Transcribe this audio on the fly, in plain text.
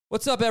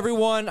What's up,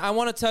 everyone? I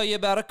want to tell you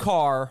about a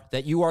car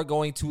that you are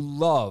going to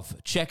love.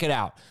 Check it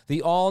out.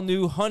 The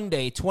all-new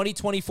Hyundai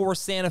 2024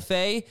 Santa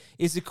Fe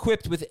is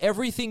equipped with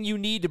everything you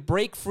need to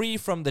break free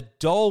from the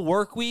dull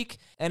work week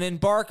and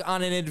embark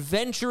on an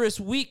adventurous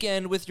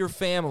weekend with your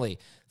family.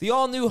 The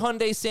all-new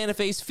Hyundai Santa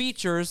Fe's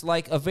features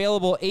like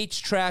available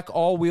H-Track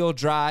all-wheel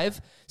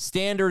drive,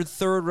 standard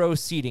third-row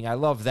seating, I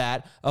love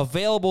that,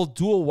 available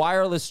dual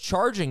wireless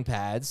charging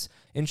pads,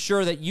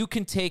 ensure that you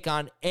can take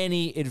on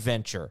any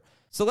adventure.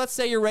 So let's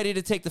say you're ready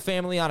to take the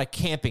family on a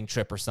camping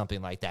trip or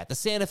something like that. The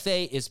Santa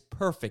Fe is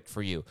perfect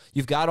for you.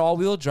 You've got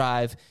all-wheel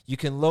drive. You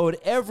can load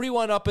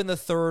everyone up in the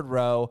third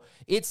row.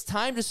 It's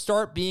time to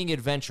start being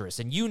adventurous,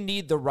 and you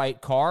need the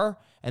right car,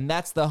 and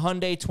that's the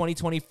Hyundai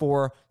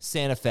 2024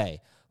 Santa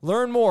Fe.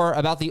 Learn more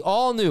about the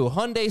all-new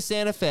Hyundai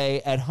Santa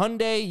Fe at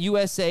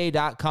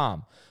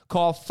HyundaiUSA.com.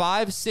 Call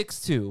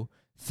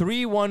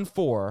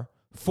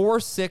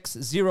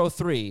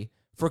 562-314-4603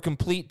 for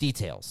complete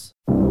details.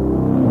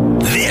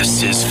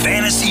 This is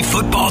Fantasy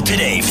Football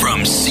Today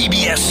from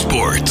CBS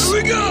Sports.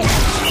 Here we go!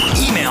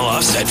 Email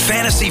us at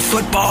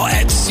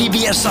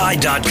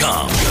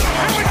fantasyfootball@cbsi.com.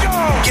 Here we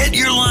go! Get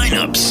your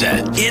lineup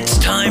set. It's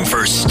time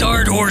for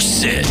Start or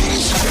Sit.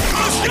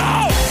 Let's go!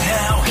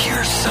 Now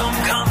here's some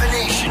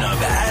combination of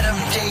Adam,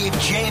 Dave,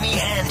 Jamie,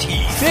 and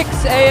Heath. 6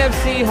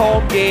 AFC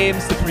home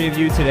games to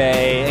preview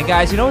today. And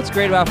guys, you know what's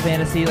great about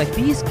fantasy? Like,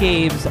 these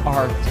games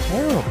are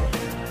terrible.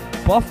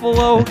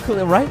 Buffalo,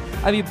 right?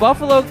 I mean,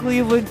 Buffalo,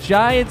 Cleveland,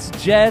 Giants,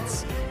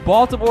 Jets,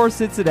 Baltimore,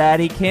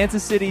 Cincinnati,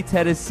 Kansas City,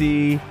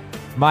 Tennessee,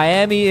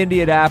 Miami,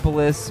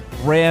 Indianapolis,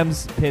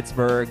 Rams,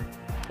 Pittsburgh.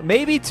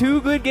 Maybe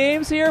 2 good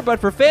games here, but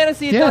for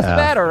fantasy, it doesn't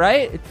matter,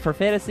 right? For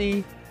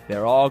fantasy,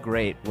 they're all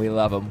great. We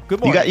love them. Good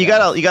morning. You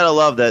gotta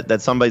love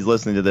that somebody's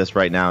listening to this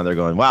right now and they're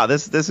going, "Wow,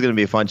 this is going to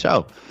be a fun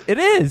show." It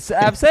is.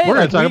 I'm saying we're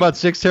going to talk about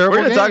 6 terrible.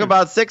 We're going to talk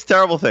about 6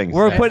 terrible things.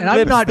 We're putting. And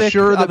I'm not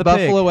sure that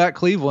Buffalo at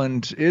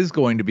Cleveland is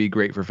going to be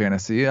great for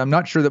fantasy. I'm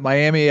not sure that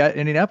Miami at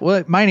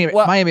Indianapolis. Miami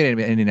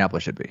and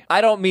Indianapolis should be. I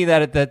don't mean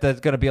that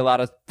there's going to be a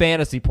lot of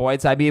fantasy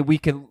points. I mean, we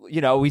can,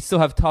 we still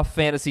have tough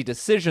fantasy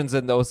decisions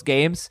in those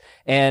games,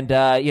 and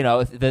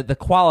the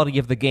quality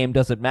of the game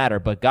doesn't matter.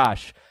 But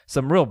gosh,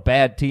 some real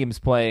bad teams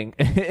playing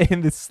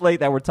in the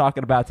slate that we're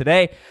talking about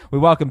today. We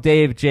welcome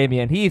Dave, Jamie,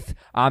 and Heath.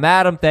 I'm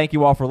Adam. Thank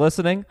you all for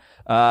listening.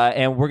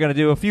 And we're going to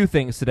do a few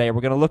things today.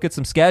 We're going to look at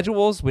some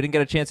schedules. We didn't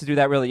get a chance to do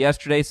that really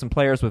yesterday. Some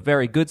players with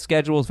very good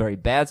schedules, very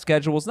bad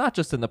schedules, not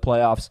just in the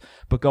playoffs,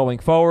 but going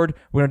forward.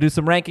 We're going to do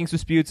some rankings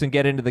disputes and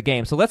get into the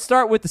game. So let's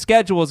start with the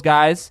schedules,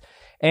 guys.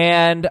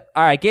 And,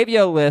 all right, I gave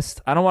you a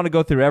list. I don't want to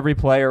go through every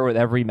player with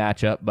every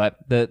matchup, but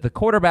the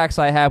quarterbacks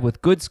I have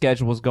with good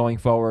schedules going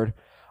forward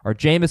are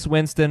Jameis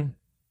Winston,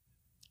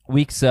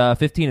 weeks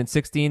 15 and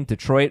 16,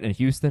 Detroit and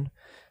Houston.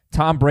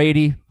 Tom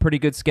Brady, pretty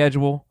good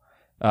schedule.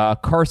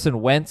 Carson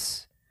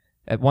Wentz,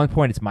 at one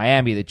point it's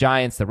Miami, the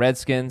Giants, the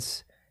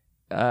Redskins.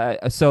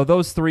 So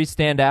those 3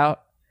 stand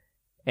out.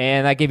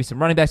 And I gave you some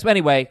running backs. But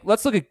anyway,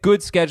 let's look at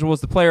good schedules,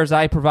 the players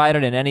I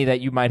provided and any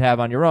that you might have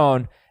on your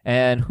own.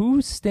 And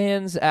who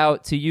stands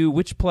out to you?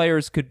 Which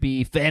players could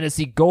be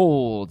fantasy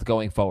gold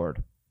going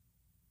forward?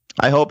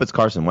 I hope it's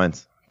Carson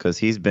Wentz because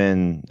he's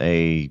been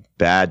a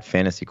bad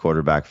fantasy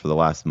quarterback for the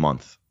last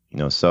month.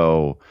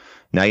 So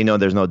now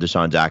there's no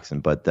Deshaun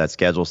Jackson, but that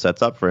schedule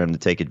sets up for him to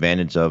take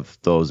advantage of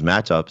those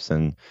matchups.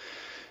 And,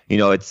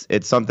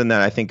 it's something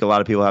that I think a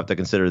lot of people have to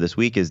consider this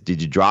week is,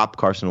 did you drop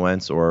Carson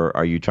Wentz or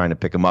are you trying to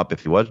pick him up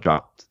if he was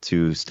dropped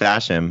to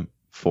stash him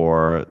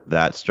for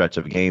that stretch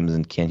of games,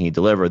 and can he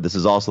deliver? This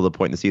is also the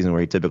point in the season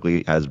where he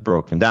typically has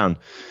broken down,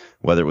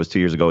 whether it was 2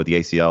 years ago with the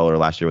ACL or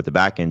last year with the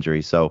back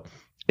injury. So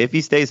if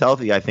he stays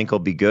healthy, I think he'll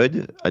be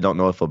good. I don't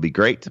know if he'll be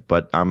great,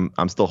 but I'm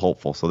still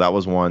hopeful. So that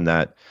was one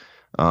that,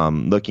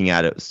 looking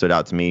at it, stood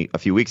out to me a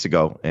few weeks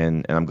ago,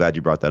 and I'm glad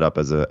you brought that up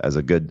as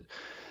a good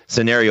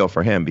scenario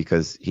for him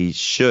because he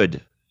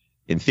should,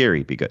 in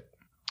theory, be good.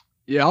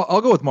 Yeah,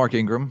 I'll go with Mark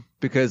Ingram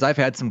because I've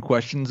had some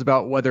questions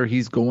about whether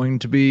he's going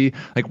to be,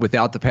 like,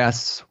 without the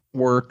pass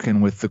work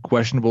and with the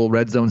questionable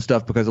red zone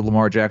stuff because of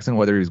Lamar Jackson,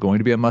 whether he's going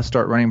to be a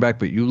must-start running back.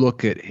 But you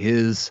look at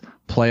his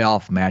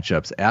playoff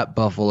matchups at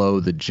Buffalo,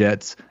 the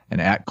Jets, and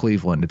at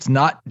Cleveland. It's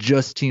not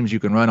just teams you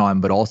can run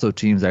on, but also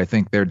teams I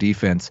think their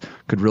defense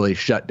could really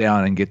shut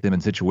down and get them in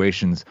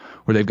situations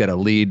where they've got a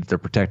lead they're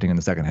protecting in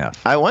the second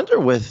half. I wonder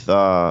with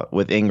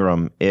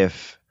Ingram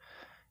if,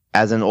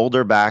 as an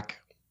older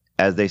back,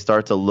 as they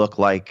start to look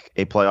like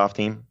a playoff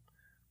team,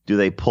 do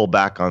they pull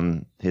back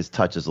on his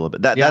touches a little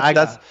bit?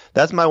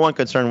 That's my one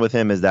concern with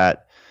him, is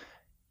that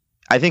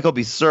I think he'll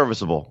be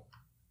serviceable.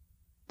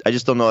 I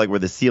just don't know where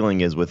the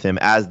ceiling is with him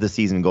as the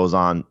season goes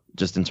on,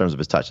 just in terms of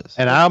his touches.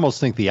 And I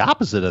almost think the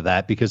opposite of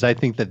that, because I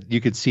think that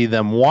you could see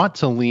them want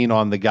to lean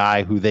on the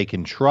guy who they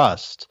can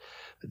trust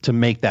to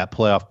make that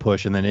playoff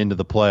push, and then into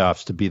the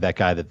playoffs to be that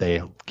guy that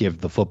they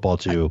give the football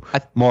to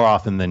more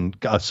often than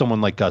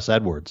someone like Gus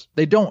Edwards.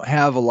 They don't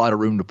have a lot of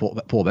room to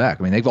pull back.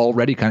 I mean, they've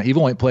already you've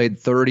only played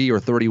 30 or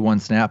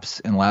 31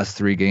 snaps in the last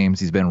 3 games.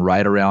 He's been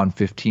right around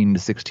 15 to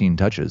 16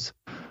 touches.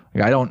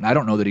 I don't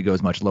know that he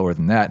goes much lower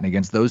than that, and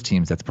against those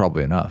teams, that's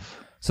probably enough.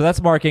 So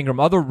that's Mark Ingram.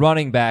 Other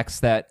running backs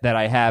that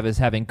I have is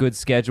having good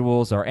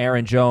schedules are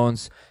Aaron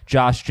Jones,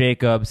 Josh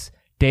Jacobs,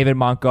 David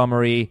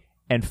Montgomery,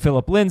 and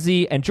Phillip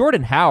Lindsay, and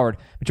Jordan Howard.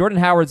 Jordan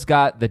Howard's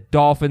got the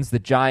Dolphins, the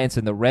Giants,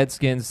 and the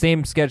Redskins.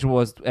 Same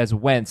schedule as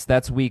Wentz.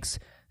 That's weeks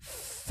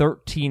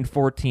 13,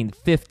 14,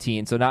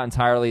 15, so not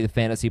entirely the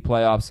fantasy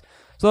playoffs.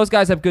 So those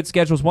guys have good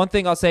schedules. One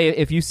thing I'll say,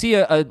 if you see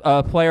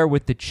a player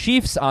with the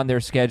Chiefs on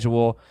their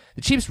schedule,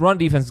 the Chiefs' run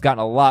defense has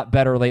gotten a lot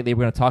better lately.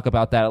 We're going to talk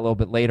about that a little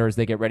bit later as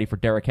they get ready for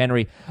Derrick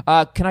Henry.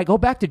 Can I go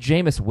back to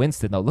Jameis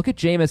Winston, though? Look at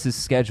Jameis'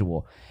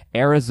 schedule.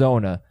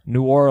 Arizona,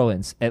 New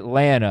Orleans,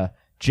 Atlanta,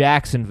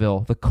 Jacksonville,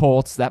 the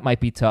Colts, that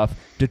might be tough.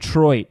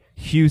 Detroit,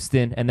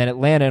 Houston, and then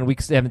Atlanta in week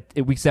 17.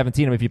 I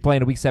mean, if you're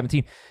playing in week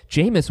 17,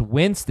 Jameis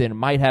Winston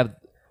might have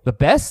the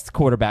best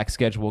quarterback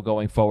schedule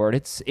going forward.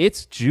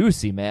 It's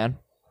juicy, man.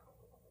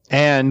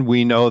 And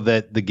we know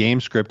that the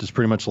game script is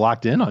pretty much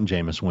locked in on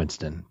Jameis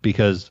Winston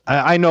because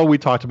I know we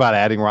talked about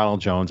adding Ronald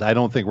Jones. I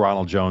don't think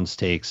Ronald Jones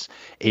takes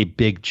a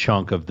big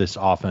chunk of this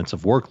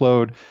offensive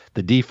workload.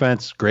 The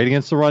defense, great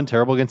against the run,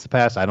 terrible against the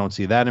pass. I don't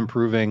see that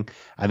improving.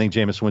 I think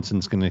Jameis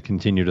Winston's going to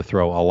continue to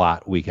throw a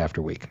lot week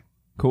after week.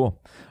 Cool.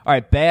 All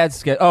right, bad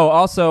schedule. Oh,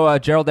 also,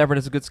 Gerald Everett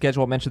has a good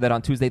schedule. I'll mention that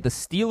on Tuesday. The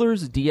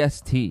Steelers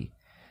DST.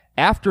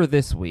 After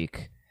this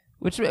week,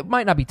 which it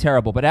might not be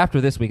terrible, but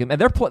after this week, and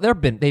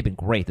they've been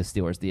great, the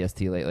Steelers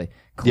DST lately.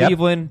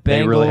 Cleveland,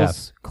 yep, Bengals, really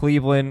have.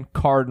 Cleveland,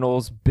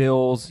 Cardinals,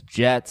 Bills,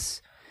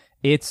 Jets.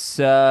 It's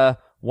 1,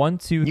 2,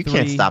 3. You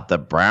can't stop the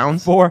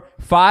Browns. 4,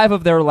 5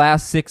 of their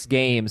last 6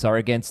 games are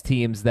against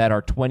teams that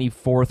are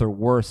 24th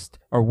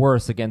or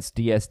worse against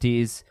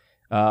DSTs.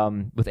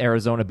 With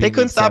Arizona being they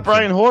couldn't stop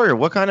Brian Hoyer.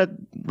 What kind of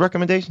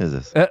recommendation is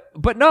this?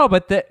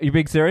 You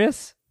being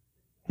serious?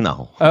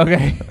 No.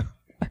 Okay.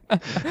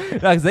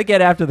 Because they get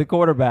after the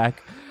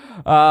quarterback.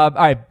 All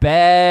right,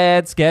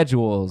 bad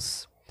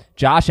schedules.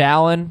 Josh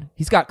Allen,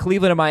 he's got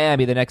Cleveland and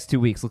Miami the next 2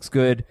 weeks. Looks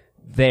good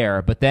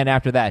there. But then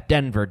after that,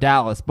 Denver,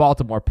 Dallas,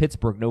 Baltimore,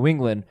 Pittsburgh, New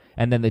England,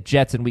 and then the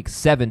Jets in week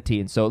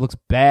 17. So it looks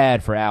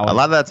bad for Allen. A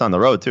lot of that's on the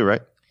road too,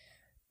 right?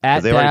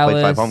 At they already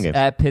played Dallas, 5 home games.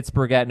 at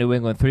Pittsburgh, at New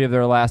England. 3 of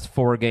their last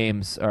 4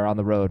 games are on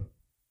the road.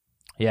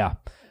 Yeah.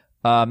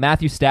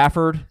 Matthew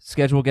Stafford,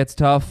 schedule gets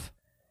tough.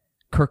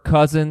 Kirk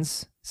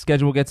Cousins,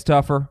 schedule gets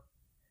tougher.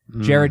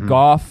 Jared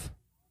Goff,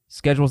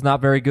 schedule's not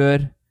very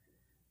good,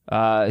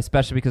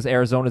 especially because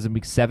Arizona's in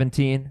week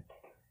 17.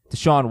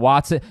 Deshaun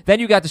Watson. Then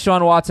you got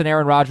Deshaun Watson,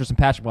 Aaron Rodgers, and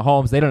Patrick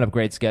Mahomes. They don't have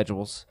great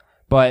schedules.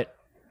 But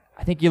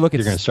I think you look at...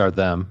 You're going to start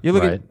them. You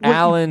look at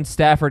Allen,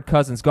 Stafford,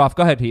 Cousins, Goff.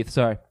 Go ahead, Heath.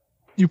 Sorry.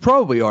 You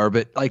probably are,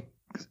 but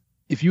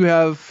if you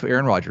have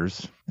Aaron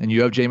Rodgers and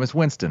you have Jameis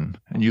Winston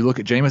and you look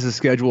at Jameis'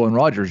 schedule and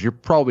Rodgers, you're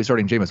probably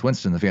starting Jameis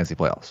Winston in the fantasy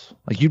playoffs.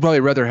 You'd probably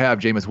rather have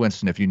Jameis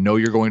Winston if you know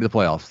you're going to the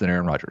playoffs than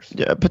Aaron Rodgers.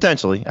 Yeah,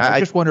 potentially. I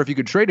just wonder if you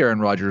could trade Aaron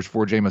Rodgers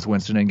for Jameis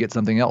Winston and get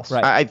something else.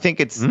 Right. I think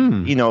it's,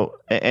 and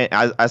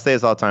I say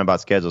this all the time about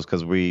schedules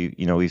because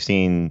we've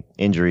seen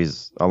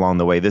injuries along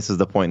the way. This is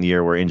the point in the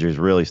year where injuries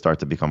really start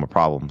to become a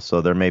problem. So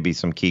there may be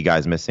some key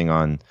guys missing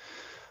on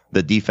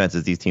the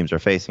defenses these teams are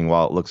facing.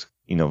 While it looks,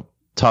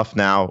 tough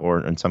now,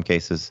 or in some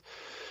cases,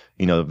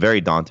 very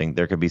daunting,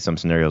 there could be some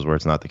scenarios where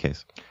it's not the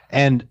case.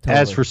 And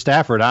as for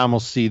Stafford, I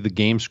almost see the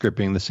game script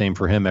being the same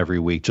for him every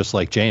week, just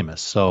like Jameis.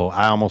 So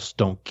I almost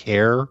don't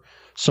care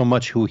so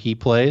much who he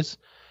plays.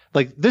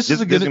 This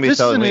is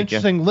an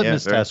interesting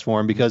litmus test for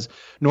him because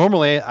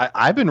normally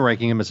I've been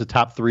ranking him as a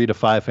top 3 to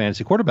 5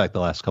 fantasy quarterback the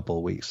last couple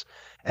of weeks.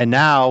 And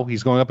now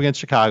he's going up against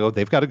Chicago.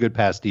 They've got a good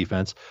pass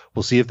defense.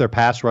 We'll see if their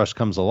pass rush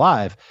comes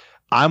alive.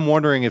 I'm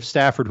wondering if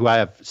Stafford, who I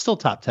have still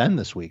top 10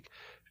 this week,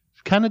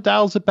 kind of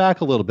dials it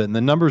back a little bit and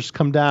the numbers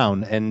come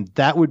down. And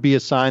that would be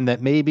a sign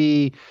that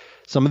maybe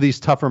some of these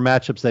tougher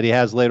matchups that he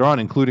has later on,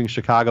 including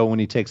Chicago when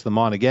he takes them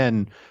on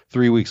again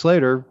 3 weeks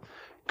later,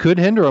 could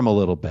hinder him a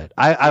little bit.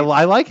 I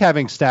like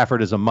having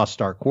Stafford as a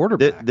must-start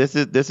quarterback. This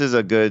is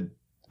a good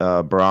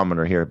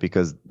barometer here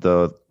because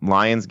the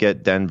Lions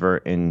get Denver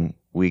in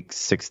week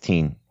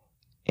 16.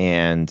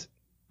 And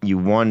you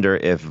wonder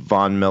if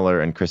Von Miller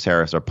and Chris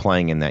Harris are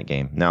playing in that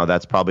game. Now,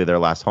 that's probably their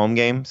last home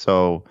game,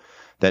 so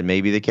that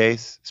may be the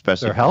case,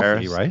 especially they're for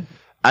healthy, Harris.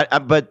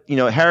 right? But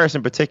Harris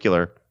in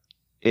particular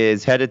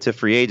is headed to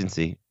free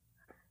agency,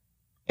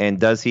 and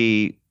does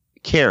he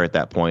care at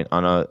that point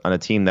on a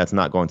team that's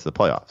not going to the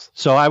playoffs?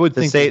 So I would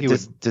think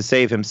to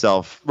save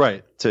himself,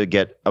 right,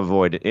 to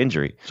avoid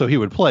injury. So he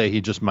would play.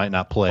 He just might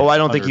not play. Oh, I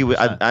don't think he would.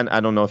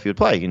 I don't know if he would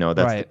play. That's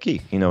right. the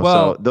key.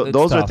 Well, so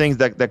those tough. are things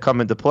that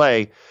come into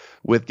play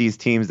with these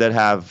teams that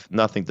have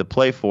nothing to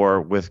play for,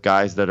 with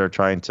guys that are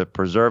trying to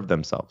preserve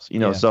themselves.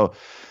 So.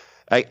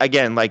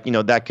 Again,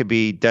 that could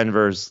be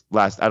Denver's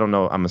last, I don't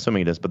know, I'm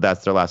assuming it is, but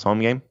that's their last home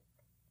game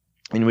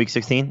in week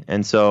 16.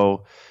 And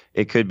so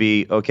it could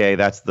be, okay,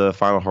 that's the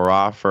final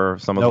hurrah for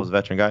some of those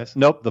veteran guys.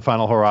 Nope. The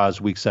final hurrah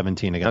is week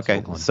 17 against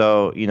Oakland.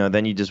 So,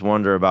 then you just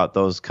wonder about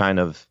those kind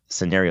of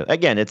scenarios.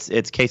 Again, it's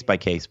case by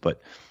case,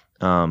 but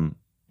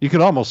you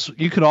could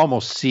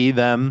almost see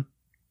them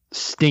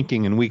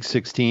stinking in week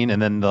 16, and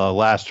then the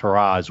last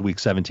hurrah is week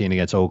 17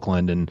 against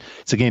Oakland. And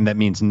it's a game that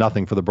means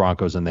nothing for the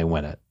Broncos and they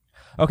win it.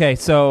 Okay,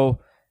 so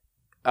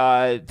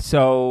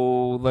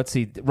So let's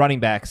see, running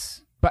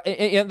backs. But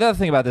the other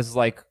thing about this is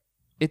like,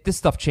 this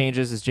stuff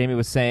changes, as Jamie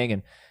was saying,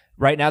 and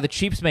right now the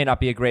Chiefs may not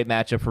be a great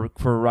matchup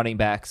for running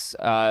backs.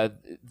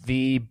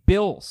 The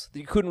Bills,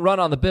 you couldn't run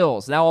on the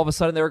Bills. Now all of a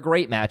sudden they're a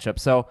great matchup.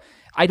 So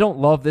I don't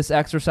love this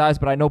exercise,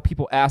 but I know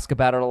people ask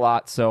about it a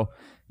lot. So,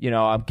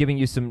 I'm giving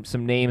you some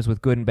names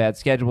with good and bad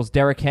schedules.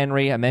 Derrick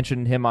Henry, I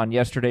mentioned him on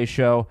yesterday's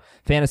show.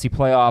 Fantasy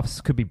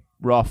playoffs could be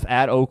rough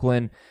at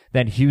Oakland,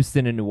 then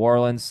Houston and New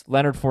Orleans.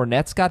 Leonard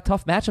Fournette's got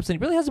tough matchups, and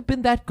he really hasn't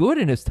been that good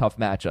in his tough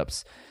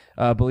matchups,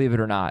 believe it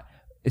or not,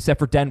 except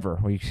for Denver,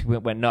 where he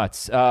went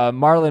nuts.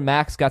 Marlon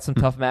Mack's got some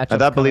tough matchups. I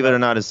thought, believe it or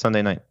not, is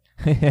Sunday night.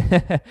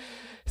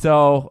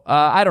 So,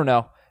 I don't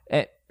know.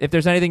 If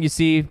there's anything you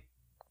see,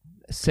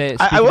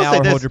 I will say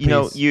this,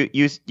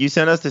 you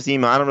sent us this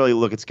email. I don't really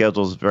look at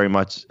schedules very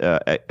much,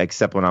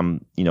 except when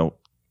I'm,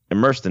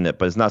 immersed in it,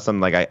 but it's not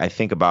something like I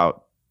think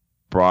about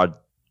big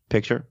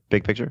picture.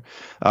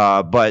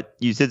 But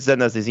you did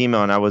send us this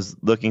email, and I was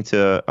looking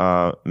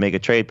to make a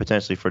trade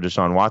potentially for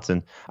Deshaun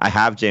Watson. I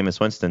have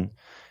Jameis Winston,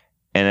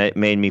 and it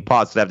made me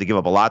pause because I have to give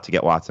up a lot to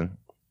get Watson.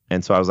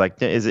 And so I was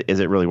like, is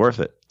it really worth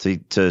it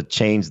to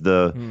change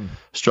the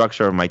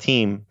structure of my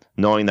team,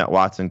 knowing that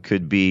Watson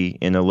could be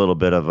in a little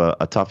bit of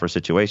a tougher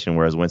situation,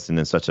 whereas Winston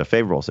is such a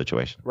favorable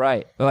situation.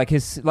 Right.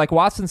 Like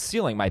Watson's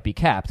ceiling might be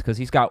capped because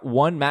he's got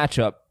one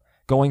matchup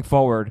going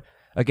forward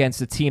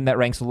against a team that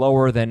ranks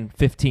lower than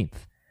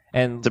 15th.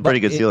 And it's a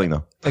pretty good ceiling,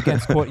 though.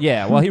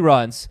 He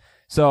runs.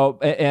 So,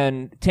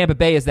 and Tampa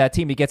Bay is that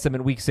team. He gets them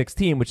in Week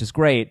 16, which is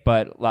great,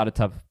 but a lot of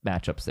tough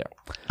matchups there.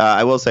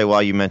 I will say,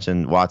 while you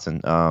mentioned Watson,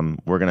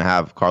 we're going to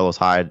have Carlos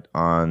Hyde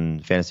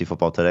on Fantasy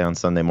Football Today on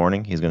Sunday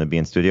morning. He's going to be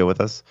in studio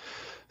with us.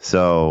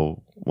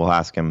 So we'll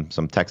ask him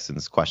some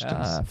Texans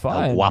questions.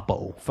 Fun.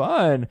 Guapo.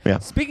 Fun. Yeah.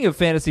 Speaking of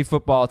Fantasy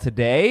Football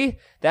Today,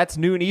 that's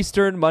noon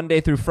Eastern, Monday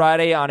through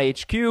Friday on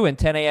HQ, and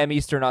 10 a.m.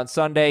 Eastern on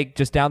Sunday.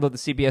 Just download the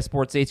CBS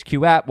Sports HQ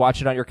app,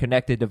 watch it on your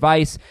connected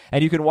device,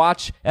 and you can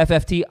watch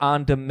FFT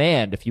on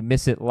demand if you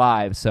miss it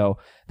live. So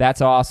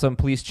that's awesome.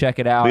 Please check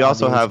it out. We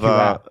also have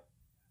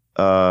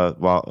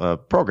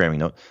programming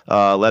note.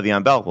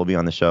 Le'Veon Bell will be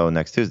on the show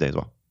next Tuesday as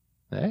well.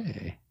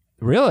 Hey.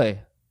 Really?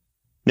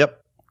 Yep.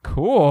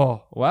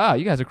 Cool. Wow,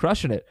 you guys are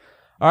crushing it.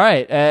 All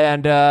right,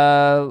 and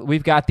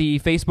we've got the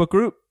Facebook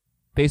group,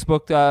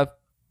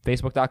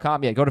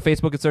 Facebook.com. Yeah, go to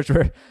Facebook and search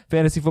for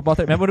Fantasy Football.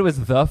 Remember when it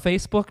was the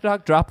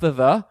Facebook? Drop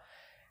the.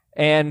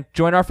 And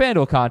join our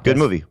FanDuel contest. Good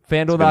movie.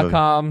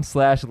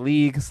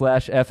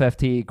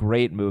 FanDuel.com/league/FFT.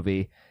 Great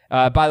movie.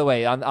 By the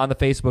way, on the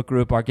Facebook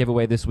group, our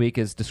giveaway this week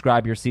is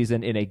describe your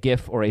season in a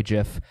GIF or a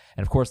GIF.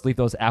 And, of course, leave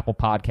those Apple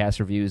Podcast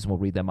reviews, and we'll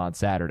read them on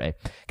Saturday.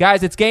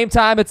 Guys, it's game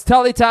time. It's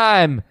Tully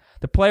time.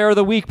 The Player of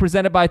the Week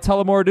presented by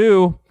Tullamore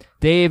Dew.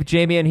 Dave,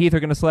 Jamie, and Heath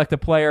are going to select a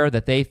player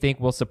that they think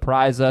will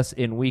surprise us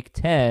in Week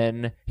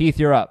 10. Heath,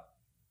 you're up.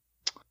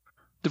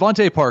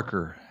 Devontae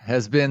Parker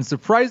has been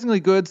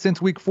surprisingly good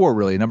since Week 4,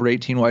 really. Number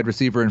 18 wide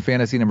receiver in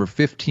fantasy, number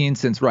 15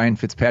 since Ryan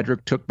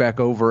Fitzpatrick took back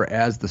over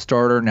as the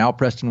starter. Now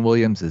Preston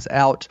Williams is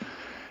out.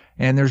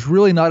 And there's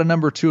really not a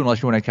number 2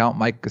 unless you want to count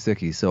Mike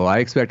Gesicki. So I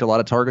expect a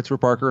lot of targets for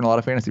Parker and a lot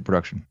of fantasy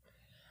production.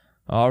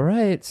 All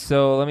right,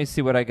 so let me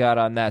see what I got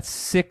on that.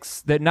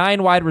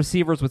 9 wide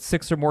receivers with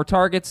 6 or more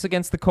targets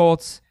against the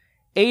Colts.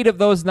 8 of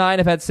those 9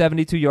 have had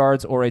 72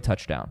 yards or a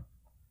touchdown.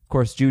 Of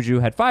course, Juju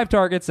had 5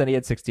 targets and he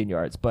had 16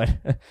 yards, but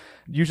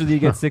usually you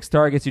get 6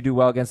 targets, you do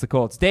well against the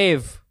Colts.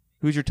 Dave,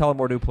 who's your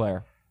Tullamore Dew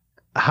player?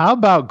 How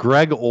about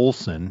Greg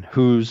Olsen,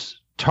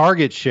 whose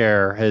target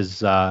share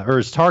his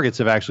targets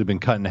have actually been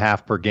cut in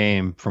half per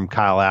game from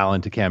Kyle Allen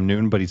to Cam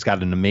Newton, but he's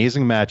got an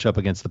amazing matchup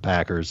against the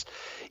Packers.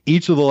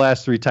 Each of the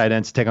last 3 tight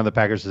ends to take on the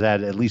Packers has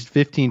had at least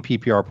 15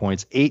 PPR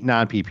points, 8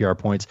 non-PPR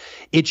points.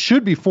 It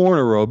should be 4 in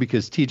a row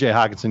because TJ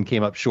Hawkinson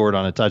came up short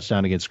on a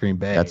touchdown against Green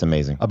Bay. That's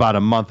amazing. About a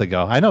month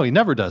ago. I know, he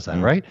never does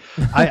that, right?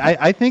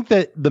 I think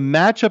that the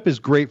matchup is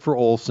great for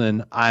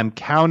Olsen. I'm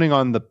counting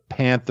on the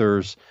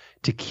Panthers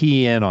to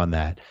key in on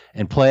that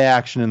and play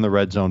action in the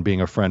red zone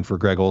being a friend for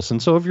Greg Olsen.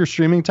 So if you're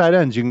streaming tight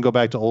ends, you can go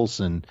back to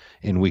Olsen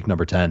in week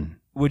number 10.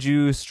 Would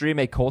you stream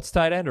a Colts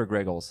tight end or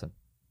Greg Olsen?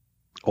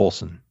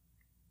 Olsen.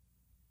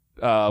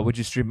 Would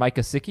you stream Mike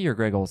Gesicki or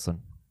Greg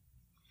Olsen?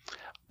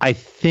 I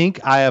think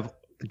I have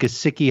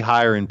Gesicki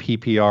higher in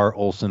PPR,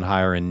 Olsen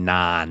higher in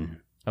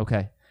non.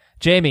 Okay.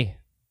 Jamie,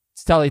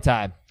 it's Tully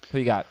time. Who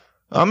you got?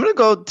 I'm going to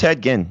go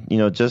Ted Ginn,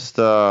 just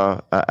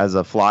as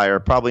a flyer,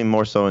 probably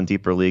more so in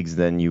deeper leagues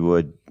than you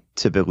would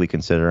typically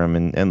consider him.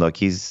 And look,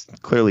 he's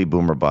clearly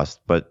boomer bust,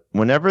 but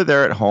whenever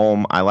they're at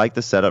home, I like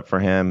the setup for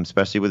him,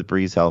 especially with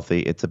Breeze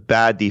healthy. It's a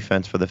bad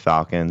defense for the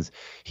Falcons.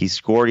 He's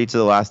scored each of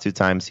the last 2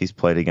 times he's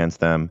played against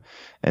them.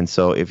 And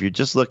so if you're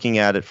just looking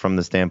at it from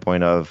the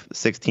standpoint of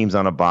 6 teams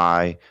on a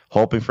bye,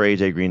 hoping for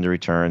AJ Green to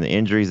return, the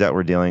injuries that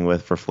we're dealing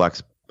with for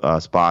flex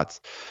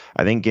spots,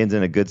 I think Ginn's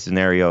in a good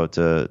scenario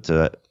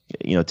to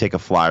take a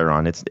flyer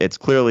on. It's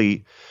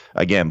clearly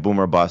again,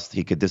 boomer bust.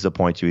 He could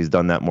disappoint you. He's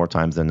done that more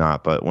times than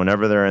not. But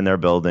whenever they're in their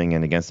building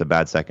and against a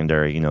bad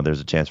secondary,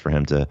 there's a chance for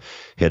him to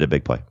hit a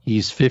big play.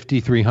 He's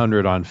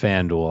 5,300 on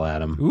FanDuel,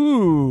 Adam.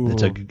 Ooh.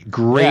 It's a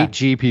great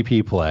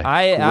GPP play.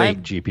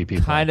 I'm GPP play.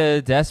 Kind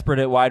of desperate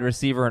at wide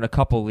receiver in a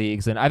couple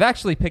leagues, and I've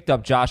actually picked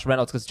up Josh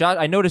Reynolds because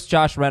I noticed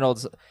Josh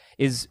Reynolds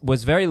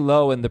was very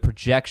low in the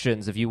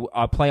projections. If you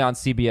play on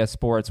CBS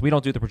Sports, we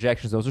don't do the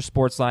projections; those are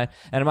Sportsline,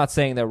 and I'm not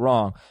saying they're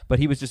wrong, but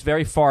he was just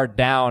very far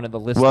down in the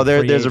list. Well, of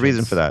there's agents. a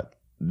reason for that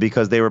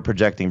because they were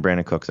projecting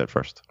Brandon Cooks at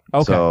first.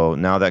 Okay. So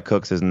now that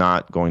Cooks is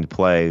not going to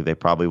play, they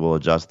probably will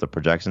adjust the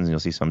projections, and you'll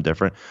see some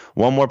different.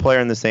 One more player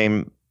in the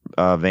same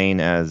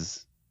vein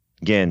as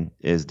Ginn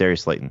is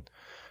Darius Slayton.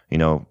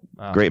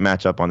 Great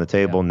matchup on the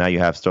table. Yeah. Now you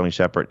have Sterling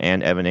Shepard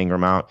and Evan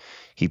Ingram out.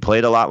 He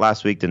played a lot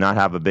last week, did not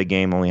have a big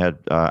game, only had,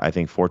 I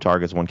think, 4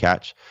 targets, 1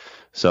 catch.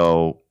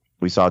 So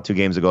we saw 2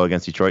 games ago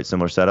against Detroit,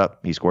 similar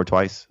setup. He scored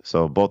twice.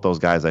 So both those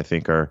guys, I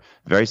think, are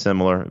very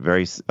similar,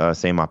 very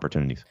same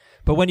opportunities.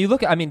 But when you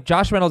look at,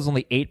 Josh Reynolds is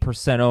only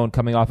 8% owned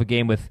coming off a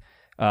game with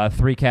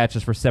 3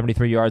 catches for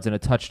 73 yards and a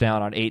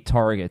touchdown on 8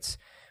 targets.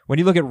 When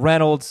you look at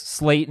Reynolds,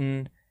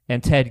 Slayton,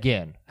 and Ted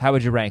Ginn, how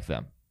would you rank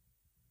them?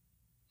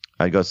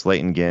 I'd go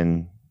Slayton,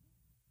 Ginn,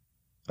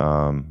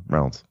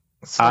 Reynolds.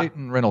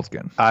 Slayton, Reynolds,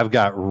 Ginn. I've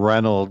got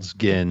Reynolds,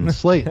 Ginn,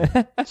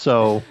 Slayton.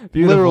 So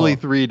literally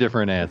 3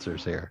 different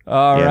answers here.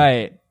 All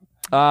right.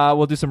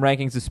 We'll do some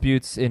rankings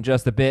disputes in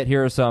just a bit.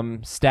 Here are some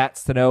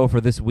stats to know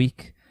for this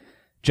week.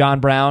 John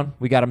Brown,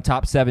 we got him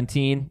top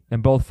 17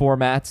 in both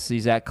formats.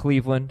 He's at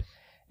Cleveland,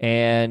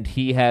 and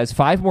he has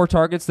 5 more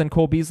targets than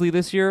Cole Beasley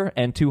this year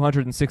and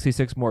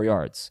 266 more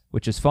yards,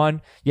 which is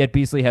fun, yet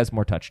Beasley has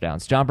more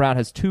touchdowns. John Brown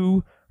has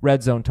 2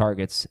 red zone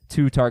targets,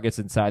 2 targets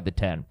inside the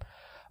 10.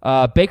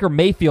 Baker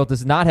Mayfield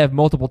does not have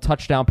multiple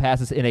touchdown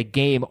passes in a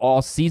game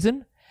all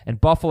season,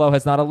 and Buffalo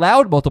has not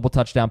allowed multiple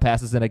touchdown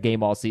passes in a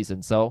game all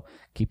season. So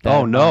keep that.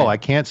 Oh no, I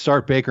can't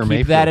start Baker Mayfield.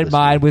 Keep that in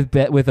mind with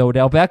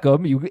Odell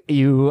Beckham.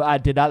 You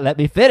did not let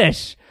me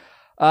finish.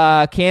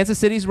 Kansas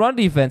City's run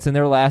defense in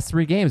their last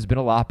 3 games has been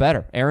a lot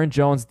better. Aaron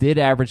Jones did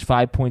average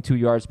 5.2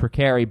 yards per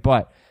carry,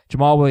 but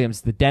Jamal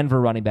Williams, the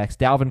Denver running backs,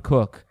 Dalvin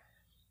Cook,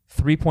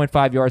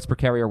 3.5 yards per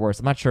carry or worse.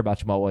 I'm not sure about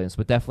Jamal Williams,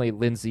 but definitely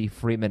Lindsey,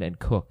 Freeman, and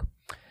Cook.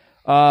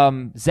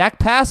 Zach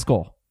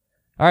Pascal.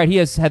 All right, he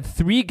has had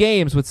 3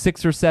 games with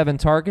 6 or 7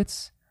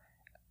 targets.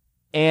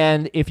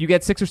 And if you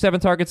get 6 or 7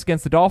 targets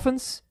against the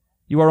Dolphins,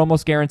 you are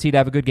almost guaranteed to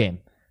have a good game.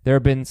 There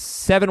have been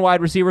 7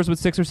 wide receivers with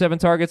 6 or 7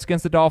 targets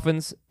against the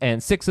Dolphins,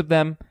 and 6 of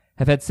them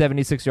have had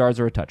 76 yards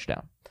or a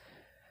touchdown.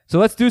 So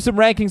let's do some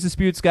rankings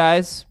disputes,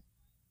 guys,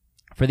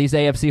 for these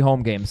AFC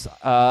home games.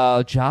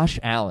 Josh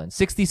Allen,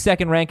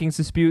 60-second rankings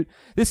dispute.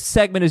 This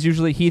segment is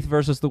usually Heath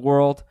versus the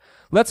world.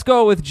 Let's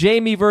go with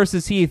Jamie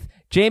versus Heath.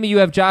 Jamie, you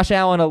have Josh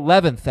Allen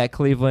 11th at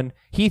Cleveland.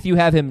 Heath, you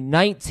have him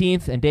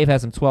 19th, and Dave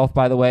has him 12th,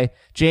 by the way.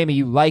 Jamie,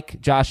 you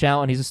like Josh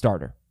Allen. He's a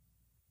starter.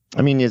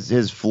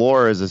 His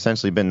floor has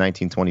essentially been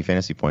 19, 20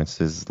 fantasy points.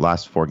 His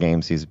last 4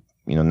 games,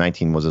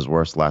 19 was his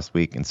worst last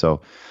week. And so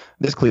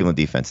this Cleveland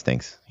defense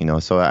stinks,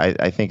 So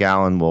I think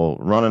Allen will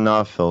run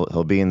enough.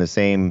 He'll be in the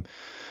same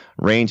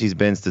range he's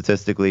been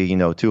statistically,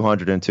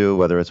 202,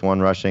 whether it's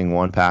 1 rushing,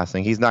 1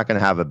 passing. He's not going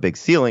to have a big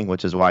ceiling,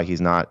 which is why he's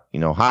not,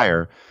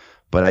 higher.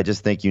 But I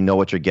just think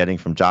what you're getting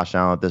from Josh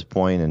Allen at this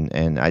point,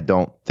 and I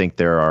don't think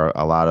there are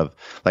a lot of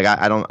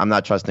I'm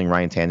not trusting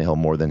Ryan Tannehill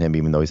more than him,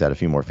 even though he's had a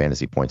few more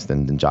fantasy points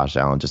than Josh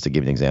Allen, just to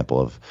give you an example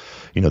of,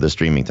 the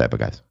streaming type of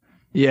guys.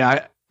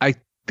 Yeah,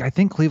 I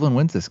think Cleveland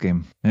wins this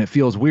game, and it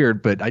feels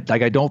weird, but I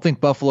don't think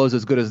Buffalo's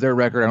as good as their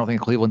record. I don't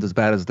think Cleveland's as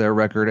bad as their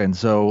record. And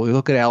so we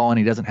look at Allen.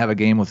 He doesn't have a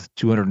game with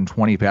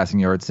 220 passing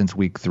yards since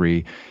week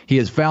 3. He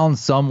has found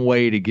some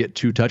way to get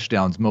 2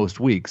 touchdowns most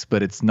weeks,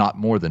 but it's not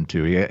more than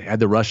 2. He had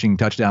the rushing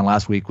touchdown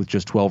last week with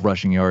just 12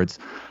 rushing yards.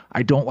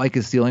 I don't like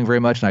his ceiling very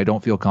much, and I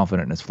don't feel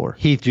confident in his floor.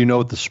 Heath, do you know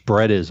what the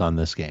spread is on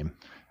this game?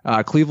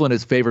 Cleveland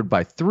is favored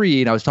by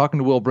 3, and I was talking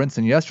to Will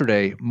Brinson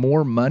yesterday.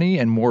 More money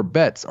and more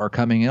bets are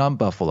coming in on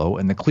Buffalo,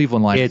 and the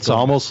Cleveland line. It's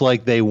almost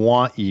like they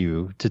want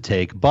you to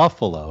take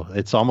Buffalo.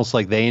 It's almost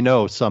like they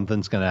know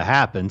something's going to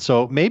happen.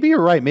 So maybe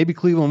you're right. Maybe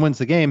Cleveland wins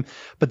the game,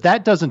 but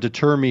that doesn't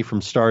deter me from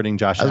starting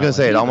Josh Allen. I was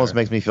going to say, it almost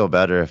makes me feel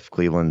better if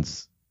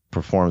Cleveland's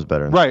performs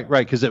better. Right,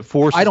 because it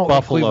forces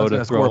Buffalo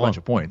to score a bunch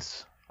of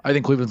points. I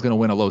think Cleveland's going to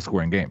win a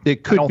low-scoring game.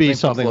 It could be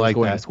something like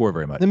that. Going to score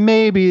very much.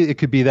 Maybe it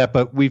could be that,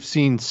 but we've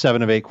seen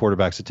 7 of 8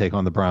 quarterbacks that take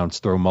on the Browns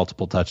throw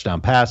multiple touchdown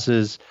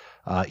passes.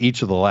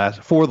 Each of the last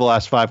 5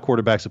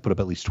 quarterbacks have put up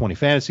at least 20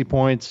 fantasy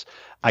points.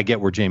 I get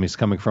where Jamie's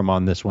coming from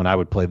on this one. I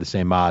would play the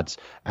same odds.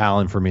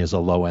 Allen, for me, is a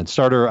low-end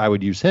starter. I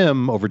would use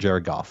him over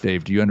Jared Goff.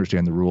 Dave, do you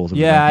understand the rules?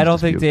 Yeah, I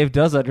don't think Dave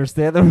does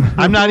understand them.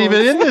 I'm not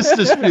even in this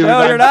dispute.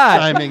 No, you're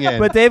not. In.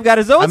 But Dave got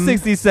his own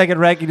 60-second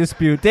ranking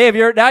dispute. Dave,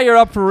 you're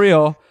up for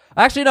real.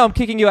 Actually, no, I'm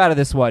kicking you out of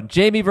this one.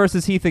 Jamie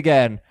versus Heath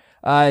again.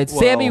 It's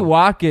Sammy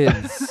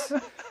Watkins.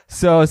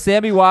 So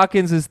Sammy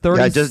Watkins is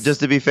 30. Yeah, just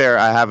to be fair,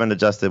 I haven't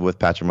adjusted with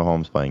Patrick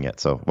Mahomes playing yet,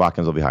 so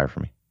Watkins will be higher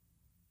for me.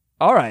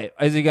 All right.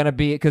 Is he going to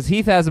be? Because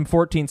Heath has him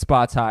 14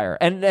 spots higher.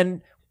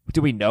 And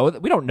do we know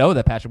that? We don't know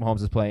that Patrick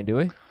Mahomes is playing, do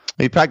we?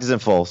 He practiced in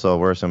full, so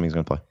we're assuming he's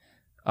going to play.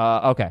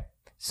 Okay.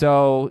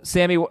 So,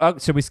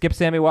 should we skip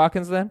Sammy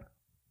Watkins then?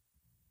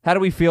 How do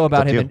we feel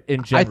about him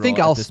in general? I think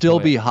I'll still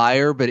be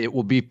higher, but it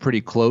will be pretty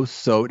close,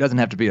 so it doesn't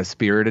have to be a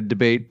spirited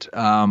debate.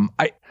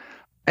 I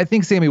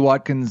think Sammy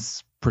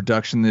Watkins'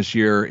 production this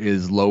year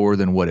is lower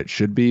than what it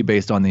should be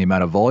based on the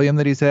amount of volume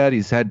that he's had.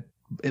 He's had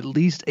at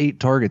least 8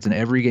 targets in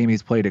every game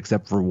he's played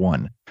except for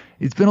one.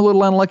 He's been a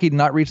little unlucky to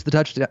not reach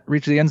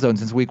the end zone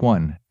since week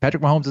 1.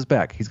 Patrick Mahomes is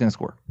back. He's going to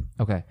score.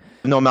 Okay.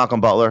 No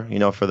Malcolm Butler,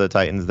 for the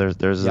Titans. There's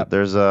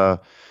the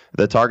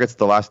targets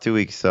the last 2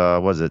 weeks.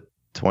 Was it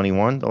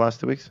 21 the last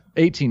 2 weeks?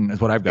 18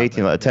 is what I've got.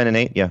 18, 10 and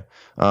 8. Yeah.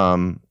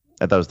 I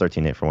thought it was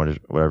 13-8 for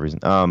whatever reason.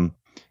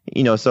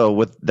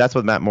 So that's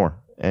with Matt Moore,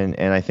 and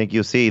I think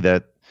you'll see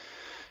that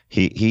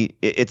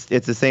it's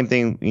the same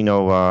thing.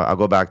 I'll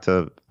go back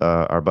to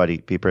our buddy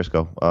Pete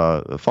Prisco,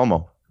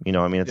 FOMO.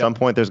 At some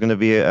point there's going to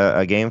be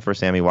a game for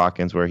Sammy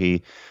Watkins where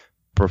he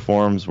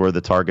performs where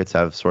the targets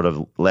have sort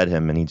of led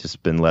him and he's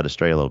just been led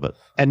astray a little bit.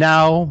 And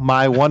now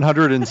my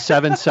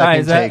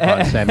 107-second take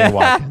on Sammy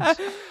Watkins.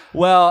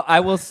 Well,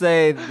 I will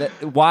say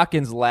that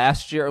Watkins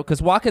last year,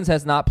 because Watkins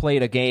has not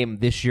played a game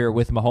this year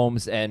with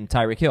Mahomes and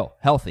Tyreek Hill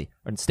healthy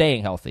and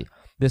staying healthy.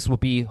 This will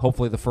be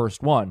hopefully the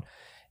first one.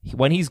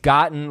 When he's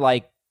gotten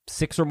like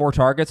 6 or more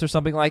targets or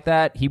something like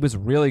that, he was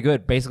really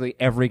good basically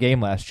every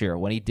game last year.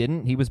 When he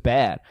didn't, he was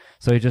bad.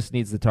 So he just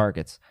needs the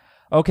targets.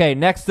 Okay,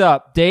 next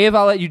up, Dave,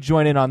 I'll let you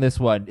join in on this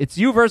one. It's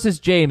you versus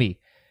Jamie.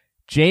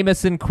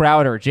 Jamison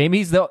Crowder.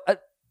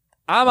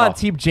 I'm on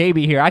Team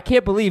Jamie here. I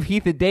can't believe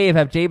Heath and Dave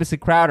have Jamison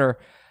Crowder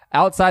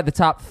outside the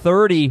top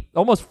 30,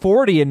 almost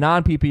 40 in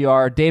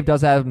non-PPR. Dave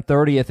does have him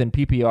 30th in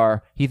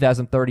PPR. Heath has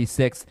him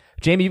 36th.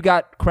 Jamie, you've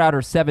got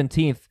Crowder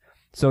 17th.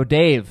 So,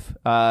 Dave,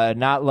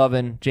 not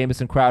loving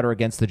Jamison Crowder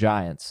against the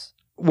Giants.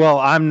 Well,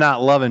 I'm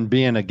not loving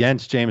being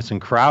against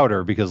Jamison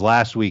Crowder because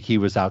last week he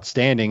was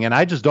outstanding, and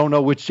I just don't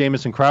know which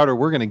Jamison Crowder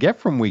we're going to get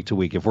from week to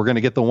week. If we're going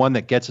to get the one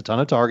that gets a ton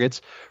of targets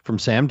from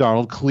Sam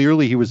Darnold,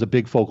 clearly he was a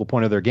big focal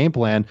point of their game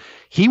plan.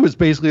 He was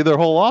basically their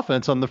whole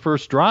offense on the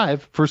first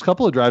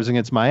couple of drives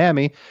against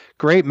Miami.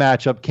 Great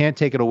matchup. Can't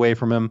take it away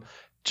from him.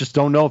 Just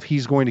don't know if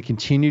he's going to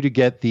continue to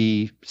get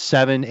the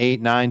 7,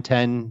 8, 9,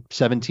 10,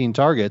 17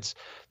 targets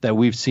that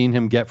we've seen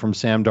him get from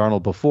Sam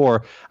Darnold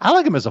before. I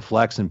like him as a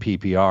flex in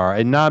PPR.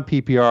 In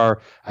non-PPR,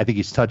 I think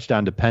he's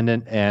touchdown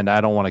dependent, and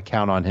I don't want to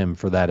count on him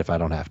for that if I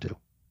don't have to.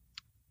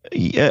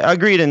 Yeah,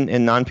 agreed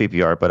in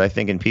non-PPR, but I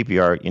think in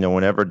PPR,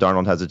 whenever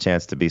Darnold has a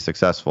chance to be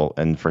successful,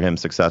 and for him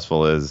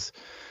successful is,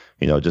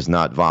 just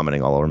not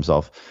vomiting all over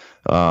himself.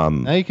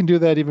 Now you can do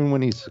that even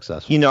when he's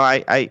successful.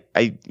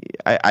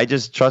 I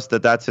just trust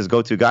that that's his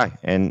go-to guy.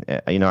 And,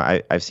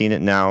 I've seen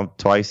it now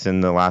twice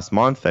in the last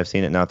month. I've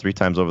seen it now 3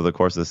 times over the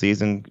course of the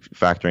season,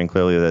 factoring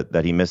clearly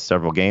that he missed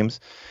several games.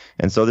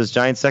 And so this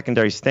Giants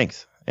secondary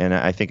stinks. And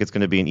I think it's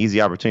going to be an easy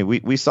opportunity.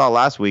 We saw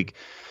last week,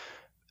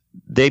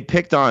 they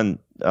picked on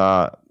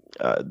the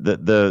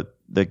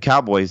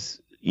Cowboys,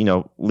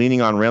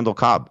 leaning on Randall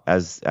Cobb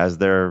as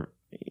their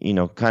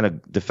kind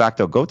of de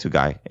facto go-to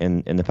guy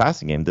in the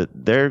passing game.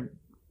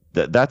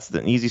 That's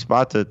the easy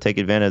spot to take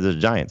advantage of the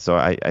Giants. So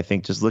I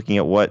think just looking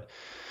at what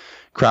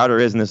Crowder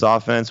is in this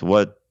offense,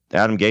 what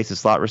Adam Gase's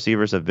slot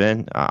receivers have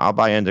been, I'll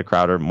buy into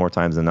Crowder more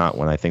times than not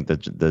when I think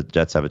that the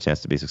Jets have a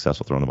chance to be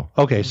successful throwing the ball.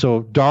 Okay,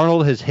 so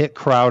Darnold has hit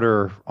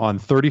Crowder on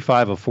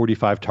 35 of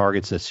 45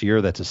 targets this year.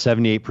 That's a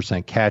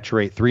 78% catch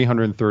rate,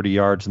 330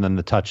 yards, and then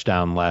the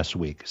touchdown last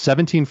week.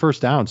 17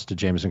 first downs to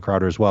Jamison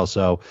Crowder as well.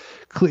 So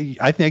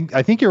I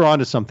think you're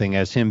onto something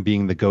as him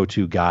being the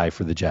go-to guy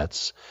for the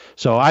Jets.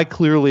 So I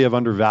clearly have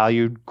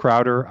undervalued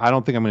Crowder. I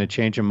don't think I'm going to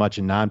change him much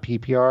in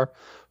non-PPR.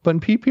 But in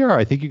PPR,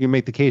 I think you can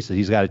make the case that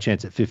he's got a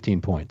chance at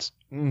 15 points.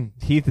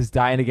 Heath is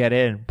dying to get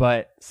in,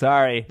 but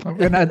sorry. I've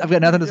got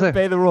nothing to say.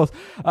 Obey the rules.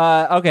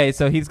 Okay,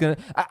 so he's going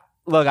to...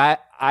 Look,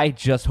 I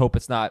just hope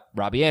it's not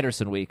Robbie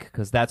Anderson week,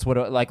 because that's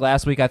what... Like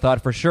last week, I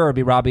thought for sure it'd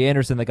be Robbie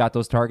Anderson that got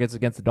those targets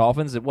against the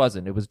Dolphins. It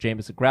wasn't. It was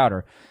Jamison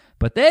Crowder.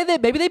 But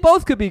maybe they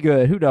both could be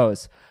good. Who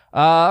knows?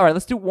 All right,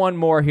 let's do one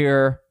more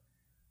here.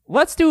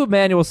 Let's do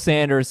Emmanuel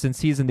Sanders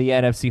since he's in the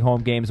NFC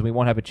home games, and we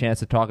won't have a chance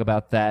to talk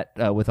about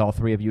that with all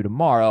 3 of you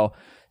tomorrow.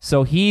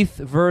 So Heath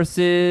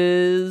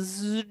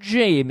versus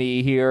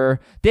Jamie here.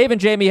 Dave and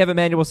Jamie have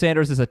Emmanuel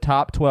Sanders as a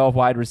top 12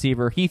 wide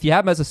receiver. Heath, you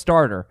have him as a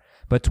starter,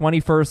 but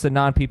 21st in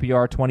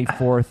non-PPR,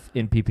 24th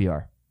in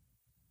PPR.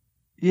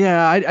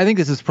 Yeah, I think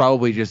this is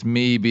probably just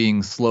me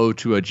being slow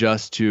to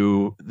adjust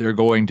to they're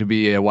going to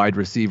be a wide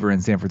receiver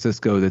in San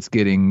Francisco that's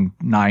getting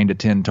 9 to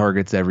 10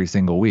 targets every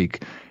single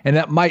week. And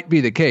that might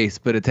be the case,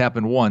 but it's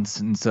happened once.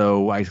 And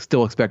so I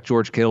still expect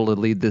George Kittle to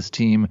lead this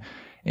team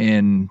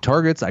in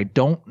targets. I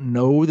don't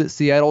know that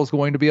Seattle is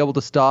going to be able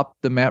to stop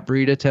the Matt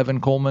Breida,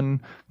 Tevin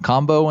Coleman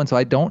combo, and so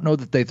I don't know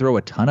that they throw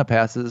a ton of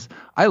passes.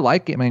 I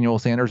like Emmanuel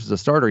Sanders as a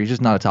starter. He's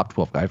just not a top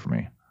 12 guy for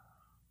me.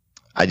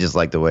 I just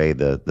like the way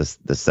the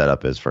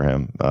setup is for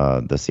him.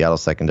 The Seattle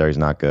secondary is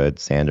not good.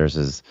 Sanders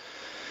is,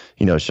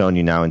 shown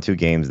you now in 2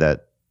 games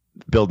that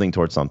building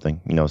towards something.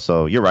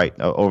 So you're right.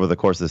 Over the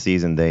course of the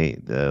season,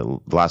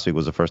 last week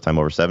was the first time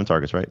over 7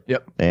 targets, right?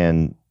 Yep.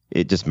 And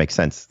it just makes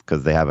sense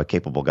because they have a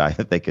capable guy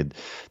that they could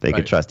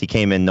trust. He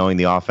came in knowing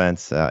the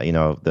offense.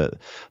 The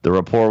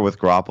rapport with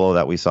Garoppolo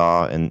that we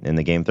saw in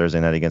the game Thursday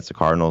night against the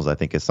Cardinals, I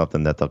think is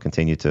something that they'll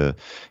continue to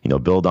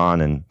build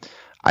on. And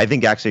I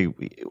think actually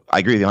I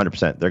agree with you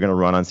 100%. They're going to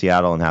run on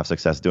Seattle and have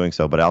success doing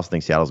so. But I also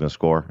think Seattle's going to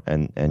score,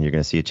 and you're going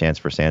to see a chance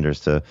for Sanders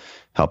to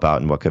help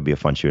out in what could be a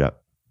fun shootout.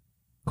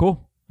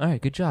 Cool. All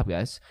right, good job,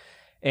 guys.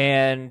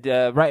 And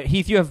right,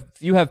 Heath,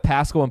 you have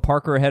Pascal and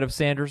Parker ahead of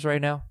Sanders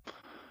right now.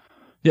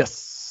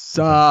 Yes,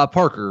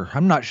 Parker.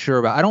 I'm not sure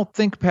about. I don't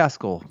think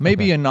Pascal.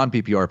 Maybe in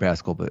non-PPR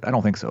Pascal, but I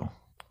don't think so.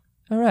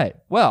 All right.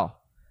 Well,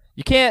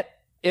 you can't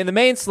in the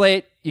main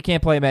slate. You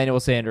can't play Emmanuel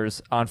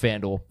Sanders on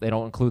FanDuel. They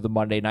don't include the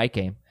Monday night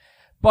game.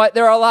 But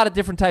there are a lot of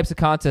different types of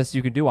contests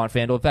you can do on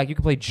FanDuel. In fact, you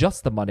can play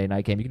just the Monday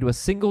night game. You can do a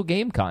single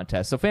game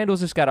contest. So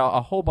FanDuel's just got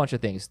a whole bunch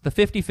of things. The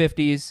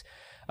 50-50s.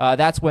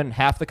 That's when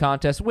half the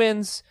contest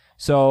wins.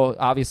 So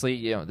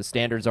obviously, the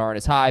standards aren't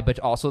as high, but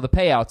also the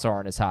payouts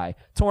aren't as high.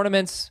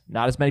 Tournaments,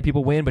 not as many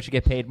people win, but you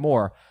get paid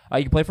more.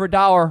 You can play for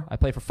 $1. I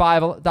play for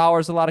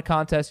 $5 a lot of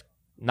contests.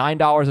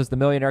 $9 is the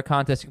millionaire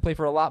contest. You can play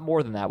for a lot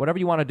more than that. Whatever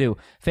you want to do.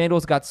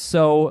 FanDuel's got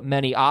so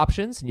many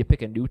options, and you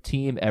pick a new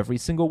team every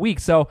single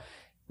week. So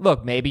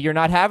look, maybe you're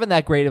not having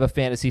that great of a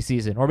fantasy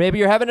season, or maybe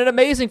you're having an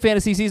amazing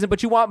fantasy season,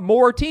 but you want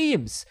more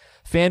teams.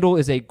 FanDuel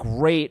is a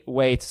great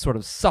way to sort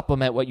of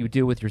supplement what you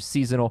do with your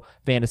seasonal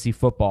fantasy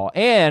football.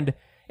 And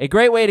a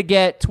great way to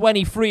get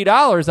 $20 free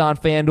on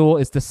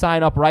FanDuel is to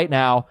sign up right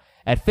now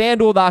at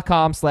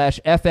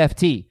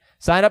FanDuel.com/FFT.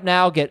 Sign up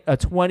now, get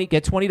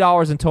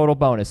 $20 in total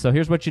bonus. So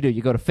here's what you do.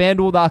 You go to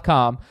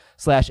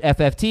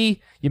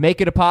FanDuel.com/FFT. You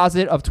make a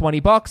deposit of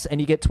 $20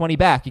 and you get 20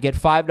 back. You get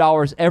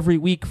 $5 every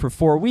week for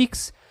 4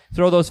 weeks.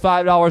 Throw those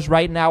 $5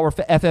 right in our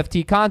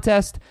FFT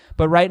contest.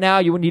 But right now,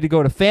 you would need to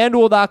go to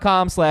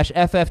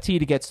FanDuel.com/FFT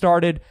to get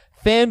started.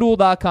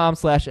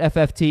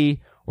 FanDuel.com/FFT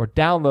or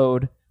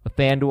download the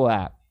FanDuel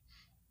app.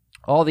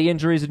 All the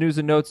injuries and news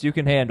and notes you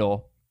can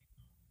handle.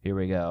 Here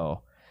we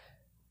go.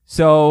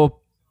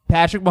 So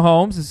Patrick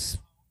Mahomes is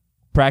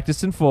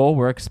practiced in full.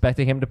 We're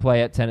expecting him to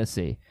play at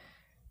Tennessee.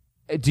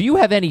 Do you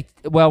have any,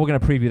 well, we're going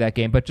to preview that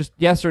game, but just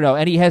yes or no,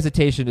 any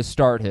hesitation to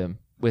start him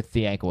with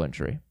the ankle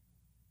injury?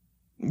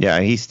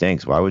 Yeah, he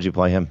stinks. Why would you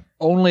play him?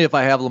 Only if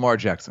I have Lamar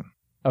Jackson.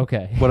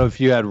 Okay. What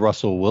if you had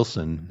Russell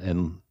Wilson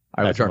and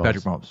I would start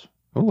Patrick Mahomes.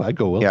 Oh, I'd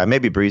go Wilson. Yeah,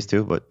 maybe Breeze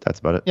too, but that's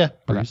about it. Yeah,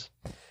 Breeze.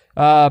 Okay.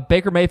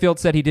 Baker Mayfield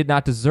said he did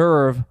not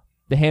deserve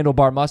the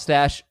handlebar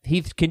mustache.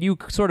 Heath, can you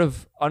sort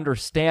of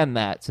understand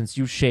that since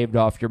you shaved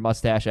off your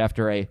mustache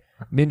after a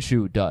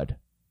Minshew dud?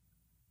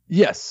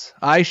 Yes,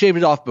 I shaved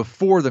it off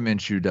before the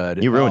Minshew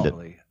dud. You ruined it.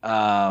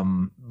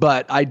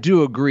 But I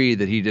do agree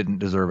that he didn't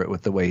deserve it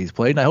with the way he's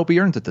played, and I hope he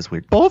earns it this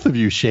week. Both of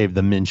you shaved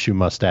the Minshew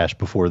mustache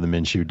before the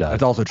Minshew dud.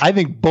 That's also true. I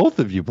think both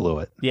of you blew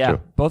it. Yeah, True.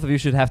 Both of you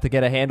should have to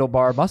get a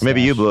handlebar mustache.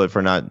 Maybe you blew it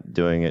for not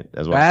doing it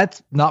as well.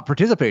 That's not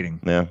participating.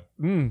 Yeah.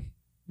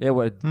 Yeah,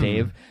 what,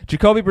 Dave?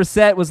 Jacoby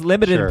Brissett was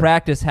limited in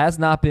practice, has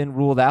not been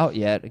ruled out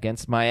yet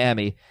against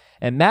Miami.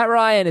 And Matt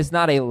Ryan is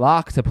not a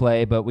lock to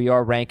play, but we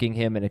are ranking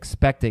him and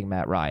expecting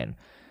Matt Ryan.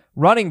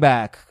 Running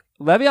back,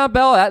 Le'Veon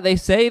Bell, they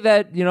say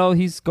that,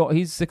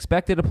 he's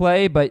expected to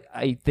play, but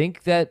I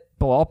think that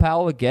Bilal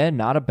Powell, again,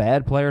 not a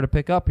bad player to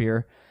pick up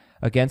here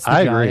against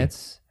the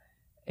Giants.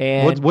 Agree.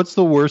 And what's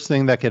the worst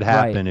thing that could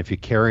happen if you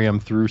carry him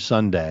through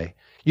Sunday?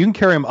 You can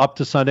carry him up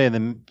to Sunday and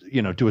then,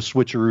 do a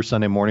switcheroo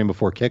Sunday morning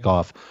before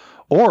kickoff.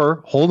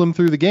 Or hold him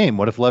through the game.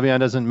 What if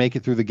Le'Veon doesn't make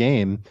it through the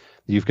game?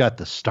 You've got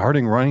the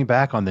starting running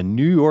back on the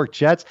New York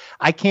Jets.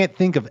 I can't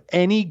think of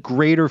any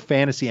greater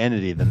fantasy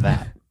entity than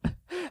that.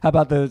 How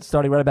about the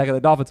starting running back of the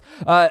Dolphins?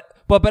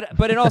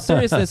 But in all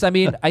seriousness, I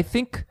mean, I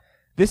think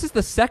this is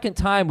the second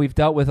time we've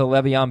dealt with a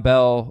Le'Veon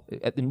Bell.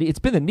 It's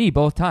been the knee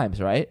both times,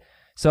 right?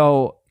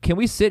 So can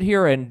we sit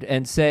here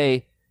and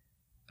say,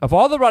 of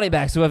all the running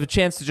backs who have a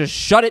chance to just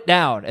shut it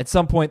down at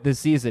some point this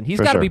season, he's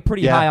got to be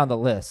pretty high on the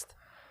list.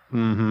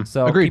 Mm-hmm.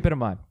 So keep it in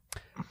mind.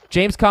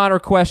 James Conner,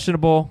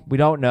 questionable. We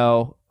don't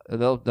know.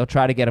 They'll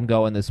try to get him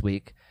going this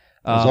week.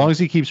 As long as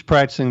he keeps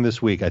practicing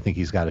this week, I think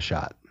he's got a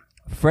shot.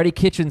 Freddie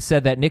Kitchens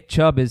said that Nick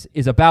Chubb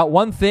is about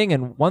one thing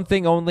and one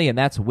thing only, and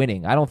that's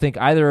winning. I don't think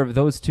either of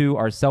those two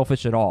are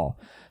selfish at all.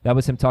 That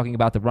was him talking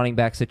about the running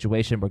back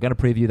situation. We're going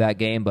to preview that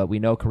game, but we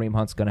know Kareem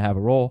Hunt's going to have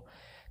a role.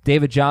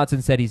 David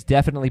Johnson said he's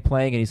definitely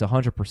playing and he's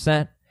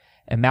 100%.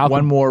 And Malcolm,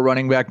 one more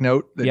running back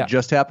note that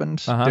just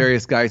happened.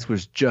 Darius Geis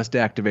was just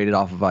activated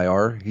off of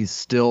IR. He's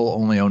still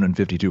only owned in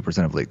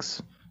 52% of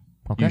leagues.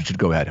 Okay. You should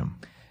go at him.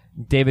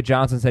 David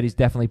Johnson said he's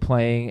definitely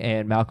playing,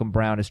 and Malcolm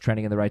Brown is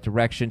trending in the right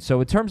direction.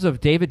 So in terms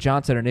of David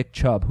Johnson or Nick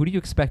Chubb, who do you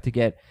expect to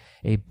get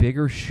a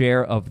bigger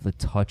share of the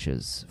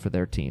touches for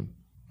their team?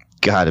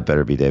 God, it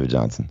better be David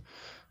Johnson.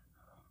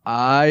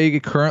 I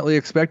currently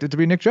expect it to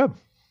be Nick Chubb.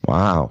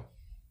 Wow.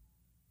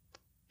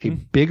 A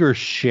bigger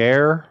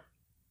share?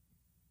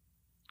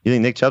 You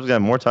think Nick Chubb's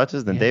got more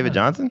touches than David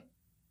Johnson?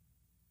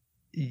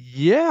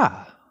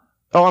 Yeah.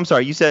 Oh, I'm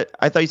sorry.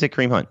 I thought you said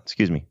Kareem Hunt.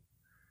 Excuse me.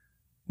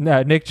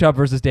 No, Nick Chubb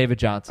versus David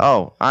Johnson.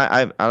 Oh,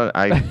 I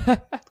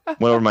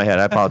went over my head.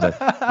 I apologize.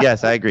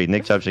 Yes, I agree.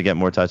 Nick Chubb should get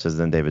more touches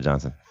than David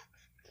Johnson.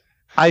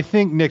 I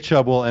think Nick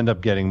Chubb will end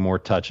up getting more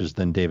touches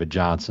than David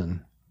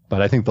Johnson,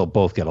 but I think they'll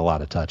both get a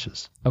lot of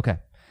touches. Okay.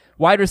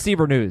 Wide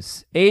receiver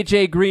news.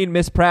 AJ Green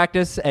missed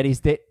practice, and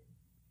he's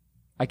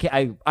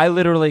I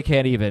literally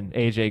can't even.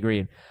 AJ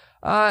Green.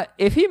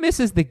 If he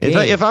misses the game,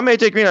 if I'm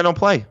AJ Green, I don't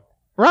play.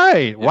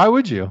 Right? Why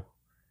would you?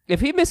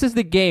 If he misses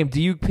the game,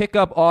 do you pick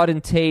up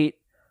Auden Tate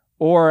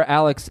or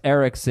Alex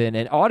Erickson?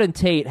 And Auden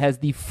Tate has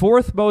the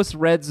 4th most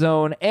red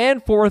zone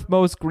and 4th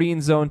most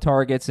green zone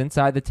targets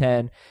inside the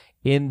 10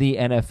 in the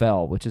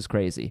NFL, which is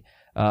crazy.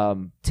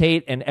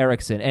 Tate and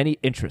Erickson, any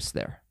interest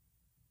there?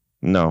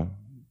 No,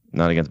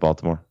 not against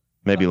Baltimore.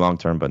 Maybe long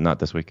term, but not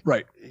this week.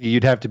 Right.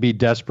 You'd have to be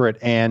desperate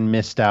and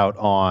missed out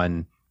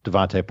on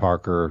Devontae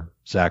Parker,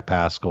 Zach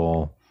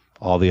Pascal,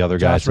 all the other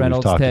guys Josh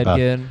Reynolds, that we've talked Ted about.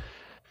 Ginn.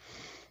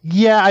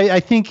 Yeah, I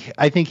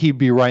think he'd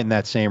be right in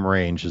that same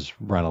range as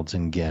Reynolds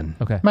and Ginn.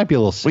 Okay. Might be a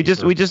little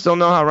safer. We just don't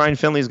know how Ryan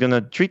Finley's going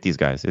to treat these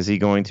guys. Is he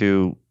going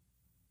to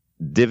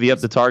divvy up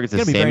the targets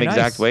the same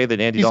exact way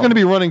that Andy He's Dalton? going to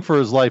be running for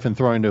his life and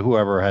throwing to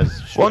whoever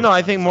has. Well, no,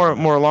 I think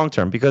more long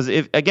term, because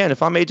if I'm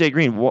AJ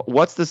Green,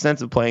 what's the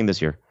sense of playing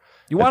this year?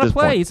 You want to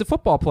play? Point? He's a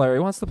football player. He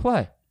wants to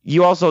play.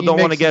 You also don't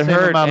want to get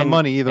hurt. Amount of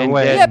money either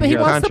way. Yeah, but he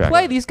wants to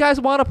play. These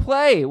guys want to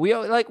play.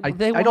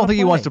 I don't think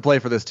he wants to play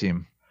for this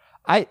team.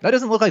 That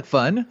doesn't look like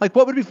fun. Like,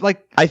 what would be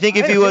like? I think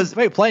if he was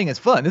playing is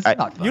fun. This is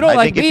not fun. You don't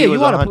like me. You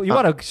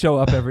want to show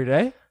up every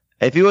day.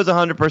 If he was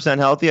 100%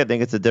 healthy, I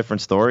think it's a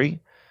different story.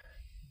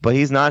 But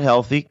he's not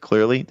healthy.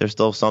 Clearly, there's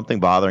still something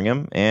bothering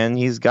him, and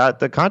he's got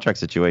the contract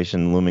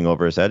situation looming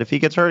over his head. If he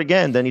gets hurt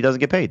again, then he doesn't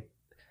get paid.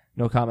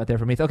 No comment there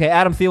from me. Okay,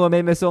 Adam Thielen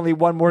may miss only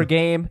one more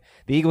game.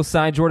 The Eagles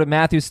signed Jordan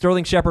Matthews.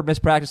 Sterling Shepard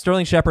missed practice.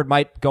 Sterling Shepard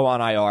might go on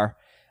IR.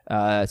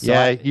 I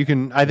think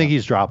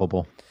he's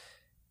droppable.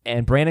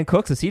 And Brandon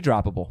Cooks, is he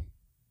droppable?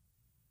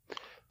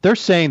 They're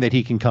saying that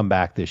he can come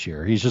back this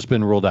year. He's just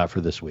been ruled out for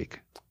this week.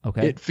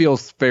 Okay. It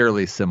feels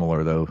fairly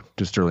similar though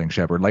to Sterling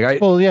Shepard.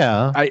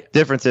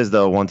 Difference is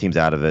though, one team's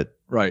out of it.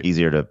 Right.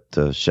 Easier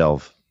to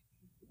shelve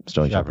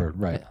Sterling Shepard.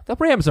 Right. The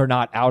Rams are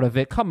not out of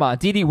it. Come on.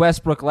 D.D.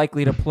 Westbrook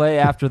likely to play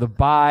after the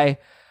bye.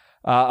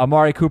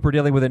 Amari Cooper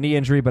dealing with a knee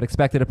injury but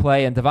expected to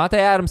play. And Devontae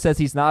Adams says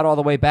he's not all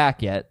the way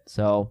back yet.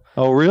 So.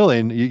 Oh, really?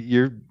 And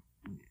you're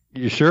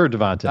sure,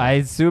 Devontae? I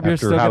assume you're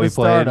still going to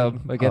start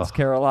him against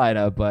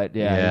Carolina, but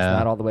yeah, he's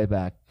not all the way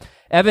back.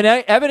 Evan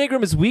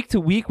Ingram is week to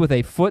week with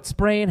a foot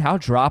sprain. How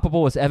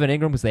droppable is Evan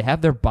Ingram because they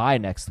have their bye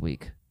next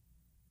week?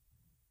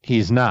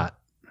 He's not.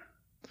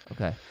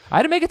 Okay. I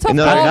had to make a tough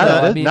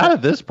call. Not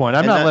at this point.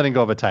 I'm not letting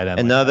go of a tight end.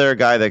 Another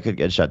guy that could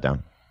get shut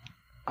down.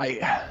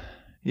 I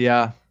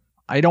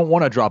don't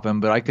want to drop him,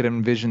 but I could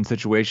envision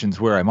situations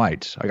where I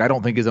might. Like, I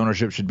don't think his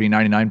ownership should be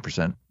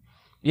 99%.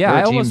 Yeah,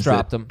 I almost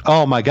dropped him.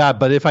 Oh my God!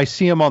 But if I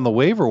see him on the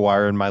waiver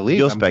wire in my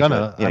league, I'm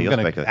gonna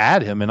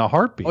add him in a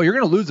heartbeat. Oh, you're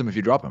gonna lose him if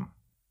you drop him.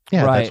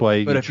 Yeah, right. That's why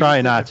you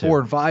try not to. 4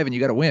 and 5, and you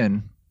got to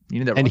win. You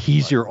need that. And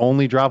he's your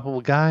only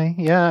droppable guy.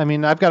 Yeah, I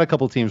mean, I've got a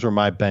couple of teams where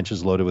my bench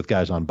is loaded with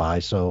guys on bye,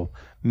 so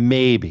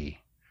maybe.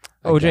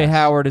 OJ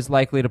Howard is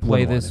likely to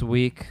play this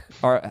week.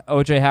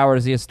 OJ Howard,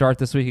 is he a start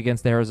this week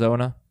against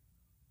Arizona?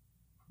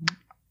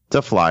 It's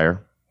a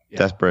flyer.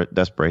 Yeah.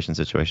 Desperation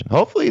situation.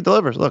 Hopefully he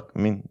delivers. Look, I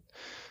mean,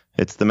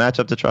 it's the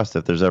matchup to trust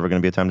if there's ever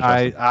going to be a time to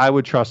trust him. I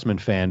would trust him in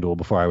FanDuel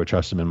before I would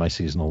trust him in my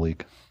seasonal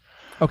league.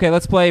 Okay,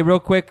 let's play a real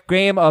quick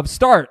game of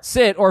start,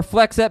 sit, or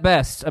flex at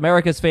best.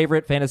 America's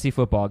favorite fantasy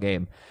football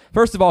game.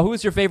 First of all, who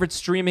is your favorite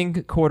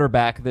streaming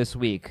quarterback this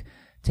week?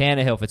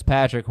 Tannehill,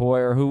 Fitzpatrick,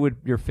 Hoyer. Who would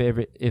your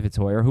favorite, if it's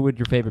Hoyer, who would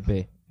your favorite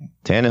be?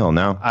 Tannehill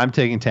now. I'm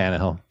taking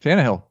Tannehill.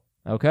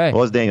 Okay.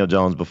 What was Daniel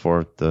Jones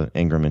before the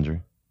Ingram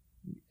injury?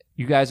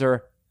 You guys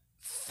are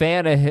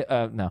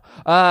no.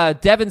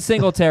 Devin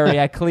Singletary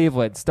at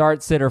Cleveland.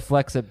 Start, sit, or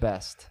flex at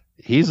best.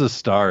 He's a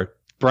start.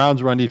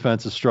 Browns' run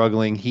defense is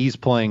struggling. He's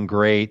playing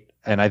great.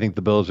 And I think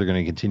the Bills are going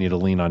to continue to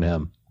lean on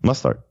him. Must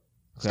start.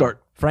 Okay.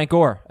 Start. Frank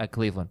Gore at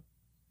Cleveland.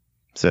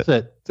 Sit.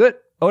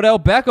 Odell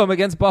Beckham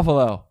against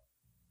Buffalo.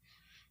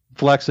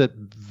 Flex it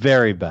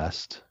very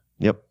best.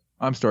 Yep.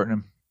 I'm starting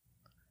him.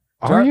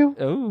 Are you?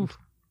 Ooh.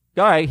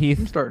 All right, Heath.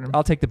 I'm starting him.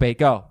 I'll take the bait.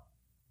 Go.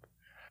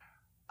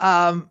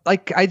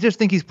 I just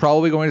think he's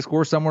probably going to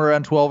score somewhere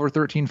around 12 or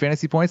 13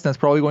 fantasy points. And that's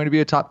probably going to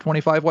be a top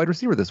 25 wide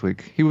receiver this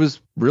week. He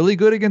was really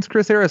good against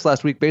Chris Harris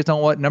last week based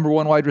on what number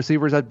one wide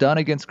receivers have done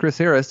against Chris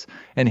Harris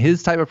and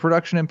his type of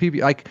production in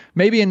PPR. Like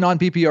maybe in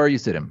non-PPR you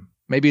sit him.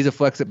 Maybe he's a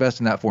flex at best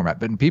in that format.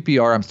 But in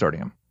PPR, I'm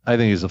starting him. I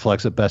think he's a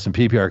flex at best in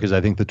PPR because I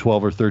think the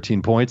 12 or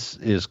 13 points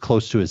is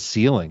close to his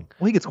ceiling.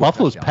 Well, he could score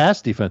Buffalo's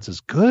pass defense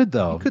is good,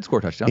 though. He could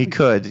score touchdowns. He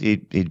could.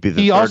 He'd be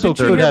the He also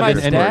could have an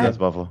against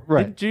Buffalo.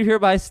 Right. Did you hear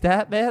my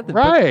stat, man?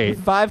 Right.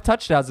 5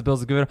 touchdowns the Bills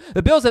have given.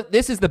 The Bills,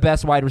 this is the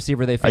best wide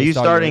receiver they've faced. Are you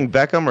starting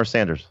Beckham or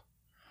Sanders?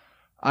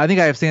 I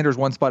think I have Sanders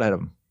one spot ahead of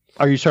him.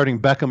 Are you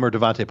starting Beckham or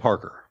Devontae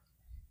Parker?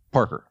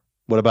 Parker.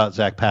 What about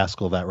Zach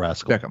Pascal, that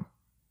rascal? Beckham.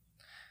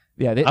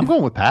 Yeah, I'm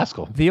going with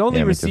Pascal. The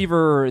only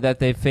receiver that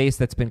they've faced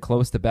that's been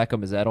close to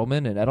Beckham is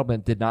Edelman, and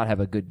Edelman did not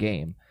have a good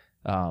game.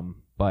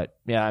 But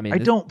yeah, I mean, I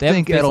don't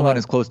think Edelman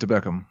is close to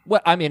Beckham.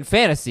 Well, I mean,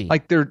 fantasy.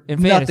 Like they're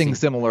nothing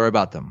similar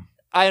about them.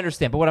 I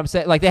understand, but what I'm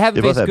saying, like they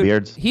haven't both have good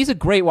beards. He's a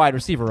great wide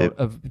receiver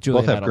of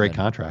Julian Both have Edelman, great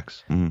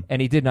contracts. Mm-hmm.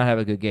 and he did not have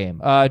a good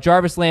game.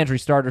 Jarvis Landry,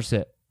 starter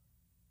sit.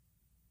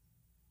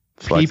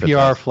 Flex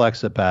PPR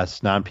flex at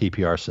best,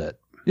 non-PPR sit.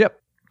 Yep.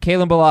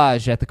 Kalen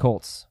Ballage at the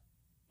Colts.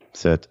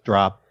 Sit.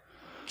 Drop.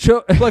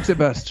 Flex at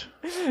best.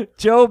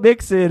 Joe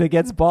Mixon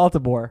against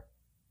Baltimore.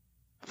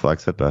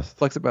 Flex at best.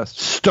 Flex at best.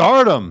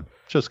 Start him.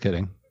 Just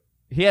kidding.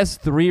 He has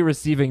 3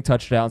 receiving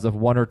touchdowns of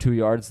 1 or 2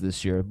 yards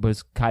this year, but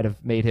it's kind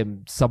of made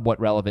him somewhat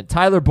relevant.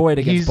 Tyler Boyd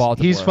against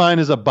Baltimore. He's fine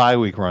as a bye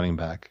week running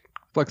back.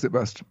 Flex at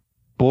best.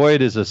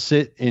 Boyd is a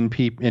sit in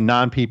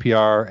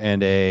non-PPR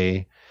and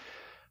a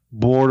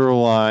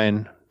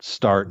borderline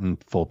start in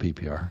full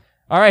PPR.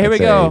 All right, here we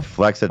go.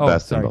 Flex at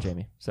best. Sorry,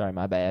 Jamie. Sorry,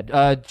 my bad.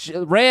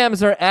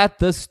 Rams are at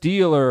the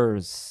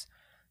Steelers.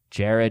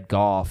 Jared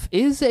Goff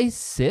is a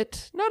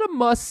sit, not a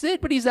must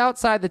sit, but he's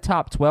outside the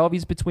top 12.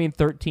 He's between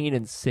 13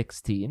 and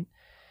 16.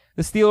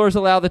 The Steelers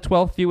allow the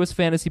 12th fewest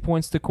fantasy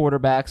points to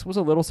quarterbacks. It was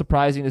a little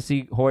surprising to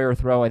see Hoyer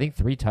throw, I think,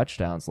 3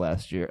 touchdowns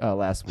last week.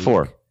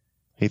 4.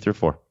 He threw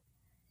 4.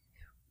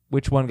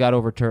 Which one got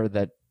overturned?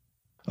 That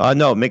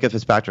no, Minka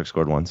Fitzpatrick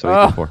scored 1, so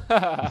he threw 4.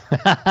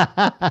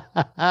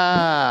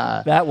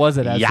 That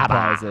wasn't as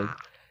surprising.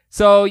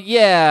 So,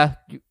 yeah,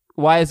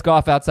 why is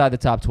Goff outside the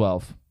top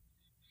 12?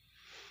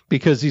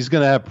 Because he's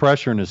going to have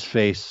pressure in his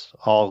face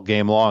all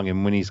game long,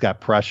 and when he's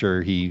got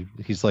pressure,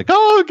 he's like,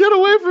 "Oh, get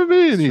away from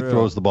me!" and he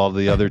throws the ball to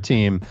the other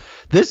team.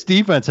 This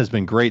defense has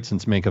been great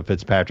since Minka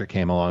Fitzpatrick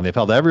came along. They've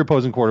held every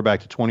opposing quarterback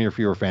to 20 or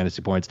fewer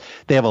fantasy points.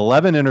 They have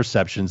 11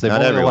 interceptions. They've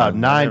only allowed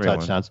 9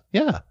 touchdowns.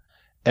 Yeah,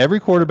 every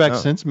quarterback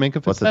since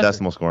Minka Fitzpatrick. What's the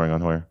decimal scoring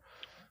on Hoyer?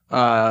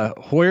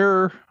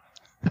 Hoyer,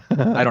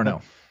 I don't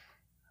know.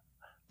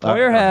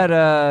 Hoyer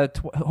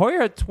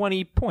had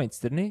 20 points,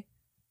 didn't he?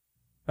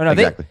 Oh, no,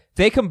 exactly.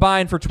 They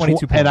combined for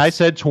 22 points. And I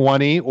said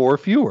 20 or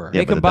fewer.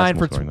 They combined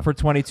for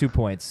 22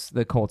 points,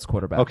 the Colts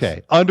quarterbacks.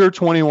 Okay. Under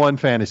 21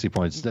 fantasy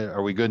points.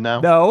 Are we good now?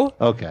 No.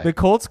 Okay. The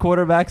Colts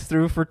quarterbacks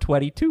threw for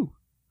 22.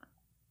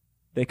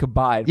 They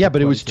combined. Yeah,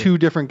 but it was 2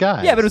 different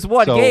guys. Yeah, but it was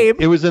one game.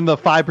 It was in the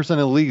 5% of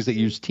the leagues that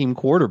use team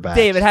quarterbacks.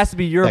 Dave, it has to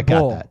be your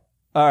bull.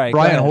 All right.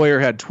 Brian Hoyer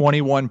had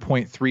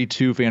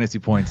 21.32 fantasy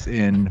points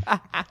in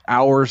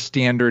our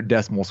standard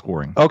decimal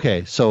scoring.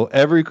 Okay, so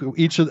every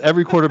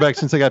quarterback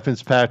since I got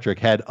Fitzpatrick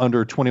had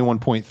under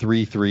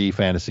 21.33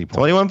 fantasy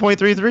points.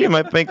 21.33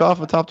 might bank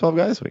off a top 12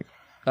 guy this week.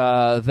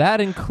 That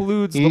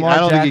includes Lamar Jackson. I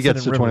don't think he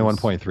gets to Rivers.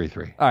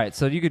 21.33. All right,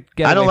 so you could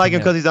get. I don't like him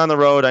because he's on the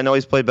road. I know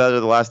he's played better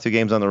the last 2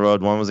 games on the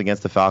road. One was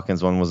against the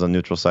Falcons. One was a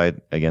neutral site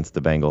against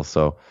the Bengals.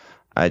 So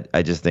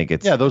I just think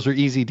it's those are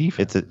easy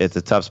defense. It's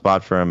a tough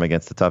spot for him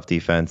against a tough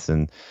defense,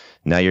 and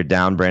now you're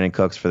down Brandon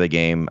Cooks for the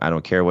game. I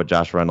don't care what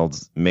Josh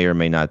Reynolds may or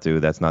may not do.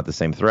 That's not the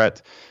same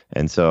threat,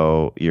 and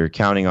so you're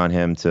counting on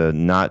him to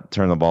not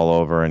turn the ball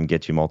over and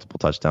get you multiple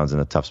touchdowns in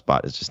a tough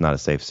spot. It's just not a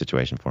safe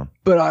situation for him.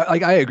 But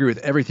I agree with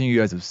everything you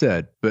guys have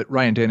said. But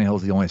Ryan Tannehill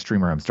is the only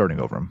streamer I'm starting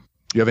over him.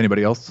 Do you have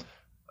anybody else?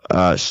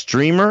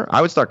 Streamer,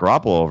 I would start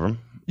Garoppolo over him.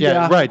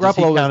 Yeah, right.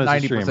 Garoppolo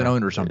is 90%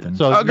 owned or something.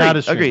 So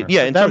agreed.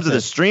 Yeah, in terms of the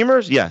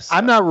streamers, yes.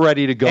 I'm not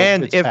ready to go.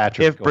 And if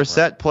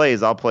Brissett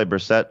plays, I'll play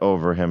Brissett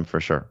over him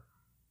for sure.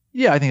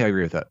 Yeah, I think I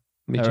agree with that.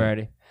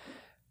 Alrighty.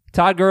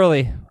 Todd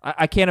Gurley.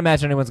 I can't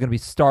imagine anyone's going to be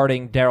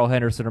starting Darrell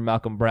Henderson or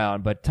Malcolm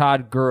Brown, but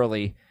Todd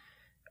Gurley,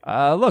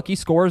 look, he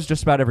scores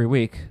just about every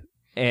week,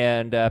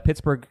 and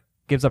Pittsburgh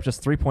gives up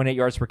just 3.8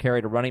 yards per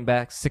carry to running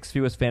backs, 6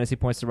 fewest fantasy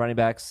points to running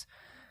backs.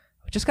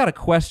 Just got a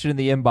question in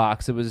the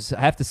inbox.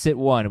 I have to sit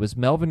one. It was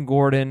Melvin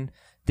Gordon,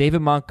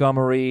 David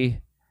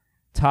Montgomery,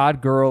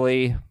 Todd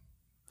Gurley,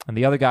 and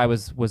the other guy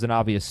was an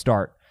obvious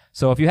start.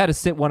 So if you had to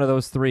sit one of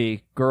those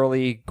 3,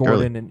 Gurley,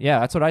 Gordon, and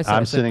that's what I said.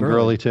 I'm sitting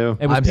Gurley too.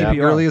 I'm sitting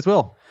Gurley as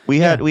well. We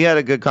had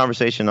a good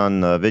conversation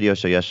on the video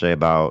show yesterday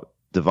about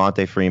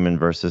Devontae Freeman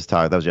versus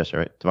Todd. That was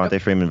yesterday, right?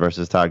 Devontae Freeman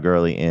versus Todd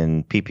Gurley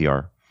in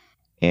PPR,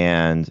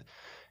 and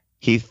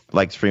Heath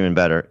likes Freeman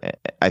better.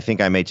 I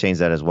think I may change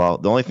that as well.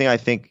 The only thing I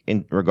think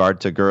in regard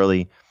to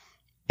Gurley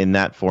in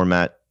that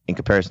format in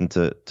comparison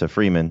to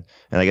Freeman,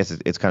 and I guess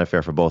it's kind of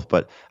fair for both,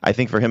 but I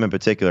think for him in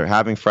particular,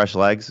 having fresh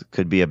legs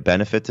could be a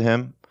benefit to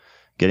him.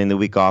 Getting the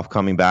week off,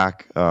 coming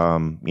back.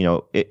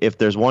 If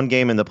there's one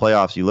game in the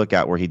playoffs you look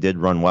at where he did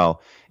run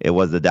well, it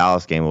was the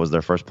Dallas game. It was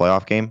their first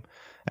playoff game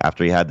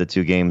after he had the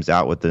 2 games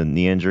out with the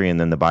knee injury and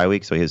then the bye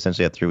week. So he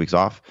essentially had 3 weeks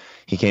off.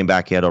 He came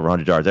back. He had over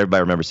 100 yards.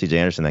 Everybody remembers C.J.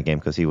 Anderson that game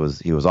because he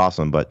was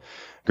awesome. But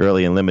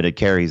Gurley in limited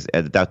carries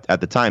at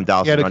the time,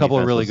 Dallas he had a couple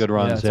of really good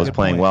runs. Was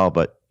playing well,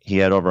 but he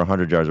had over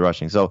 100 yards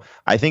rushing. So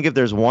I think if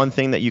there's one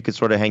thing that you could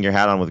sort of hang your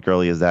hat on with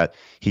Gurley is that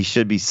he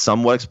should be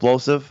somewhat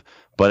explosive.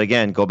 But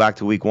again, go back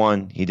to week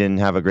 1. He didn't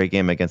have a great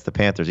game against the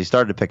Panthers. He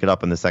started to pick it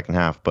up in the second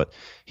half, but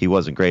he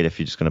wasn't great if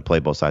you're just going to play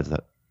both sides of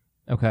that.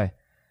 Okay.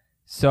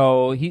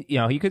 So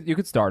you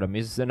could start him.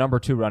 He's the number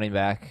 2 running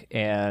back.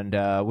 And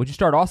would you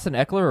start Austin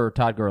Eckler or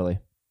Todd Gurley?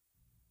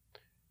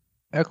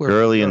 Eckler.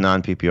 Gurley in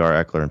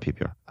non-PPR, Eckler in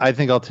PPR. I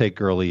think I'll take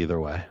Gurley either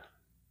way.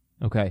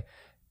 Okay.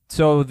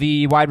 So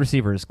the wide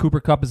receivers, Cooper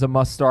Kupp is a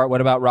must start. What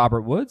about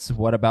Robert Woods?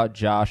 What about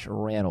Josh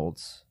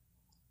Reynolds?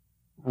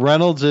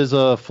 Reynolds is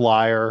a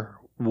flyer.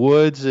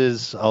 Woods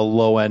is a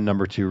low-end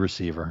number 2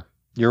 receiver.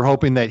 You're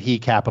hoping that he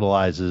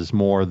capitalizes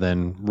more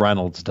than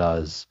Reynolds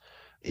does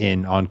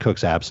on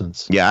Cook's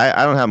absence. Yeah,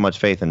 I don't have much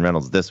faith in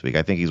Reynolds this week.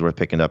 I think he's worth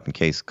picking up in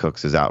case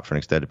Cooks is out for an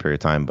extended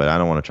period of time, but I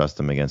don't want to trust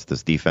him against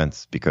this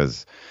defense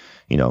because,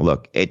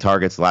 look, 8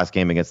 targets last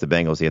game against the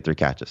Bengals, he had 3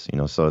 catches,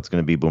 so it's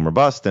going to be boom or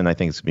bust, and I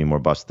think it's going to be more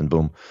bust than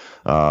boom.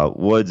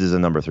 Woods is a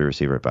number 3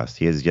 receiver at best.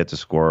 He has yet to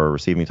score a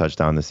receiving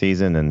touchdown this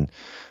season, and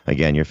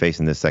again, you're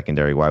facing this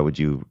secondary. Why would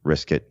you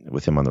risk it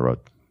with him on the road?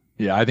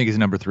 Yeah, I think he's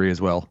number 3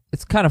 as well.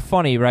 It's kind of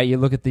funny, right? You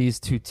look at these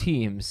two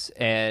teams,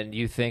 and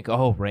you think,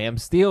 oh,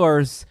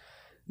 Rams-Steelers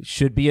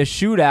should be a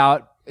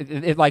shootout.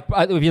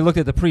 If you looked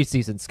at the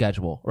preseason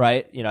schedule,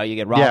 right? You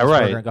get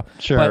Roethlisberger and go.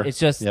 Sure. But it's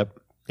just,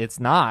 It's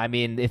not. I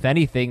mean, if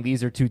anything,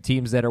 these are two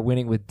teams that are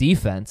winning with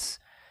defense.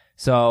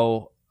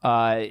 So,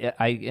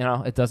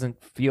 it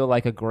doesn't feel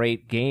like a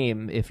great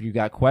game if you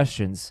got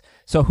questions.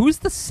 So who's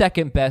the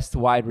second best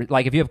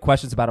if you have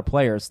questions about a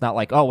player, it's not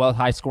like, oh, well,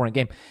 high scoring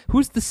game.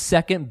 Who's the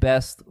second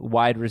best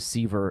wide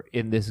receiver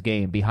in this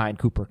game behind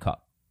Cooper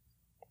Kupp?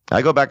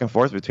 I go back and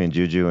forth between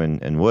Juju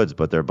and Woods,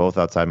 but they're both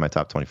outside my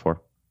top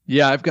 24.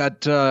 Yeah, I've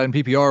got in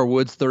PPR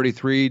Woods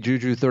 33,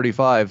 Juju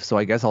 35. So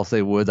I guess I'll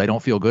say Woods. I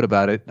don't feel good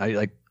about it.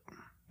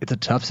 It's a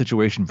tough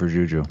situation for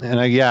Juju. And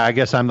I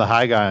guess I'm the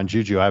high guy on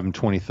Juju. I have him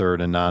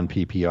 23rd in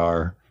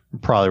non-PPR,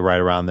 probably right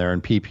around there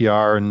in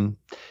PPR, and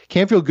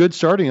can't feel good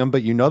starting him,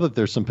 but that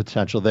there's some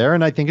potential there.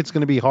 And I think it's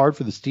going to be hard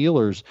for the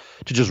Steelers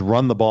to just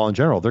run the ball in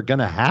general. They're going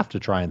to have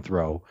to try and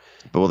throw.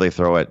 But will they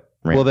throw at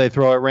Ramsey? Will they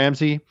throw at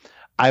Ramsey?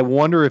 I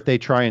wonder if they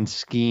try and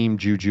scheme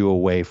Juju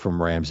away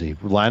from Ramsey.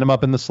 Line him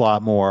up in the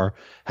slot more,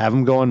 have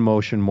him go in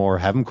motion more,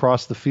 have him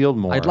cross the field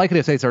more. I'd like it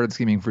if they started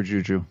scheming for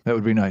Juju. That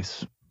would be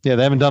nice. Yeah,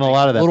 they haven't done a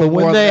lot of that. But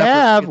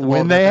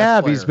when they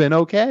have, he's been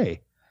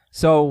okay.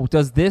 So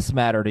does this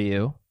matter to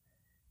you?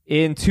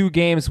 In 2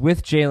 games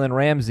with Jalen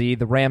Ramsey,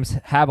 the Rams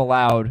have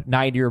allowed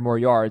 90 or more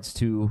yards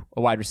to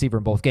a wide receiver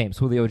in both games,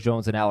 Julio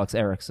Jones and Alex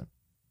Erickson.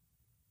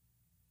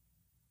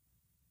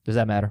 Does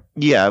that matter?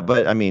 Yeah,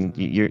 but I mean,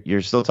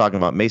 you're still talking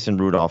about Mason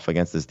Rudolph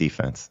against this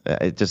defense.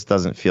 It just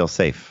doesn't feel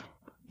safe.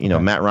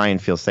 Matt Ryan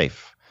feels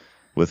safe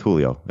with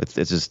Julio. It's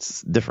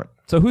just different.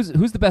 So who's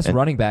the best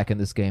running back in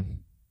this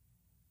game?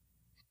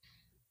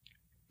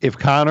 If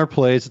Connor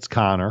plays, it's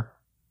Connor.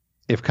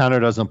 If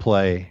Connor doesn't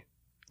play,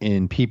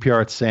 in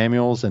PPR, it's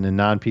Samuels, and in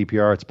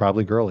non-PPR, it's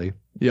probably Gurley.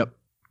 Yep.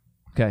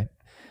 Okay.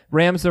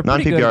 Rams are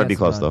pretty good. Non-PPR would be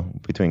close, though,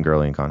 between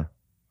Gurley and Connor.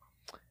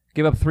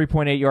 Give up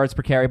 3.8 yards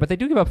per carry, but they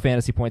do give up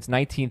fantasy points,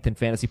 19th in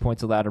fantasy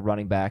points allowed to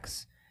running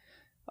backs.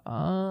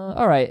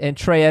 All right, and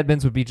Trey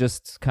Edmonds would be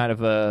just kind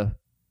of a...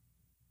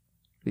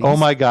 Oh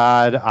my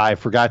God! I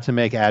forgot to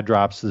make ad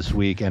drops this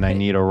week, and I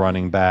need a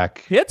running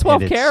back. He had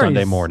 12 carries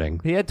Sunday morning.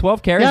 He had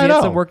 12 carries. He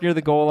had some work near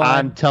the goal line.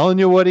 I'm telling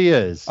you what he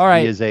is. All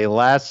right. He is a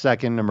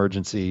last-second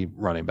emergency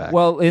running back.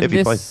 Well, in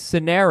this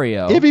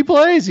scenario, if he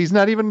plays, he's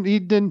not even. He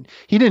didn't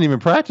even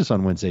practice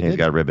on Wednesday. He's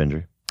got a rib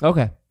injury.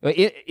 Okay.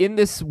 In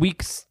this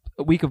week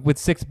with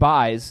 6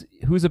 buys,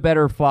 who's a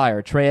better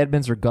flyer, Trey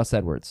Edmonds or Gus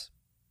Edwards?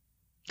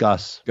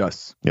 Gus.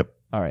 Yep.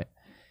 All right.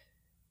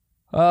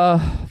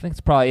 I think it's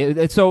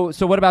probably so.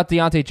 What about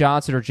Deontay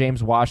Johnson or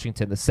James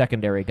Washington, the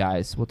secondary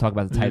guys? We'll talk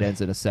about the tight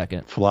ends in a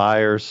second.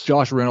 Flyers.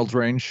 Josh Reynolds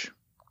range.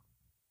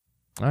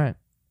 All right.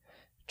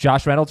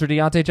 Josh Reynolds or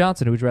Deontay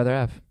Johnson? Who would you rather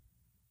have?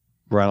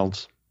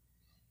 Reynolds.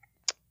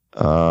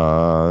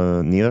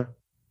 Neither.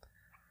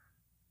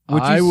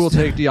 I will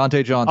take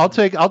Deontay Johnson.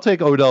 I'll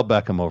take Odell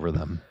Beckham over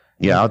them.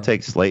 Yeah, I'll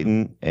take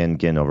Slayton and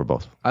Ginn over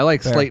both. I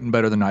like Slayton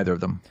better than either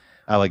of them.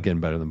 I like Ginn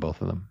better than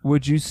both of them.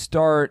 Would you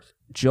start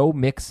Joe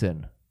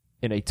Mixon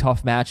in a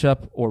tough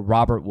matchup or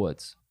Robert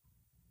Woods?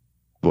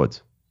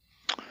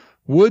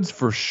 Woods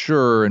for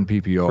sure in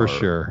PPR. For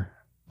sure.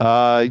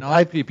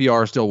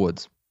 PPR, still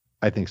Woods.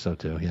 I think so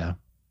too, yeah.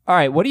 All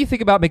right, what do you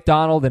think about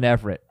McDonald and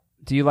Everett?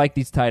 Do you like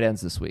these tight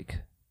ends this week?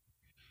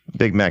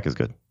 Big Mac is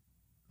good.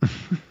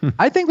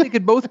 I think they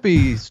could both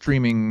be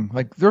streaming.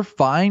 They're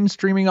fine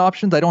streaming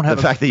options. I don't have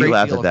the fact that you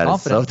laughed at that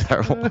is so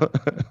terrible.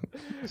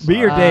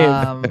 Me or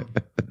Dave?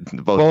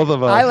 Both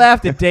of us. I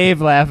laughed at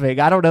Dave laughing.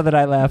 I don't know that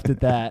I laughed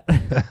at that.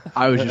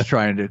 I was just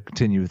trying to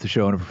continue with the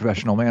show in a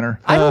professional manner.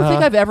 I don't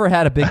think I've ever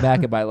had a Big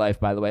Mac in my life,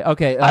 by the way.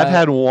 Okay. I've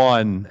had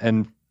one,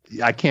 and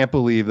I can't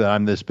believe that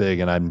I'm this big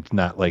and I'm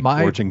not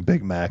gorging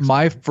Big Macs.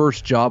 My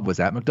first job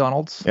was at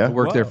McDonald's. Yeah? I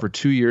worked there for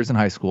 2 years in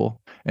high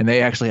school. And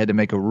they actually had to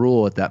make a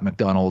rule at that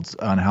McDonald's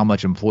on how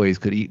much employees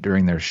could eat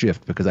during their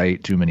shift because I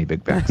ate too many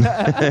Big Macs.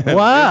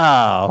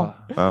 Wow.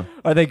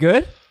 Are they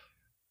good?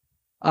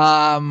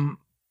 No.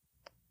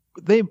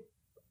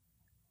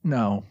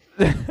 No.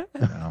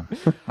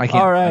 I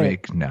can't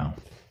make no.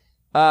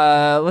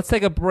 Let's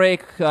take a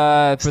break.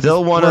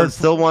 Still one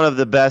of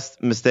the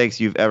best mistakes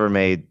you've ever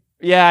made.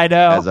 Yeah, I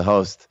know. As a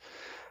host.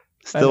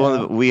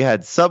 We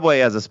had Subway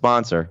as a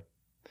sponsor.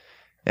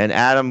 And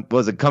Adam,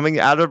 was it coming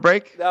out of a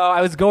break? No,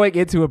 I was going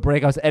into a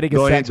break. I was editing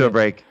a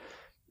break.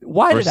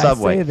 Why did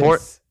Subway. I say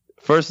this?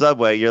 first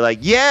Subway, you're like,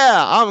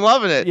 yeah, I'm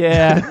loving it.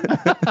 Yeah.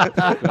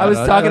 I was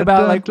talking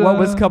about like what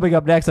was coming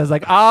up next. I was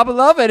like, I'm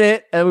loving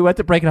it. And we went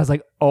to break and I was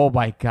like, oh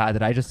my God,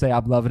 did I just say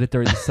I'm loving it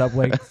during the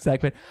Subway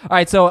segment? All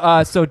right.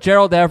 So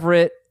Gerald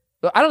Everett.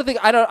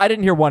 I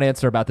didn't hear one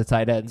answer about the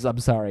tight ends. I'm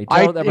sorry.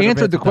 Gerald Everett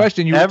answered the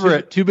question. You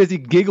were too busy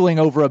giggling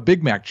over a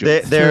Big Mac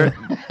joke.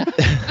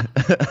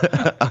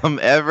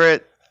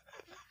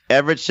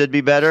 Everett should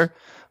be better,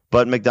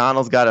 but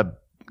McDonald's got a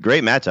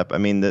great matchup. I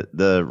mean,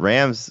 the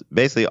Rams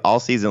basically all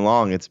season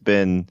long, it's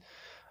been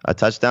a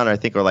touchdown, I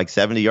think, or like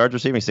 70 yards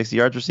receiving, 60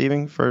 yards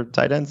receiving for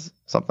tight ends,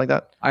 something like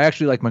that. I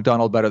actually like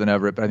McDonald better than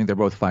Everett, but I think they're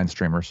both fine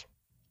streamers.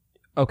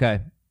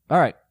 Okay. All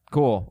right.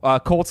 Cool.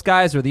 Colts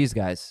guys or these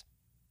guys?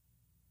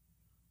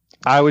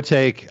 I would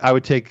take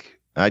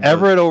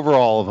Everett over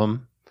all of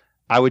them.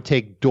 I would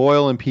take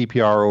Doyle and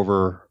PPR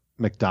over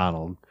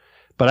McDonald,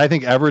 but I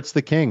think Everett's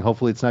the king.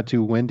 Hopefully, it's not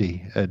too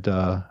windy at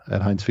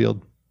Heinz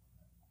Field.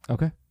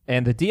 Okay.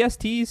 And the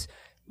DSTs,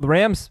 the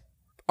Rams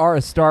are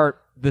a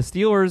start. The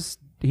Steelers,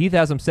 Heath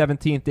has them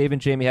 17th. Dave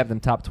and Jamie have them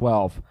top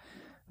 12.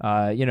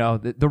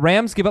 The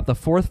Rams give up the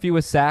 4th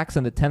fewest sacks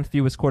and the 10th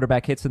fewest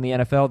quarterback hits in the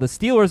NFL. The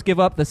Steelers give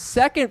up the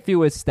 2nd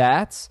fewest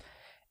stats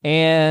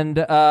and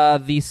the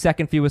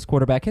 2nd fewest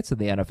quarterback hits in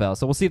the NFL.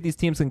 So we'll see if these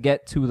teams can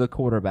get to the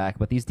quarterback,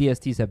 but these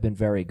DSTs have been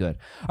very good.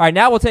 All right,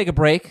 now we'll take a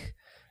break.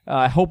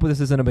 I hope this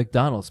isn't a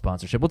McDonald's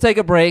sponsorship. We'll take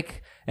a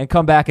break and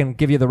come back and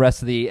give you the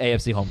rest of the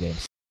AFC home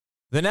games.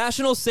 The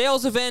national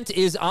sales event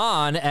is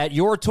on at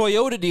your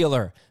Toyota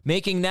dealer,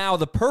 making now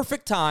the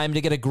perfect time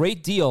to get a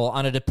great deal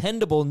on a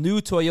dependable new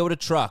Toyota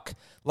truck.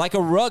 Like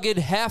a rugged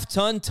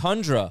half-ton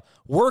Tundra,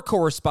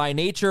 workhorse by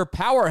nature,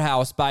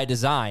 powerhouse by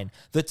design,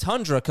 the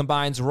Tundra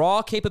combines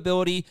raw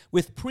capability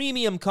with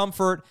premium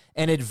comfort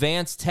and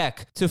advanced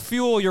tech to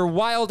fuel your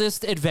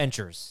wildest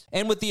adventures.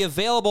 And with the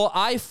available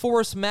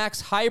iForce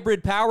Max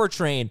hybrid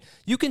powertrain,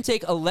 you can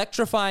take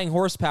electrifying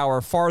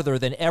horsepower farther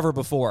than ever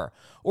before.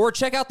 Or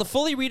check out the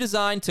fully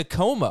redesigned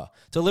Tacoma,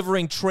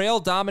 delivering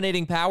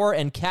trail-dominating power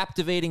and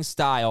captivating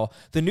style.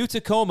 The new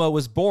Tacoma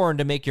was born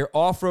to make your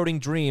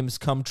off-roading dreams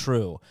come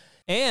true.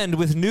 And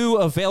with new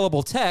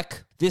available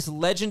tech, this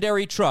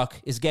legendary truck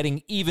is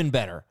getting even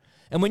better.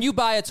 And when you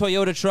buy a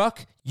Toyota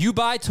truck, you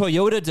buy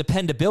Toyota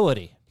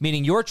dependability,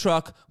 meaning your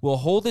truck will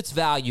hold its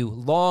value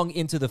long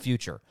into the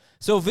future.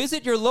 So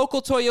visit your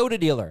local Toyota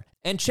dealer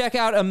and check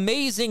out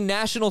amazing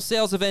national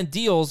sales event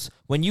deals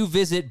when you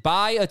visit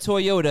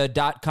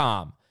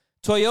buyatoyota.com.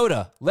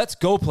 Toyota, let's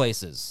go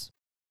places.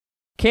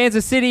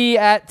 Kansas City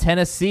at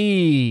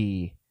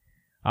Tennessee.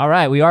 All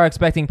right, we are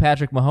expecting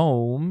Patrick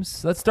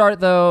Mahomes. Let's start with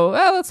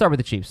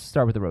the Chiefs.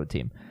 Start with the road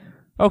team.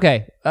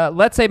 Okay,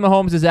 let's say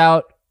Mahomes is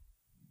out.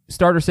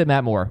 Start or sit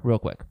Matt Moore, real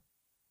quick.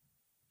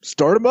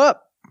 Start him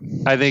up.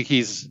 I think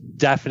he's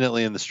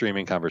definitely in the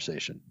streaming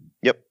conversation.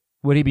 Yep.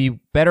 Would he be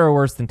better or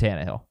worse than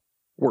Tannehill?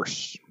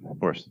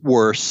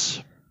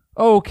 Worse.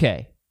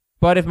 Okay,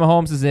 but if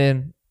Mahomes is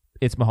in,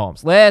 it's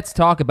Mahomes. Let's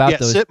talk about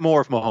those. Sit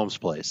more if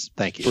Mahomes plays.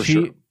 Thank you. For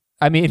sure.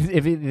 I mean,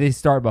 if they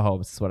start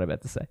Mahomes, is what I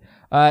meant to say.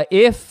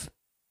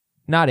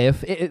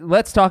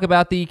 Let's talk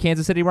about the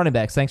Kansas City running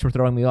backs. Thanks for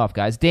throwing me off,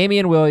 guys.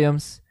 Damian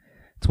Williams,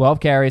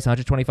 12 carries,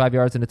 125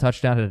 yards and a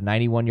touchdown, had a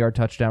 91-yard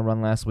touchdown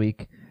run last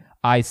week.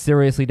 I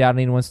seriously doubt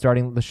anyone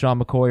starting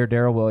LaShawn McCoy or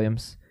Darrell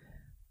Williams.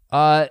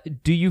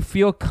 Do you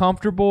feel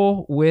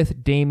comfortable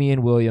with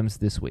Damian Williams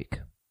this week?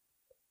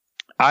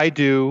 I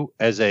do,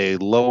 as a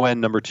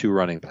low-end number 2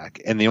 running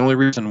back. And the only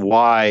reason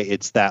why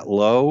it's that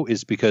low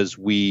is because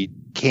we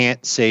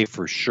can't say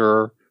for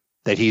sure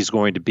that he's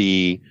going to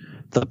be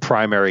the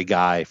primary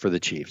guy for the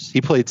Chiefs.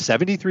 He played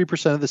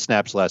 73% of the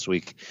snaps last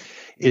week.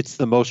 It's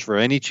the most for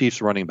any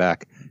Chiefs running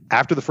back.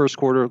 After the first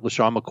quarter,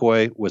 LaShawn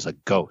McCoy was a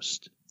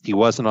ghost. He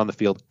wasn't on the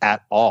field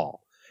at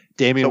all.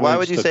 Damian so why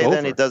Williams would you say over.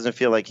 Then it doesn't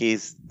feel like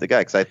he's the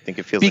guy? Because I think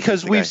it feels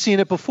because like we've seen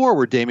it before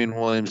where Damian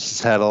Williams has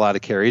had a lot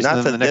of carries. Not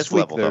and then to the next this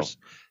week level, there's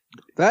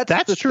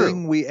That's true.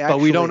 Thing but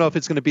we don't know if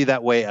it's going to be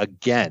that way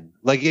again.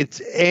 Like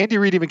Andy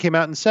Reid even came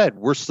out and said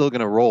we're still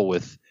going to roll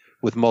with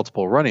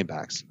multiple running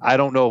backs. I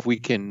don't know if we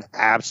can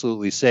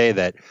absolutely say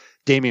that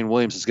Damian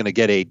Williams is going to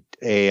get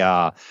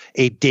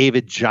a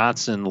David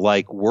Johnson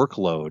like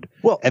workload,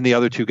 and the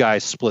other two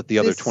guys split the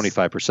other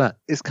 25%.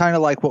 It's kind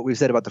of like what we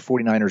said about the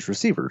 49ers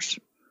receivers.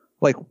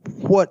 Like,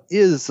 what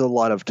is a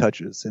lot of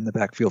touches in the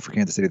backfield for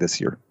Kansas City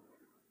this year?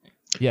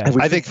 Yeah,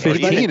 I think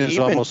 15 is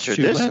almost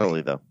traditionally too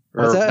many. though.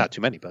 Or not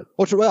too many, but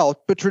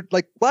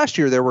like last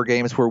year there were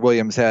games where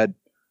Williams had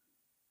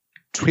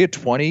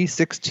 20,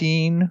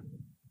 16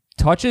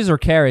 touches or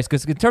carries,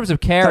 because in terms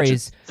of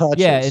carries,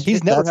 touches. Yeah,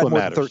 he's never had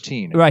more than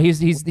 13. Right,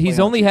 he's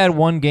only had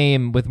one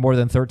game with more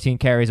than 13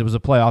 carries. It was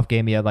a playoff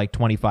game. He had like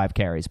 25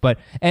 carries, but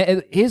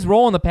his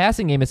role in the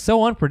passing game is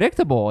so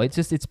unpredictable.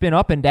 It's been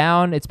up and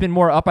down. It's been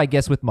more up, I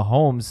guess, with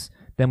Mahomes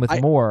than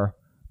with Moore,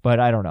 but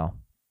I don't know.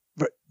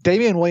 But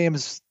Damian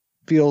Williams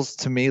feels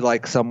to me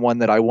like someone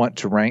that I want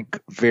to rank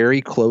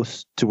very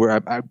close to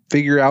where I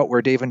figure out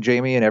where Dave and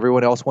Jamie and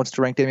everyone else wants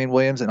to rank Damian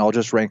Williams, and I'll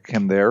just rank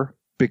him there.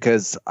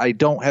 because I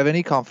don't have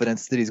any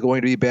confidence that he's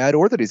going to be bad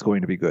or that he's going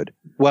to be good.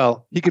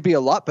 Well, he could be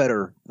a lot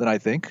better than I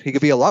think. He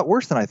could be a lot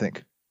worse than I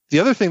think. The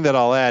other thing that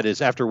I'll add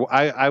is after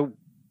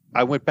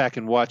I went back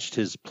and watched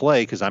his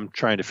play because I'm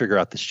trying to figure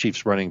out this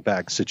Chiefs running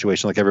back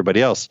situation like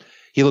everybody else.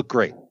 He looked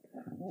great.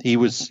 He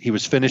was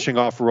finishing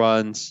off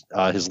runs.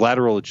 His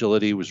lateral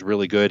agility was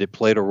really good. It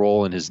played a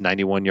role in his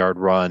 91-yard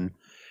run.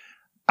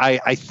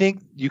 I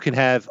think you can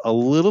have a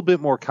little bit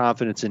more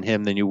confidence in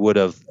him than you would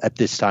have at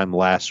this time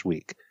last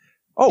week.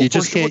 Oh, you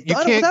just can't. You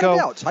can't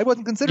go. I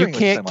wasn't considering. You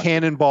can't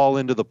cannonball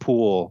into the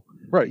pool.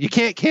 Right. You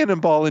can't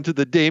cannonball into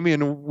the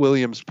Damian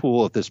Williams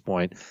pool at this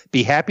point.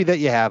 Be happy that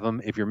you have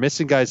him. If you're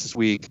missing guys this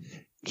week,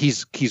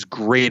 he's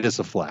great as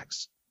a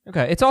flex.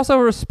 Okay. It's also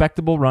a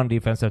respectable run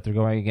defense that they're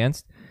going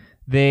against.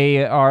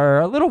 They are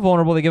a little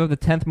vulnerable. They give up the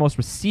 10th most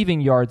receiving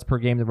yards per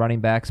game to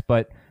running backs,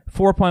 but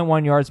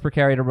 4.1 yards per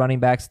carry to running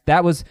backs.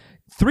 That was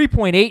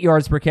 3.8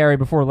 yards per carry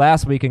before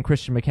last week, and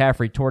Christian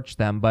McCaffrey torched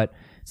them, but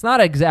it's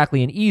not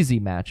exactly an easy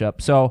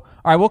matchup. So, all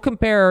right, we'll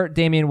compare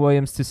Damian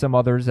Williams to some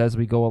others as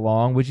we go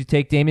along. Would you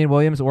take Damian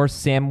Williams or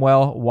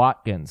Samuel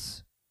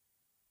Watkins?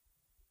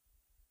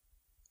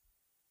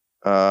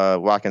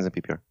 Watkins and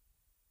PPR.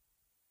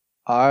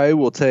 I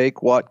will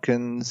take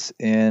Watkins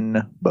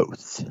in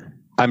both.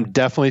 I'm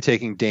definitely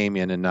taking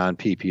Damian in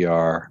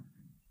non-PPR.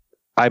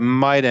 I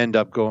might end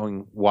up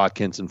going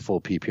Watkins in full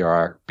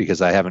PPR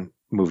because I haven't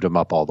moved him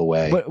up all the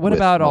way. What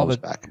about all the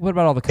kind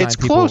it's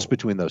people? Close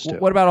between those two.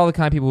 What about all the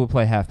kind of people who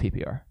play half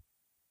PPR?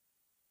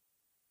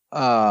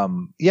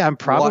 Yeah, I'm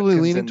probably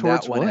Watkins leaning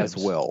towards that one Williams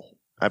as well.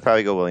 I'd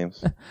probably go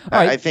Williams.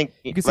 Right. I think,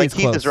 like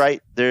Keith is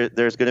right,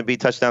 there's going to be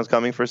touchdowns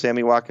coming for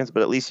Sammy Watkins,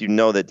 but at least you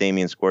know that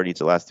Damian scored each of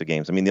the last 2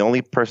 games. I mean, the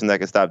only person that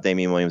can stop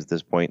Damian Williams at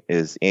this point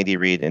is Andy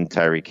Reid and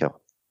Tyreek Hill.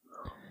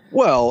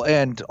 Well,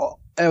 and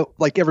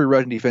like every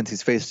run defense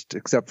he's faced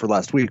except for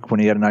last week when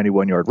he had a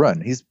 91-yard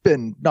run, he's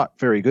been not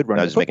very good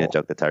running. I was just making a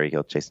joke that Tyreek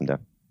Hill chased him down.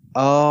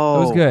 Oh, it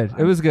was good.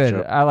 It was good.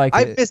 I like it.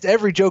 I missed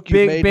every joke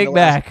you made. Big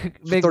back.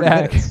 Big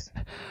back.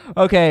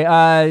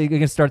 Okay, you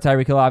can start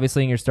Tyreek Hill,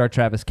 obviously, and you start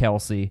Travis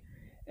Kelce.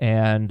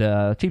 And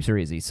Chiefs are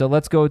easy. So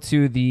let's go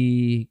to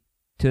the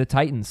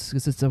Titans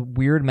because it's a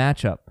weird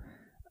matchup.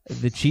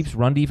 The Chiefs'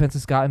 run defense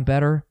has gotten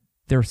better.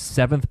 They're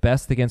 7th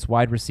best against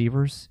wide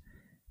receivers.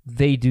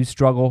 They do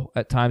struggle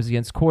at times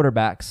against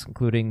quarterbacks,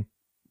 including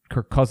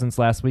Kirk Cousins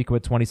last week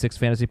with 26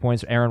 fantasy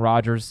points. Aaron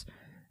Rodgers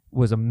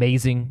was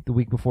amazing the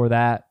week before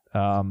that.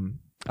 All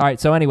right,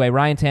 so anyway,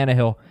 Ryan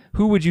Tannehill.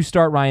 Who would you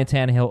start Ryan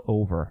Tannehill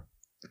over?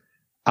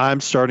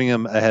 I'm starting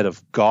him ahead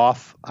of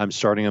Goff. I'm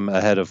starting him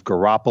ahead of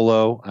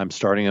Garoppolo. I'm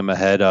starting him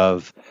ahead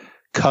of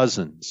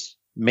Cousins,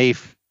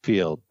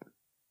 Mayfield,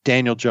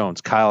 Daniel Jones,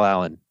 Kyle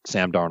Allen,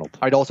 Sam Darnold.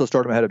 I'd also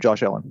start him ahead of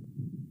Josh Allen.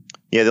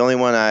 Yeah, the only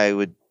one I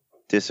would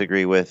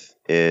disagree with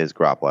is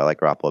Garoppolo. I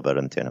like Garoppolo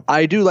better than Tannehill.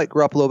 I do like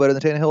Garoppolo better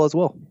than Tannehill as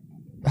well.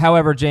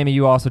 However, Jamie,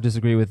 you also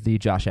disagree with the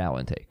Josh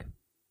Allen take.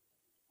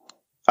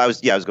 I was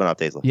going off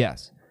Daisley.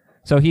 Yes.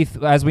 So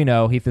Heath, as we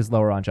know, Heath is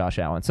lower on Josh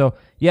Allen. So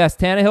yes,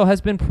 Tannehill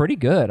has been pretty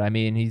good. I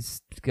mean,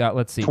 he's got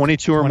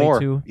 22 or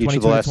more each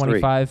of the last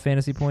 25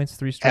 fantasy points,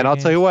 3 straight. And I'll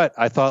games. tell you what,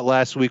 I thought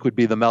last week would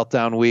be the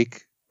meltdown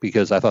week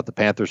because I thought the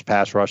Panthers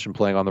pass rush and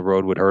playing on the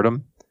road would hurt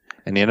him,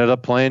 and he ended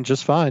up playing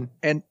just fine.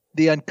 And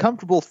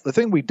the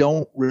thing we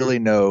don't really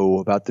know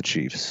about the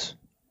Chiefs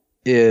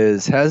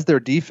is, has their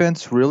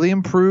defense really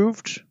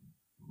improved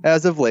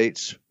as of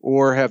late,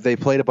 or have they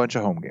played a bunch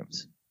of home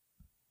games?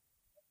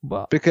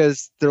 Well,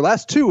 because their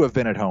last 2 have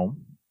been at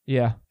home.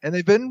 Yeah. And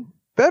they've been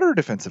better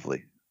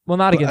defensively. Well,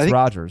 not against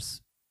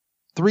Rodgers.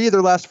 3 of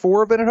their last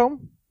 4 have been at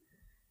home?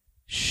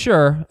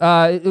 Sure.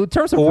 In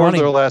terms of 4 of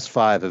their last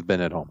 5 have been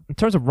at home. In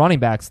terms of running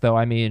backs, though,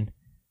 I mean,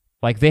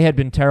 like they had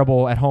been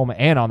terrible at home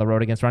and on the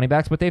road against running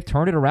backs, but they've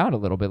turned it around a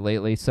little bit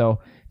lately. So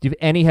do you have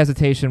any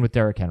hesitation with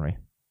Derrick Henry?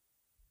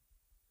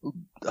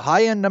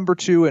 High-end number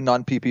 2 in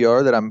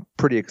non-PPR that I'm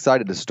pretty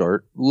excited to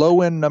start.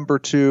 Low-end number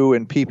 2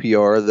 in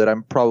PPR that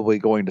I'm probably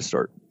going to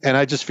start. And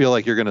I just feel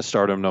like you're going to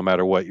start him no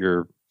matter what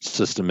your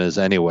system is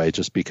anyway,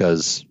 just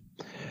because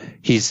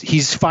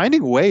he's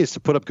finding ways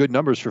to put up good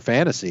numbers for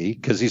fantasy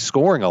because he's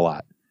scoring a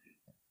lot.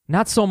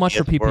 Not so much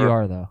for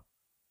PPR, though.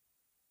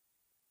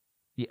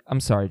 Yeah, I'm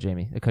sorry,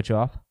 Jamie. I cut you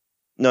off?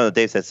 No,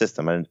 Dave said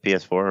system. I didn't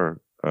PS4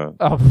 or...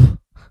 Oh,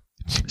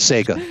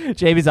 Sega.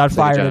 Jamie's on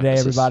fire today,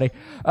 everybody.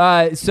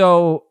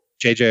 So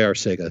JJR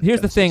Sega.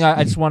 Here's the thing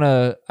I just want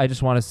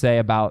to say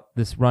about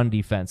this run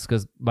defense,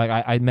 because like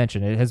I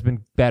mentioned, it has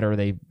been better.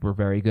 They were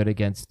very good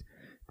against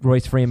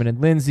Royce Freeman and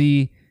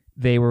Lindsey.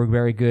 They were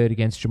very good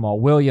against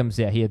Jamal Williams.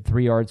 Yeah, he had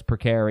 3 yards per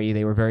carry.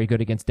 They were very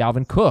good against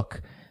Dalvin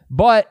Cook.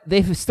 But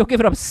they've still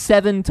given up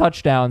 7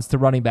 touchdowns to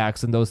running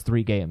backs in those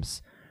 3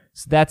 games.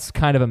 So that's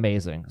kind of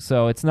amazing.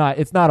 So it's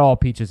not all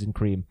peaches and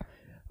cream.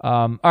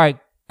 All right,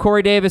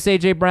 Corey Davis,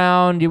 A.J.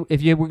 Brown.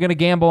 If you were going to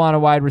gamble on a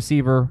wide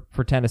receiver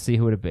for Tennessee,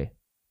 who would it be?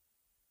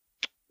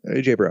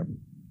 A.J. Brown.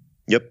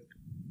 Yep.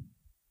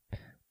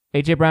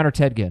 A.J. Brown or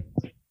Ted Ginn?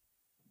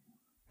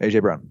 A.J.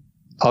 Brown.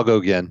 I'll go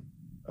again.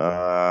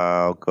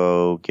 I'll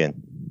go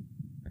Ginn.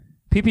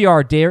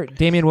 PPR,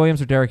 Damian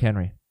Williams or Derrick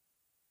Henry?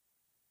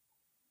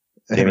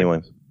 Damian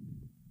Williams.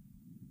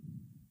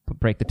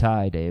 Break the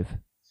tie, Dave.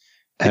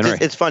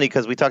 It's funny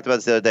because we talked about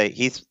this the other day.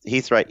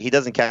 He's right. He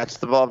doesn't catch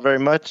the ball very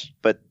much,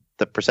 but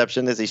the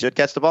perception is he should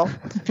catch the ball.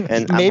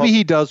 And maybe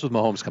he does with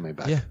Mahomes coming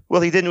back. Yeah.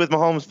 Well, he didn't with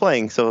Mahomes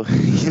playing, so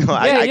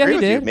I agree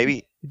with you.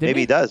 Maybe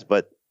he does,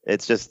 but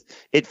it's just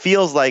it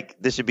feels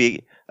like this should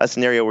be a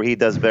scenario where he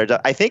does a better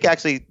job. I think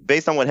actually,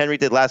 based on what Henry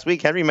did last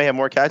week, Henry may have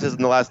more catches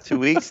in the last 2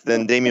 weeks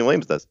than Damian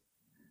Williams does.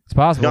 It's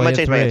possible. I'm gonna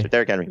change my answer.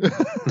 Derrick Henry.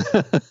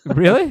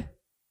 Really?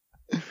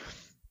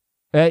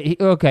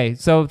 Okay,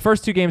 so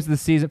first 2 games of the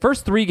season,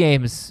 first 3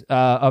 games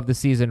of the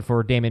season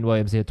for Damian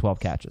Williams, he had 12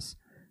 catches.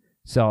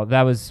 So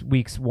that was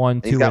weeks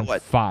 1, 2, and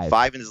 5.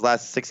 5 in his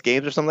last 6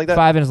 games or something like that?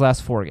 5 in his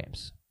last 4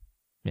 games.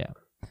 Yeah.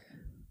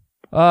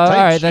 All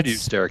right,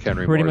 that's Derrick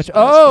Henry pretty much.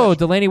 Oh,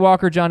 Delaney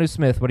Walker, Jonnu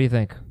Smith. What do you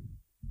think?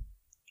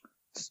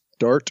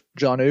 Start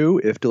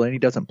Jonnu if Delaney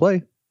doesn't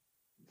play.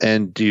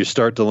 And do you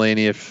start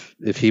Delaney if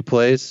he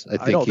plays?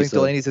 I don't think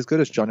Delaney's as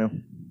good as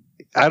Jonnu.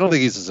 I don't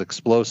think he's as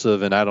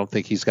explosive, and I don't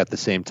think he's got the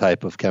same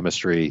type of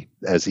chemistry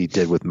as he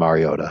did with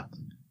Mariota.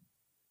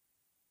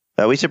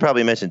 We should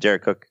probably mention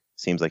Jared Cook.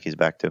 Seems like he's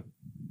back too.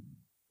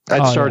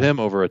 I'd start him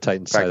over a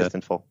Titans tight end.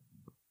 In full.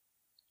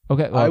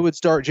 Okay, I would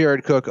start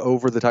Jared Cook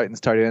over the Titans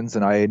tight ends,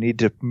 and I need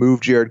to move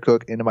Jared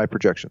Cook into my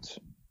projections.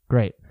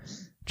 Great.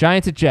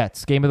 Giants at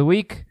Jets, game of the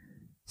week.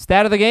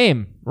 Stat of the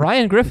game.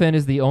 Ryan Griffin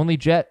is the only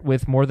Jet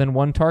with more than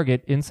 1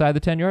 target inside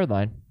the 10-yard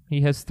line.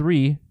 He has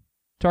 3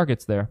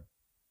 targets there.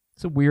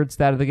 It's a weird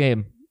stat of the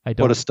game. I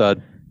don't what a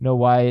stud. know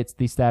why it's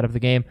the stat of the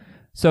game.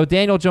 So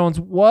Daniel Jones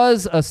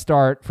was a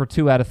start for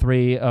 2 out of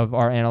 3 of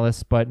our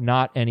analysts, but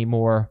not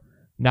anymore.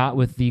 Not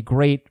with the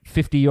great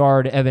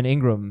 50-yard Evan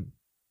Ingram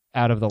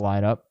out of the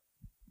lineup.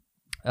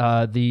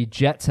 The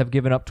Jets have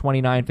given up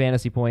 29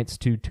 fantasy points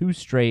to 2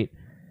 straight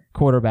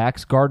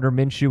quarterbacks, Gardner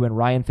Minshew and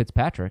Ryan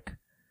Fitzpatrick.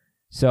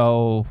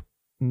 So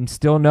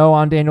still no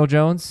on Daniel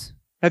Jones.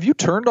 Have you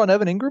turned on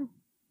Evan Ingram?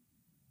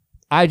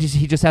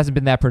 He just hasn't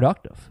been that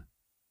productive.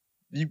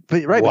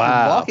 But you're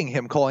mocking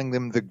him, calling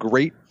them the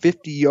great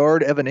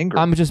 50-yard Evan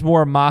Ingram. I'm just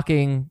more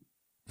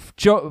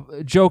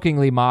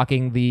jokingly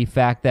mocking the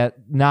fact that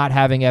not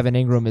having Evan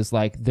Ingram is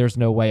like, there's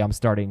no way I'm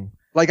starting.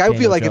 Like, I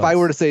feel like Jones. If I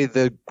were to say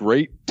the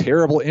great,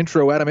 terrible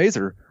intro Adam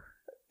Azer,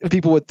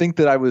 people would think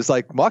that I was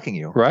like mocking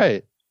you.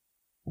 Right.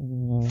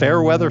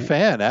 Fair weather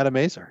fan, Adam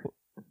Azer.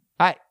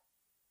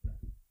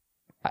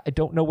 I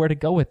don't know where to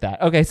go with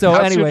that. Okay, so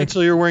anyway.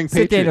 Until you're wearing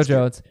Patriots. Daniel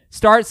Jones.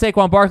 Start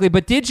Saquon Barkley.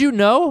 But did you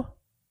know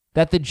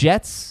that the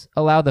Jets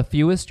allow the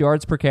fewest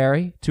yards per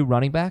carry to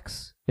running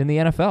backs in the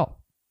NFL?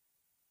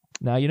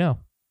 Now you know.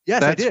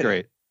 Yes, that's I did.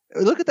 Great.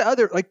 Look at the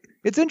other. Like,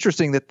 it's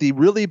interesting that the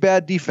really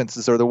bad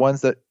defenses are the ones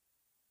that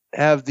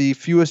have the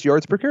fewest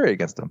yards per carry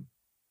against them.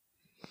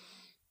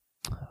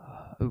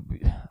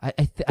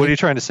 What are you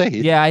trying to say,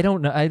 Heath? Yeah, I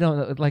don't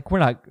know. Like, we're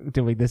not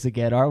doing this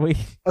again, are we?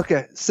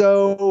 Okay,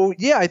 so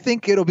yeah, I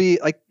think it'll be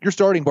like you're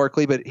starting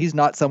Barkley, but he's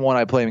not someone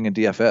I'm playing in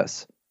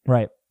DFS.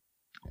 Right.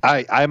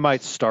 I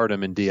might start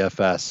him in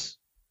DFS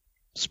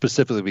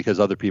specifically because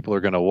other people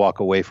are going to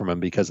walk away from him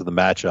because of the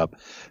matchup.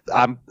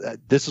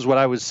 This is what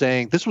I was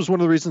saying. This was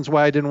one of the reasons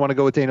why I didn't want to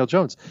go with Daniel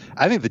Jones.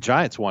 I think the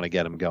Giants want to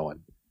get him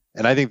going.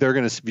 And I think they're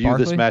going to view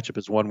this matchup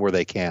as one where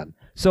they can.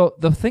 So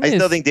the thing is, I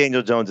still think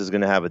Daniel Jones is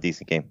going to have a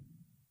decent game.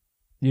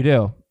 You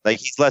do? Like,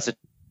 he's less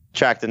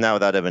attractive now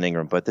without Evan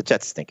Ingram, but the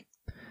Jets stink.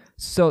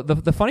 So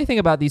the funny thing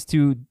about these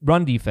two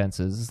run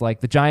defenses is, like,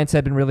 the Giants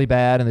had been really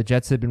bad and the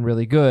Jets had been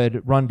really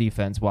good run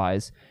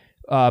defense-wise.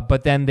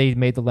 But then they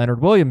made the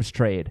Leonard Williams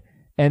trade.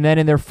 And then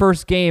in their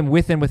first game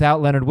with and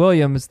without Leonard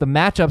Williams, the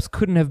matchups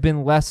couldn't have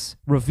been less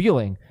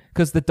revealing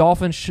because the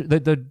Dolphins,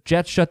 the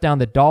Jets shut down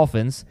the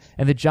Dolphins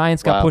and the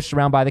Giants got pushed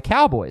around by the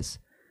Cowboys.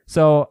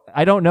 So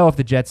I don't know if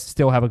the Jets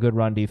still have a good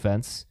run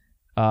defense.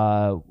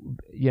 But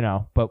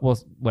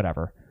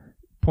whatever.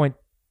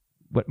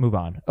 Move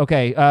on.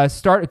 Okay,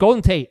 start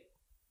Golden Tate.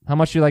 How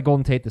much do you like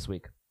Golden Tate this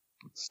week?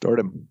 Start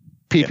him.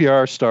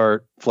 PPR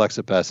start, flex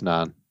at best,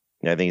 non.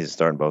 Yeah, I think he's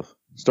starting both.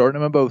 Starting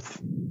him in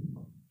both.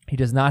 He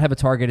does not have a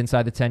target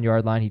inside the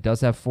 10-yard line. He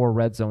does have 4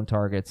 red zone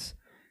targets.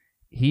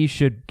 He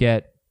should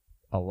get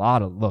a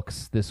lot of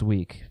looks this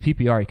week.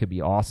 PPR, he could be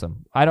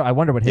awesome. I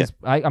wonder what his.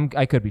 Yeah.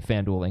 I could be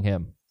FanDueling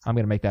him. I'm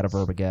going to make that a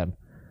verb again.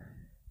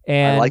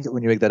 And I like it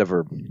when you make that a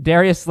verb.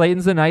 Darius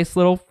Slayton's a nice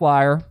little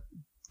flyer.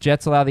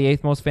 Jets allow the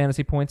 8th most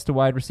fantasy points to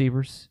wide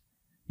receivers.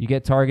 You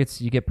get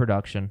targets, you get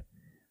production.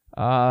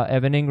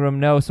 Evan Ingram,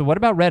 no. So what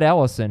about Red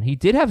Ellison? He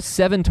did have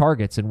 7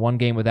 targets in one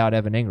game without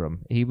Evan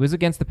Ingram. He was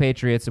against the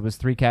Patriots. It was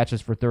 3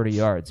 catches for 30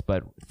 yards.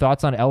 But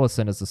thoughts on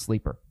Ellison as a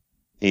sleeper?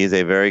 He is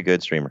a very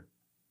good streamer.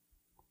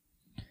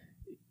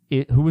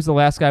 Who was the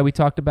last guy we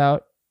talked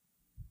about?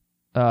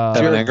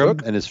 Evan Ingram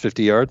and his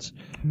 50 yards?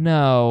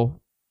 No.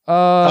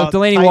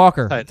 Delaney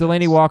Walker.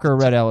 Delaney Walker or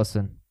Red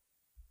Ellison?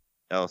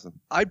 Ellison.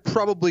 I'd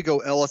probably go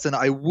Ellison.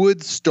 I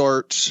would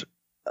start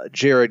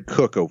Jared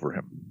Cook over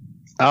him.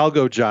 I'll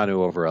go Jonnu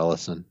over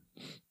Ellison.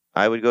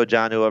 I would go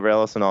Jonnu over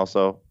Ellison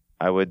also.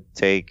 I would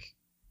take,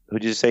 who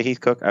did you say,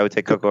 Heath Cook? I would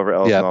take Cook over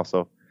Ellison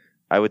also.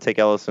 I would take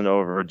Ellison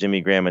over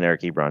Jimmy Graham and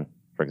Eric Ebron,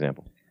 for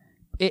example.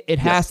 it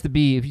has to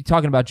be, if you're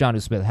talking about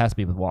Jonnu Smith, it has to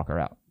be with Walker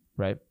out,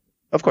 right?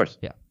 Of course.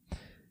 Yeah.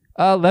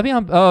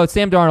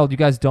 Sam Darnold you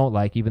guys don't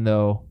like, even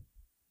though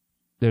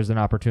there's an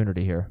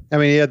opportunity here. I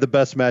mean, he had the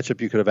best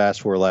matchup you could have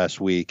asked for last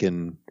week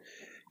and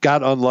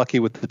got unlucky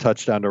with the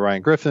touchdown to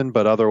Ryan Griffin,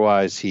 but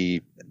otherwise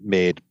he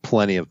made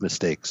plenty of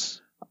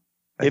mistakes.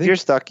 If you're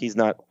stuck, he's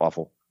not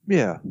awful.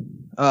 Yeah.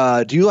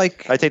 Do you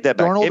like I take that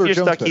back. Darnold if you're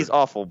Jones stuck, better? he's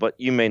awful, but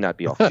you may not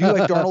be awful. Do you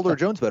like Darnold or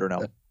Jones better now?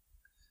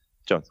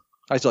 Jones.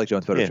 I still like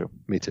Jones better too.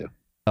 Me too.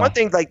 One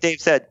thing, like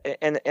Dave said,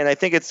 and I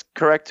think it's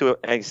correct to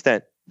an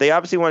extent, they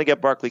obviously want to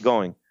get Barkley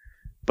going.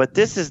 But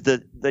this is the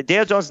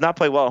Daniel Jones has not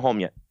played well at home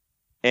yet.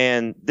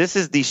 And this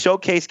is the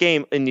showcase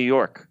game in New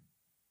York.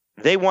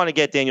 They want to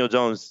get Daniel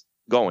Jones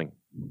going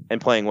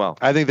and playing well.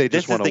 I think they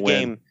just want to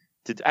win.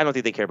 I don't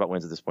think they care about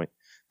wins at this point.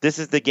 This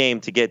is the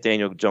game to get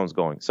Daniel Jones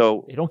going.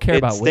 So they don't care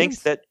about wins. It stinks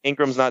that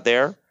Ingram's not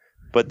there,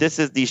 but this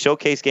is the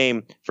showcase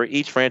game for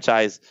each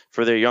franchise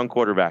for their young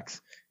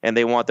quarterbacks, and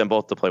they want them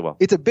both to play well.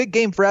 It's a big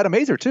game for Adam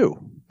Azer too,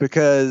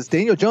 because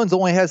Daniel Jones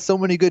only has so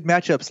many good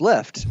matchups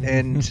left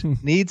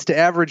and needs to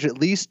average at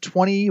least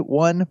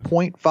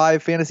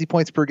 21.5 fantasy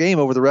points per game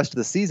over the rest of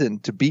the season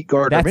to beat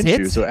Gardner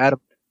Minshew. So Adam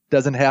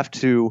doesn't have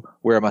to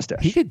wear a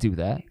mustache. He could do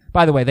that.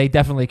 By the way, they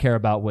definitely care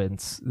about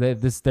wins.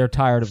 They're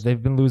tired of.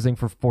 They've been losing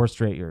for 4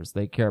 straight years.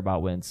 They care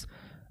about wins.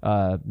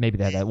 Maybe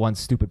they had that one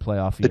stupid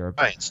playoff year.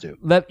 The Giants do.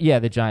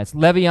 The Giants.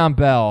 Le'Veon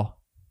Bell.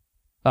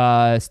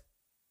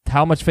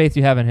 How much faith do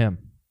you have in him?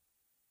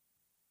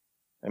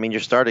 I mean, you're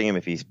starting him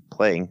if he's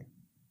playing.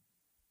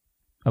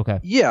 Okay.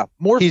 Yeah,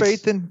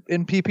 faith in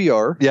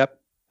PPR. Yep.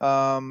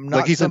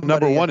 Not he's a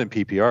number 1 in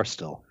PPR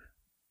still,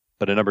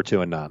 but a number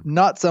 2 in non.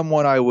 Not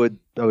someone I would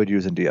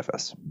use in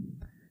DFS.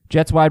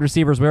 Jets wide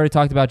receivers. We already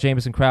talked about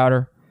Jamison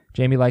Crowder.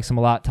 Jamie likes him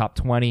a lot, top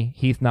 20.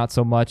 Heath, not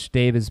so much.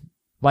 Dave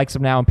likes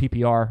him now in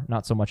PPR,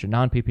 not so much in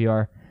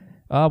non-PPR.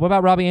 What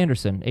about Robbie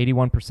Anderson,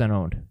 81%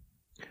 owned?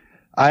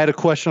 I had a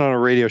question on a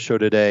radio show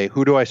today.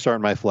 Who do I start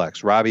in my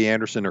flex, Robbie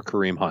Anderson or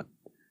Kareem Hunt?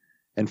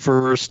 And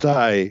first,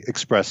 I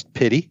expressed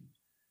pity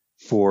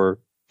for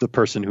the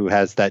person who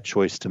has that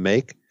choice to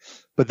make.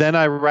 But then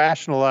I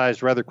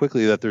rationalized rather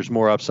quickly that there's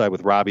more upside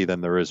with Robbie than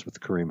there is with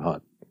Kareem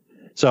Hunt.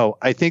 So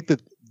I think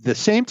that the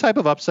same type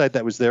of upside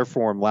that was there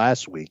for him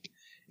last week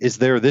is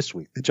there this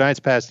week. The Giants'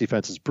 pass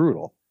defense is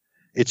brutal.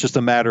 It's just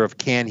a matter of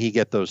can he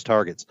get those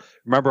targets.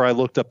 Remember, I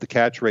looked up the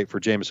catch rate for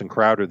Jamison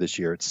Crowder this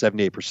year. It's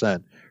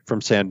 78%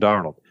 from Sam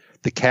Darnold.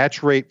 The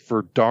catch rate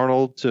for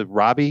Darnold to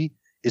Robbie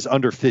is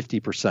under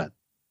 50%.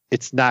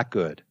 It's not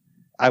good.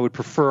 I would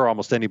prefer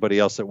almost anybody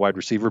else at wide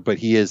receiver, but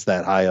he is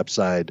that high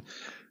upside,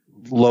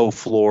 low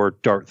floor,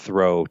 dart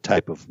throw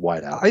type of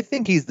wideout. I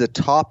think he's the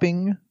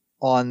topping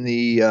on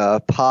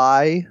the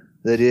pie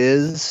that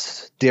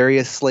is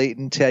Darius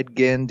Slayton, Ted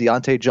Ginn,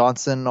 Deontay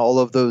Johnson, all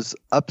of those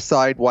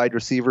upside wide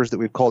receivers that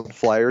we've called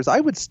flyers.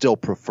 I would still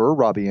prefer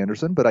Robbie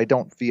Anderson, but I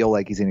don't feel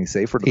like he's any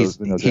safer. He's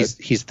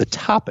the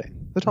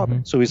topping. The topping.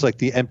 Mm-hmm. So he's like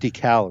the empty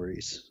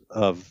calories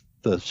of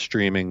the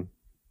streaming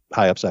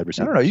high upside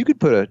receiver. I don't know. You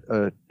could put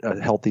a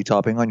healthy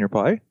topping on your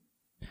pie.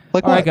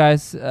 Like all what? Right,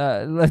 guys.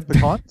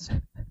 Pecans?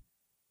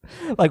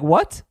 Like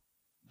what?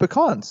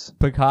 Pecans.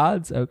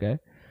 Pecans? Okay.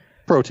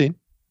 Protein.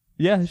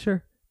 Yeah,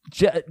 sure.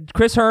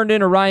 Chris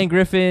Herndon or Ryan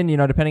Griffin,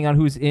 depending on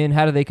who's in,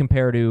 how do they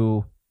compare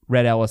to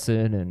Red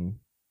Ellison and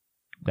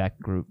that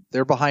group?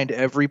 They're behind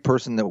every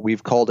person that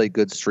we've called a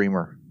good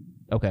streamer.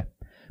 Okay.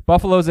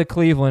 Buffalo's at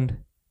Cleveland.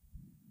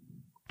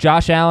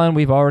 Josh Allen,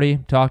 we've already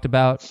talked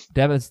about.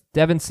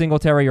 Devin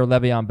Singletary or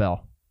Le'Veon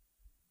Bell?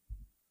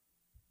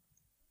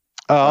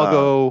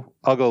 I'll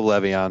go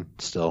Le'Veon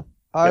still.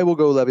 I will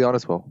go Le'Veon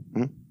as well.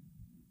 Mm-hmm.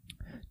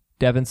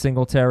 Devin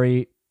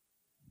Singletary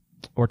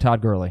or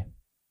Todd Gurley?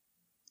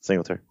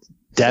 Singletary.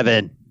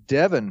 Devin.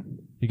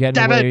 You're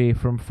getting away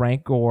from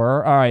Frank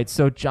Gore. All right,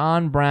 so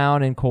John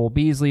Brown and Cole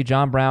Beasley.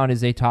 John Brown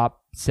is a top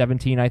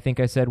 17, I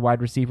think I said,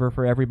 wide receiver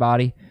for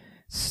everybody.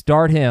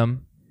 Start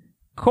him.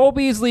 Cole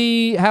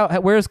Beasley,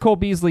 where's Cole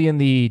Beasley in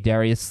the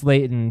Darius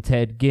Slayton,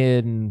 Ted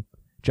Ginn,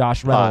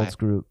 Josh Reynolds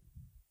group?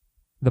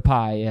 The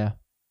pie, yeah.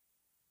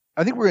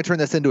 I think we're going to turn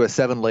this into a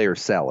 7-layer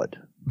salad.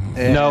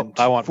 No,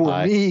 I want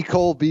pie. For me,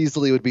 Cole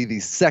Beasley would be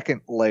the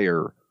second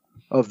layer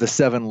of the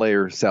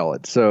 7-layer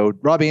salad. So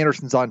Robbie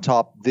Anderson's on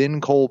top, then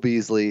Cole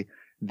Beasley,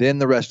 then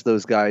the rest of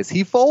those guys.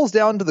 He falls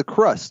down to the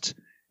crust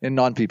in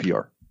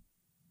non-PPR.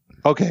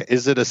 Okay,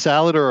 is it a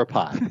salad or a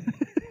pie?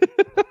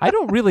 I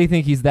don't really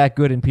think he's that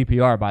good in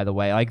PPR, by the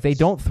way. Like, they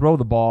don't throw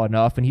the ball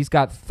enough, and he's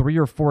got 3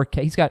 or 4.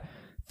 He's got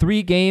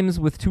 3 games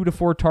with 2 to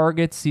 4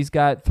 targets. He's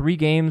got 3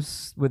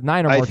 games with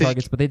 9 or more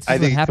targets, but it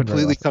doesn't happen. It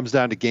completely comes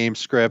down to game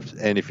script,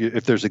 and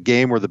if there's a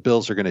game where the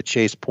Bills are going to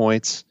chase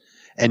points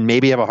and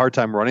maybe have a hard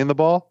time running the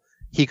ball,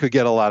 he could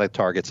get a lot of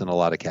targets and a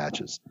lot of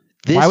catches.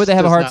 Why would they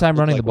have a hard time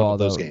running the ball,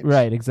 though?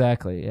 Right,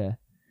 exactly,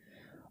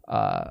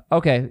 yeah.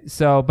 Okay,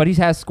 but he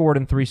has scored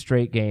in 3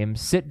 straight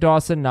games. Sit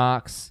Dawson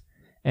Knox,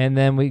 and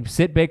then we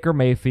sit Baker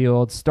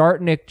Mayfield,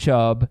 start Nick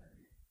Chubb.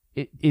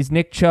 Is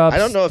Nick Chubb I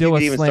don't know if you still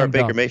could even start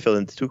Baker dunk? Mayfield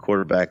in the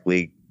 2-quarterback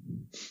league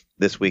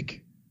this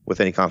week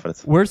with any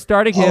confidence. We're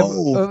starting him.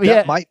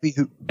 That might be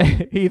who.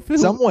 Heath,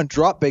 Someone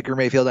dropped Baker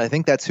Mayfield. I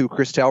think that's who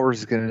Chris Towers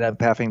is going to end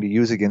up having to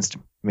use against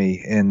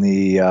me in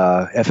the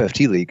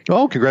FFT league.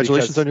 Oh,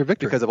 congratulations on your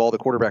victory. Because of all the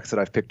quarterbacks that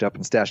I've picked up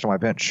and stashed on my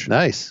bench.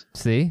 Nice.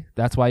 See,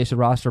 that's why you should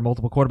roster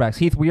multiple quarterbacks.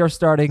 Heath, we are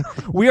starting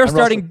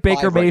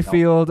Baker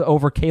Mayfield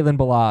over Kalen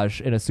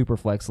Ballage in a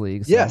Superflex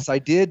league. So. Yes, I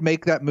did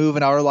make that move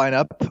in our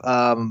lineup.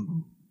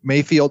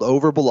 Mayfield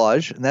over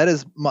Ballage, and that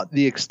is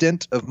the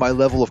extent of my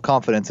level of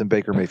confidence in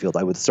Baker Mayfield.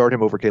 I would start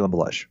him over Kalen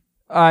Ballage.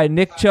 All right,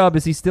 Nick Chubb,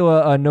 is he still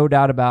a no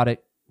doubt about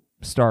it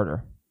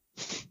starter?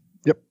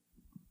 Yep.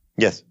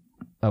 Yes.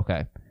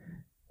 Okay.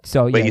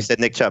 So wait, you said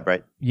Nick Chubb,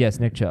 right? Yes,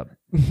 Nick Chubb.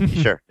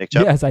 Sure, Nick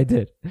Chubb. Yes, I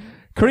did.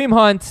 Kareem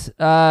Hunt,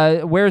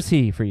 where's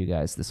he for you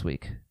guys this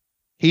week?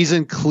 He's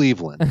in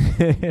Cleveland.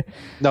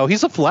 No,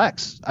 he's a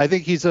flex. I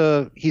think he's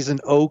an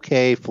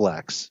okay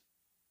flex.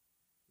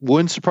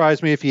 Wouldn't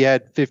surprise me if he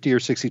had 50 or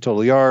 60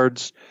 total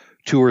yards,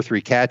 2 or 3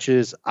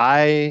 catches.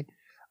 I'll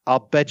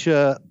bet you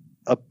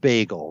a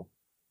bagel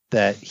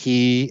that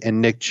he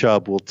and Nick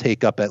Chubb will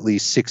take up at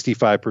least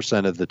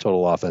 65% of the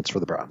total offense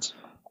for the Browns.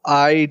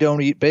 I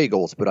don't eat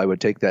bagels, but I would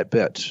take that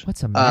bet.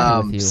 What's the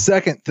matter with you?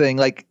 Second thing,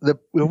 like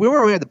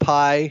we had the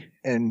pie,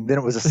 and then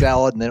it was a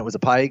salad, and then it was a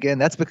pie again.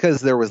 That's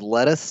because there was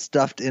lettuce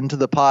stuffed into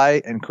the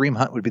pie, and Kareem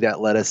Hunt would be that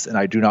lettuce, and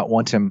I do not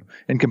want him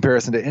in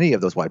comparison to any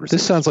of those wide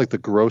receivers. This sounds like the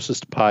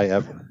grossest pie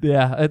ever.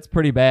 Yeah, it's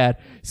pretty bad.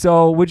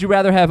 So would you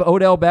rather have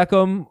Odell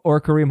Beckham or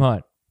Kareem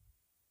Hunt?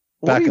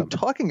 What are you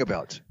talking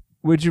about?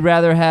 Would you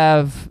rather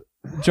have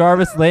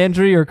Jarvis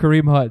Landry or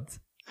Kareem Hunt?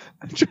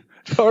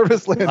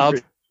 Jarvis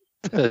Landry.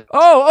 Okay,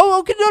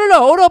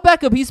 no. Odell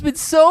Beckham, he's been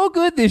so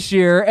good this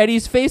year, and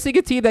he's facing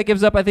a team that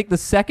gives up, I think, the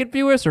second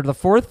fewest or the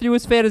fourth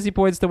fewest fantasy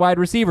points to wide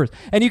receivers.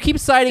 And you keep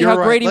citing how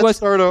great he was. Let's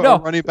start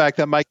a running back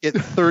that might get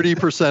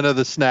 30% of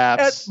the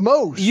snaps. At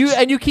most.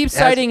 You keep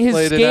citing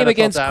his game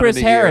against Chris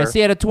Harris. He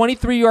had a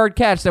 23-yard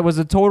catch that was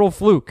a total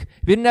fluke. If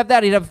he didn't have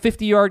that, he'd have a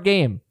 50-yard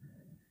game.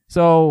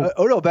 So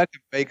Odell Beckham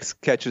makes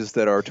catches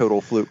that are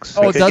total flukes.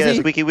 Oh, does he? A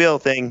squeaky wheel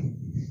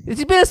thing. Has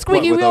he been a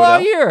squeaky wheel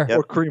all year? Yep.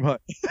 Or Kareem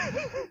Hunt.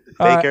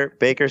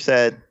 Baker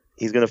said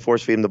he's going to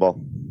force feed him the ball.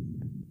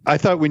 I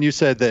thought when you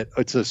said that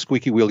it's a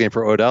squeaky wheel game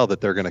for Odell that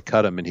they're going to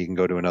cut him and he can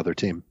go to another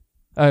team.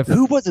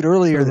 Who was it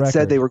earlier that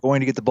said they were going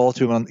to get the ball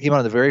to him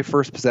on the very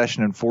first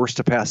possession and forced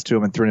a pass to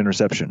him and threw an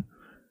interception?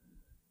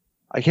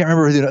 I can't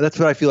remember. That's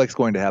what I feel like is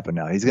going to happen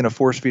now. He's going to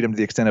force feed him to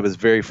the extent of his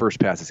very first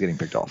pass is getting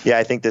picked off. Yeah,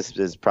 I think this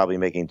is probably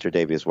making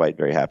Tre'Davious White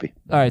very happy.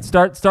 All right,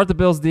 start the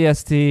Bills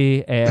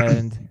DST,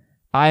 and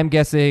I'm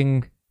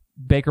guessing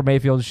Baker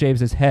Mayfield shaves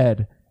his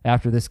head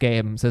after this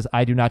game, says,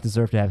 I do not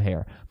deserve to have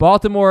hair.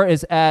 Baltimore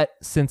is at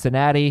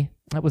Cincinnati.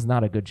 That was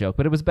not a good joke,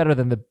 but it was better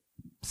than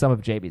some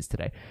of JB's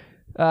today.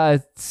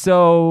 Wow.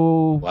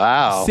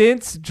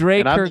 Since Drake,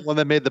 and I'm the one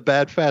that made the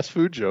bad fast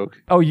food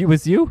joke. Oh,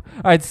 was you?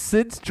 All right.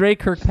 Since Drake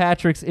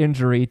Kirkpatrick's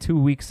injury 2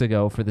 weeks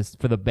ago for the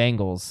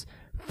Bengals,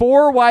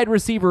 4 wide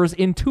receivers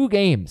in 2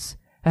 games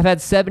have had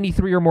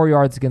 73 or more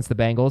yards against the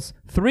Bengals.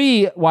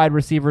 3 wide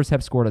receivers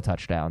have scored a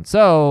touchdown.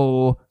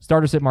 So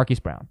starter sit Marquise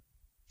Brown.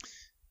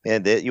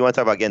 And you want to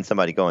talk about getting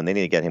somebody going? They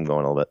need to get him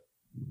going a little bit.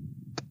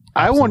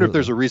 I wonder if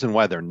there's a reason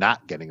why they're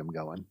not getting him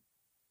going.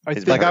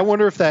 I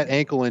wonder if that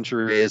ankle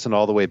injury isn't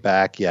all the way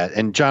back yet.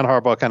 And John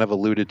Harbaugh kind of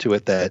alluded to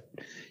it that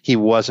he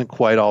wasn't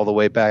quite all the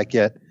way back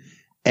yet.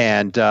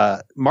 And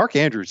Mark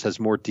Andrews has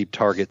more deep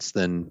targets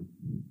than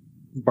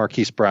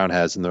Marquise Brown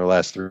has in their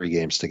last 3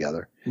 games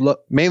together.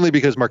 Mainly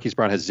because Marquise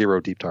Brown has 0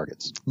 deep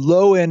targets.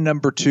 Low end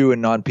number 2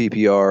 in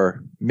non-PPR,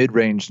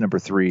 mid-range number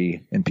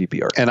 3 in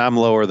PPR. And I'm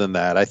lower than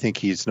that. I think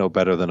he's no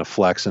better than a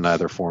flex in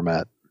either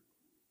format.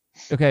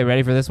 Okay,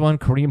 ready for this one?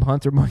 Kareem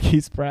Hunt or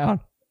Marquise Brown?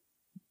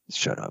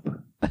 Shut up.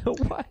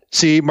 What?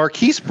 See,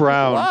 Marquise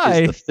Brown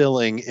is the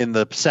filling in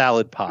the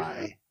salad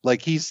pie.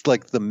 Like, he's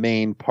like the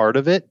main part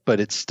of it, but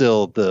it's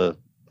still the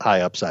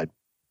high upside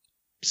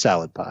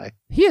salad pie.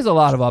 He has a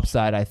lot of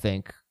upside, I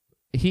think.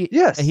 He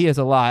has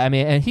a lot. I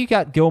mean, and he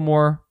got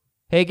Gilmore.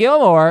 Hey,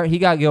 Gilmore. He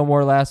got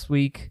Gilmore last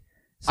week.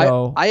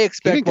 So I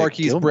expect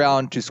Marquise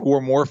Brown to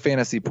score more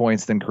fantasy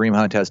points than Kareem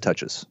Hunt has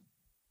touches.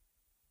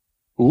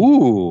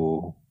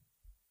 Ooh.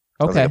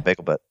 Okay. Like a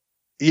bagel bet.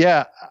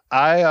 Yeah,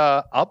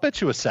 I'll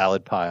bet you a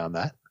salad pie on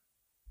that.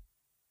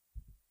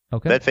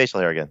 Okay. Bet facial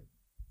hair again.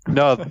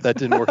 No, that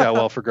didn't work out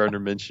well for Gardner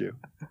Minshew.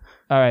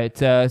 All right.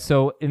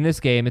 So in this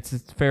game, it's a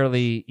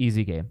fairly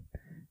easy game.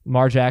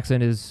 Lamar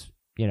Jackson is,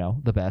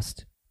 the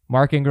best.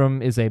 Mark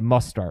Ingram is a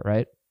must start,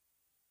 right?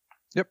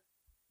 Yep.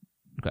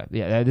 Okay.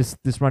 Yeah.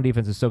 This run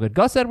defense is so good.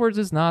 Gus Edwards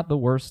is not the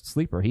worst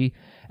sleeper. He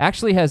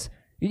actually has,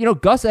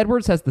 Gus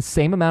Edwards has the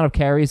same amount of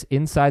carries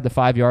inside the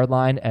 5-yard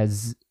line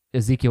as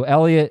Ezekiel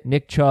Elliott,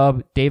 Nick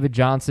Chubb, David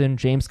Johnson,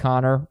 James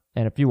Conner,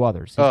 and a few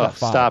others.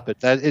 Stop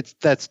it.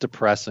 That's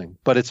depressing.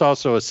 But it's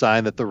also a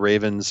sign that the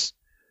Ravens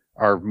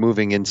are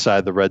moving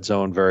inside the red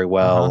zone very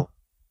well.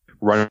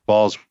 Running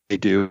balls, they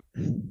do.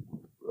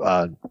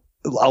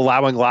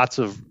 Allowing lots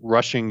of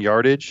rushing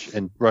yardage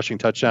and rushing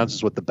touchdowns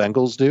is what the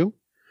Bengals do.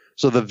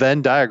 So the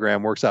Venn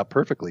diagram works out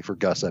perfectly for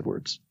Gus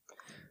Edwards.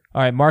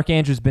 All right, Mark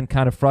Andrews has been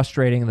kind of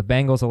frustrating. The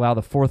Bengals allow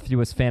the 4th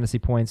fewest fantasy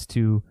points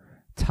to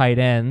tight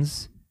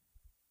ends.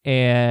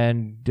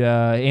 And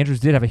Andrews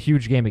did have a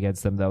huge game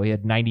against them, though. He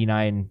had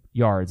 99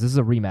 yards. This is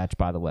a rematch,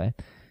 by the way.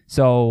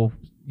 So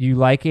you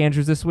like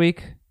Andrews this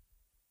week?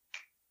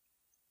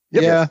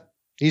 Yep. Yeah,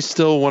 he's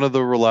still one of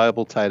the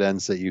reliable tight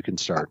ends that you can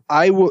start.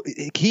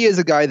 He is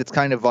a guy that's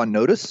kind of on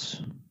notice,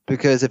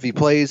 because if he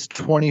plays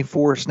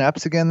 24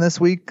 snaps again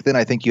this week, then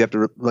I think you have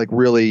to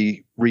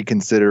really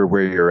reconsider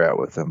where you're at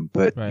with him.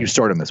 But you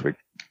start him this week.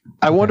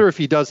 I wonder if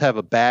he does have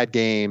a bad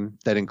game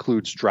that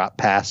includes drop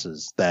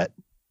passes that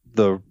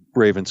the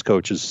Ravens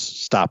coaches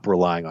stop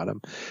relying on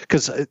him.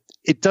 Because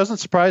it doesn't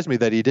surprise me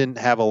that he didn't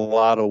have a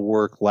lot of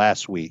work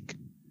last week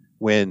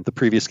when the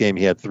previous game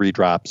he had 3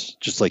 drops,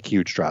 just like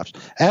huge drops.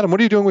 Adam, what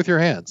are you doing with your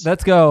hands?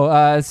 Let's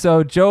go.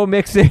 So Joe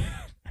Mixon.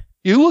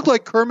 You look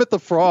like Kermit the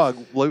Frog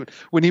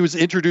when he was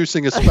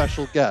introducing a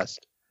special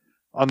guest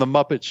on the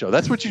Muppet Show.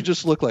 That's what you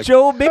just look like.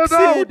 Joe Mixon.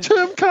 Oh, no,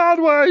 Tim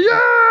Conway. Yeah.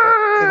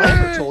 Have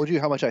I ever told you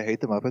how much I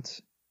hate the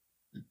Muppets?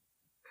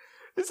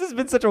 This has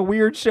been such a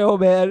weird show,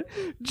 man.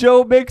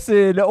 Joe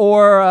Mixon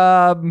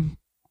or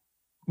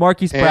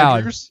Marquise Brown.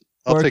 Andrews?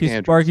 I'll take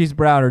Andrews. Marquise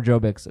Brown or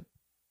Joe Mixon.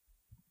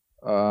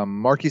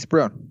 Marquise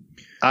Brown.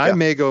 I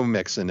may go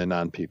Mixon in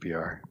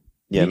non-PPR.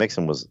 Yeah,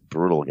 Mixon was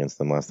brutal against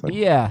them last time.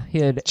 Yeah, he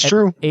had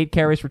 8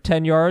 carries for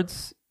 10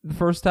 yards the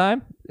first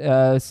time.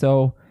 And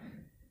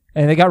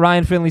they got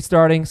Ryan Finley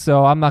starting,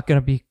 so I'm not going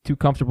to be too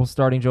comfortable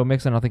starting Joe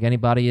Mixon. I don't think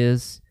anybody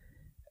is.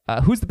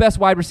 Who's the best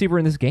wide receiver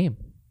in this game?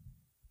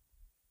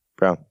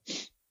 Brown.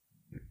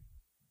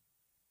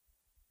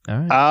 All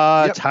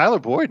right. Tyler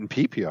Boyd in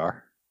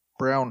PPR.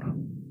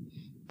 Brown.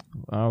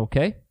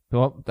 Okay.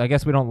 Well, I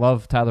guess we don't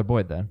love Tyler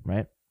Boyd then,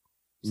 right?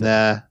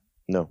 Nah.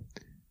 No.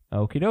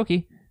 Okie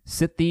dokie.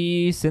 Sit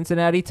the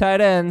Cincinnati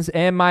tight ends,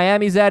 and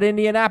Miami's at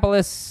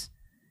Indianapolis.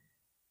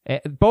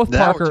 Both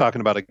now Parker, we're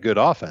talking about a good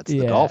offense,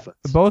 the Dolphins.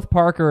 Both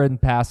Parker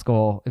and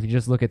Pascal, if you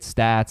just look at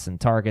stats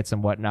and targets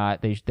and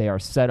whatnot, they are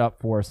set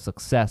up for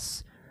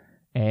success.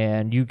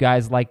 And you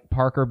guys like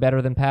Parker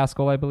better than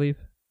Pascal, I believe?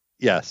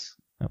 Yes.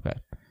 Okay.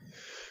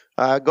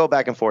 Go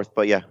back and forth,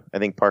 but yeah, I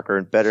think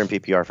Parker better in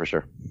PPR for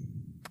sure.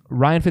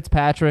 Ryan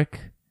Fitzpatrick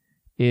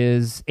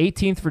is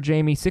 18th for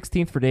Jamie,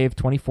 16th for Dave,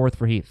 24th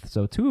for Heath.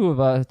 So two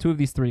of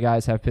these 3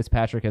 guys have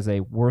Fitzpatrick as a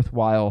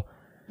worthwhile.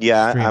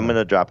 Yeah, streamer. I'm going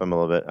to drop him a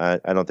little bit.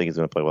 I don't think he's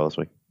going to play well this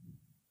week.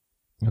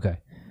 Okay.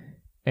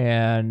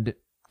 And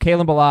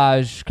Kalen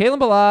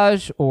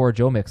Ballage or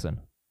Joe Mixon?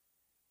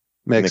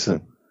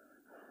 Mixon.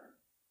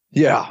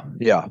 Yeah.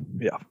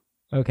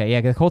 Okay,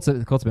 yeah, the Colts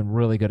have been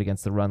really good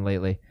against the run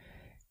lately.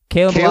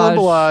 Kalen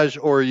Ballage,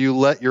 or you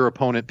let your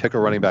opponent pick a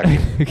running back.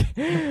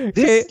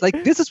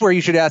 This is where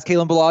you should ask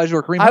Kalen Ballage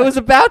or Kareem Hunt. I was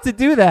about to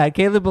do that.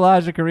 Kalen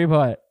Ballage or Kareem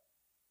Hunt.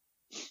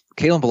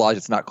 Kalen Ballage,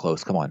 it's not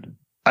close. Come on.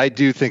 I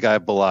do think I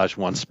have Ballage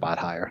 1 spot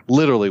higher.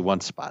 Literally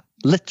 1 spot.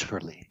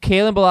 Literally.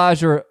 Kalen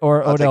Ballage or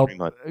Odell.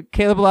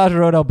 Kalen Ballage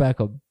or Odell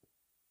Beckham.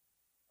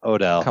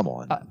 Odell. Come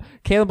on.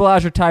 Kalen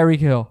Ballage or Tyreek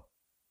Hill.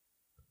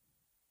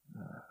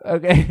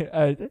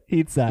 Okay,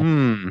 Heath's side.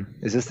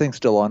 Is this thing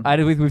still on?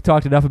 We've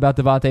talked enough about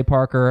Devontae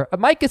Parker.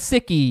 Mike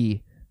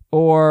Gesicki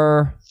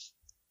or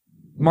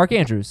Mark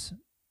Andrews.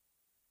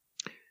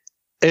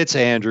 It's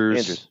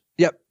Andrews.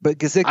 Yep, but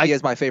Gesicki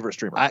is my favorite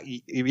streamer.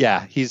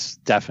 Yeah, he's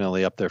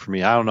definitely up there for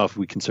me. I don't know if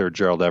we consider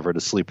Gerald Everett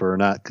a sleeper or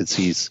not,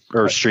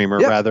 streamer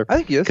rather. I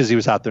think he is, because he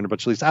was out there in a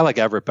bunch of leagues. I like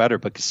Everett better,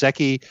 but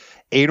Gesicki,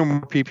 8 or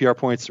more PPR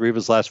points, 3 of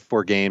his last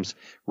 4 games,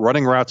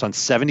 running routes on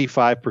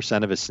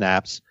 75% of his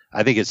snaps.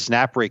 I think his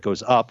snap rate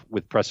goes up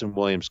with Preston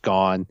Williams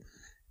gone,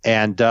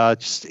 and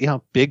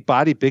big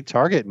body, big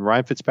target, and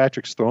Ryan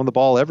Fitzpatrick's throwing the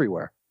ball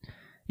everywhere.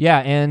 Yeah,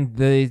 and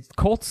the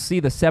Colts see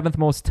the 7th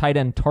most tight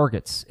end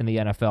targets in the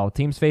NFL.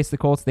 Teams face the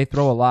Colts, they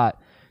throw a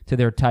lot to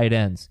their tight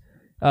ends.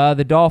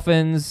 The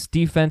Dolphins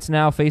defense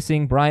now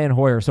facing Brian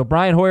Hoyer. So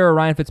Brian Hoyer or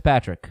Ryan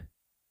Fitzpatrick?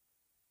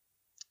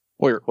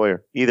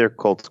 Hoyer. Either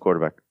Colts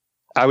quarterback.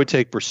 I would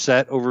take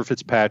Brissett over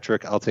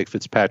Fitzpatrick. I'll take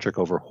Fitzpatrick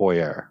over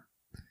Hoyer.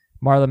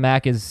 Marlon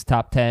Mack is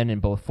top 10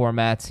 in both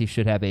formats. He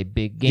should have a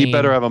big game. He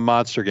better have a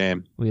monster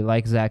game. We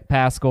like Zach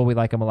Pascal. We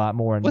like him a lot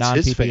more in non-PPR.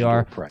 His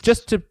favorite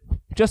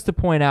Just to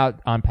point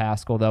out on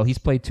Pascal, though, he's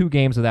played 2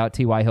 games without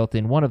T.Y.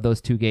 Hilton. One of those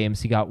 2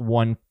 games, he got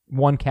one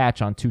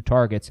catch on 2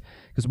 targets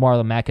because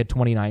Marlon Mack had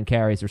 29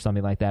 carries or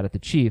something like that at the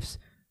Chiefs.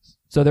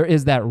 So there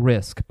is that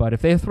risk. But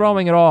if they're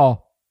throwing it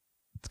all,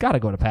 it's got to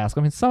go to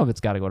Pascal. I mean, some of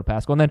it's got to go to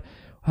Pascal. And then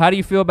how do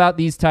you feel about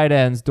these tight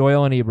ends,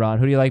 Doyle and Ebron?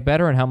 Who do you like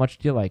better, and how much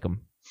do you like them?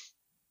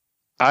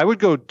 I would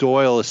go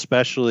Doyle,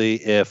 especially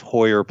if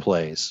Hoyer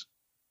plays,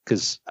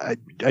 because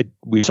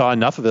we saw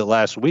enough of it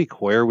last week.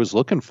 Hoyer was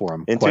looking for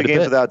him. In 2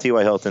 games without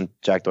T.Y. Hilton,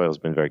 Jack Doyle's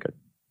been very good.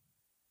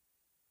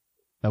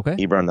 Okay.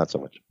 Ebron, not so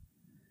much.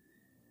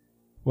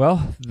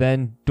 Well,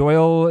 then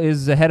Doyle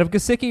is ahead of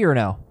Gesicki or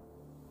no?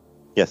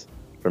 Yes,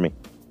 for me.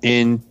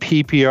 In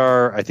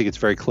PPR, I think it's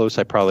very close.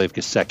 I probably have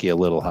Gesicki a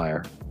little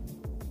higher.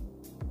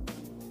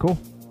 Cool.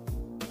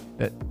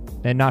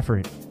 And not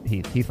for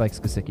Heath. Heath likes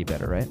Gesicki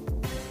better, right?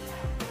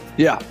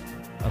 Yeah.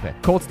 Okay.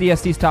 Colts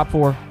DST's top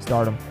 4.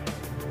 Start them.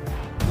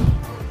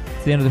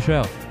 It's the end of the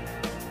show.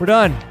 We're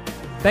done.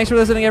 Thanks for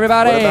listening,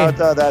 everybody. What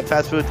about that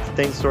fast food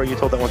thing story you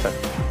told that one time?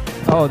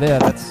 Oh, yeah,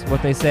 that's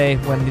what they say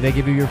when they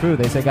give you your food.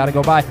 They say, gotta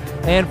go buy.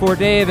 And for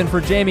Dave and for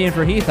Jamie and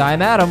for Heath,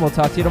 I'm Adam. We'll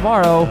talk to you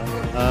tomorrow.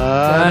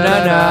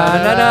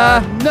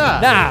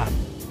 Nah.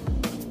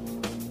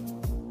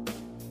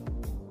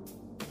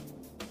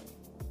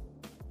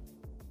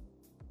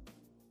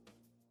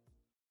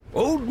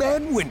 Old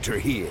Man Winter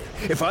here.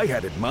 If I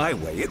had it my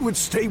way, it would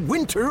stay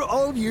winter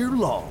all year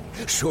long.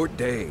 Short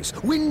days,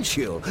 wind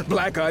chill,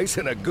 black ice,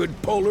 and a good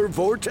polar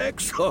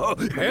vortex. Oh,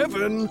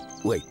 heaven.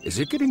 Wait, is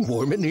it getting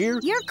warm in here?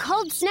 Your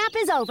cold snap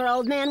is over,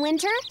 Old Man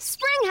Winter.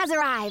 Spring has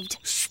arrived.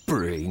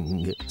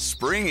 Spring.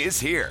 Spring is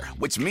here,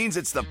 which means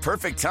it's the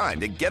perfect time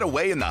to get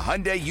away in the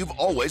Hyundai you've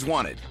always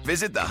wanted.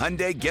 Visit the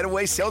Hyundai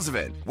Getaway Sales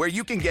Event, where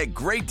you can get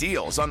great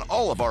deals on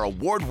all of our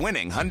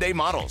award-winning Hyundai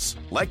models,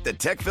 like the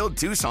tech-filled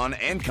Tucson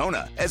and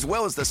Kona, as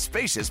well as the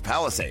spacious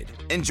Palisade.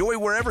 Enjoy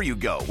wherever you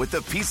go with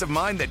the peace of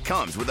mind that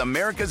comes with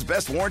America's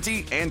best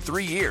warranty and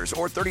 3 years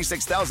or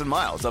 36,000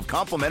 miles of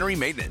complimentary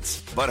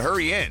maintenance. But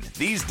hurry in,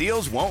 these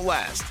deals won't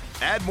last.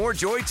 Add more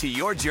joy to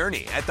your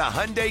journey at the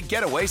Hyundai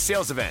Getaway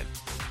Sales Event.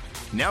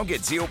 Now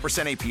get 0%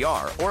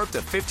 APR or up to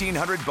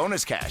 $1,500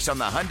 bonus cash on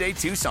the Hyundai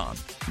Tucson.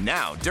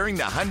 Now, during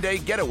the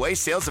Hyundai Getaway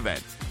Sales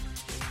Event.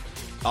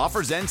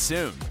 Offers end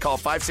soon. Call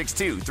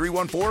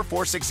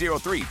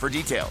 562-314-4603 for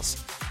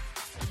details.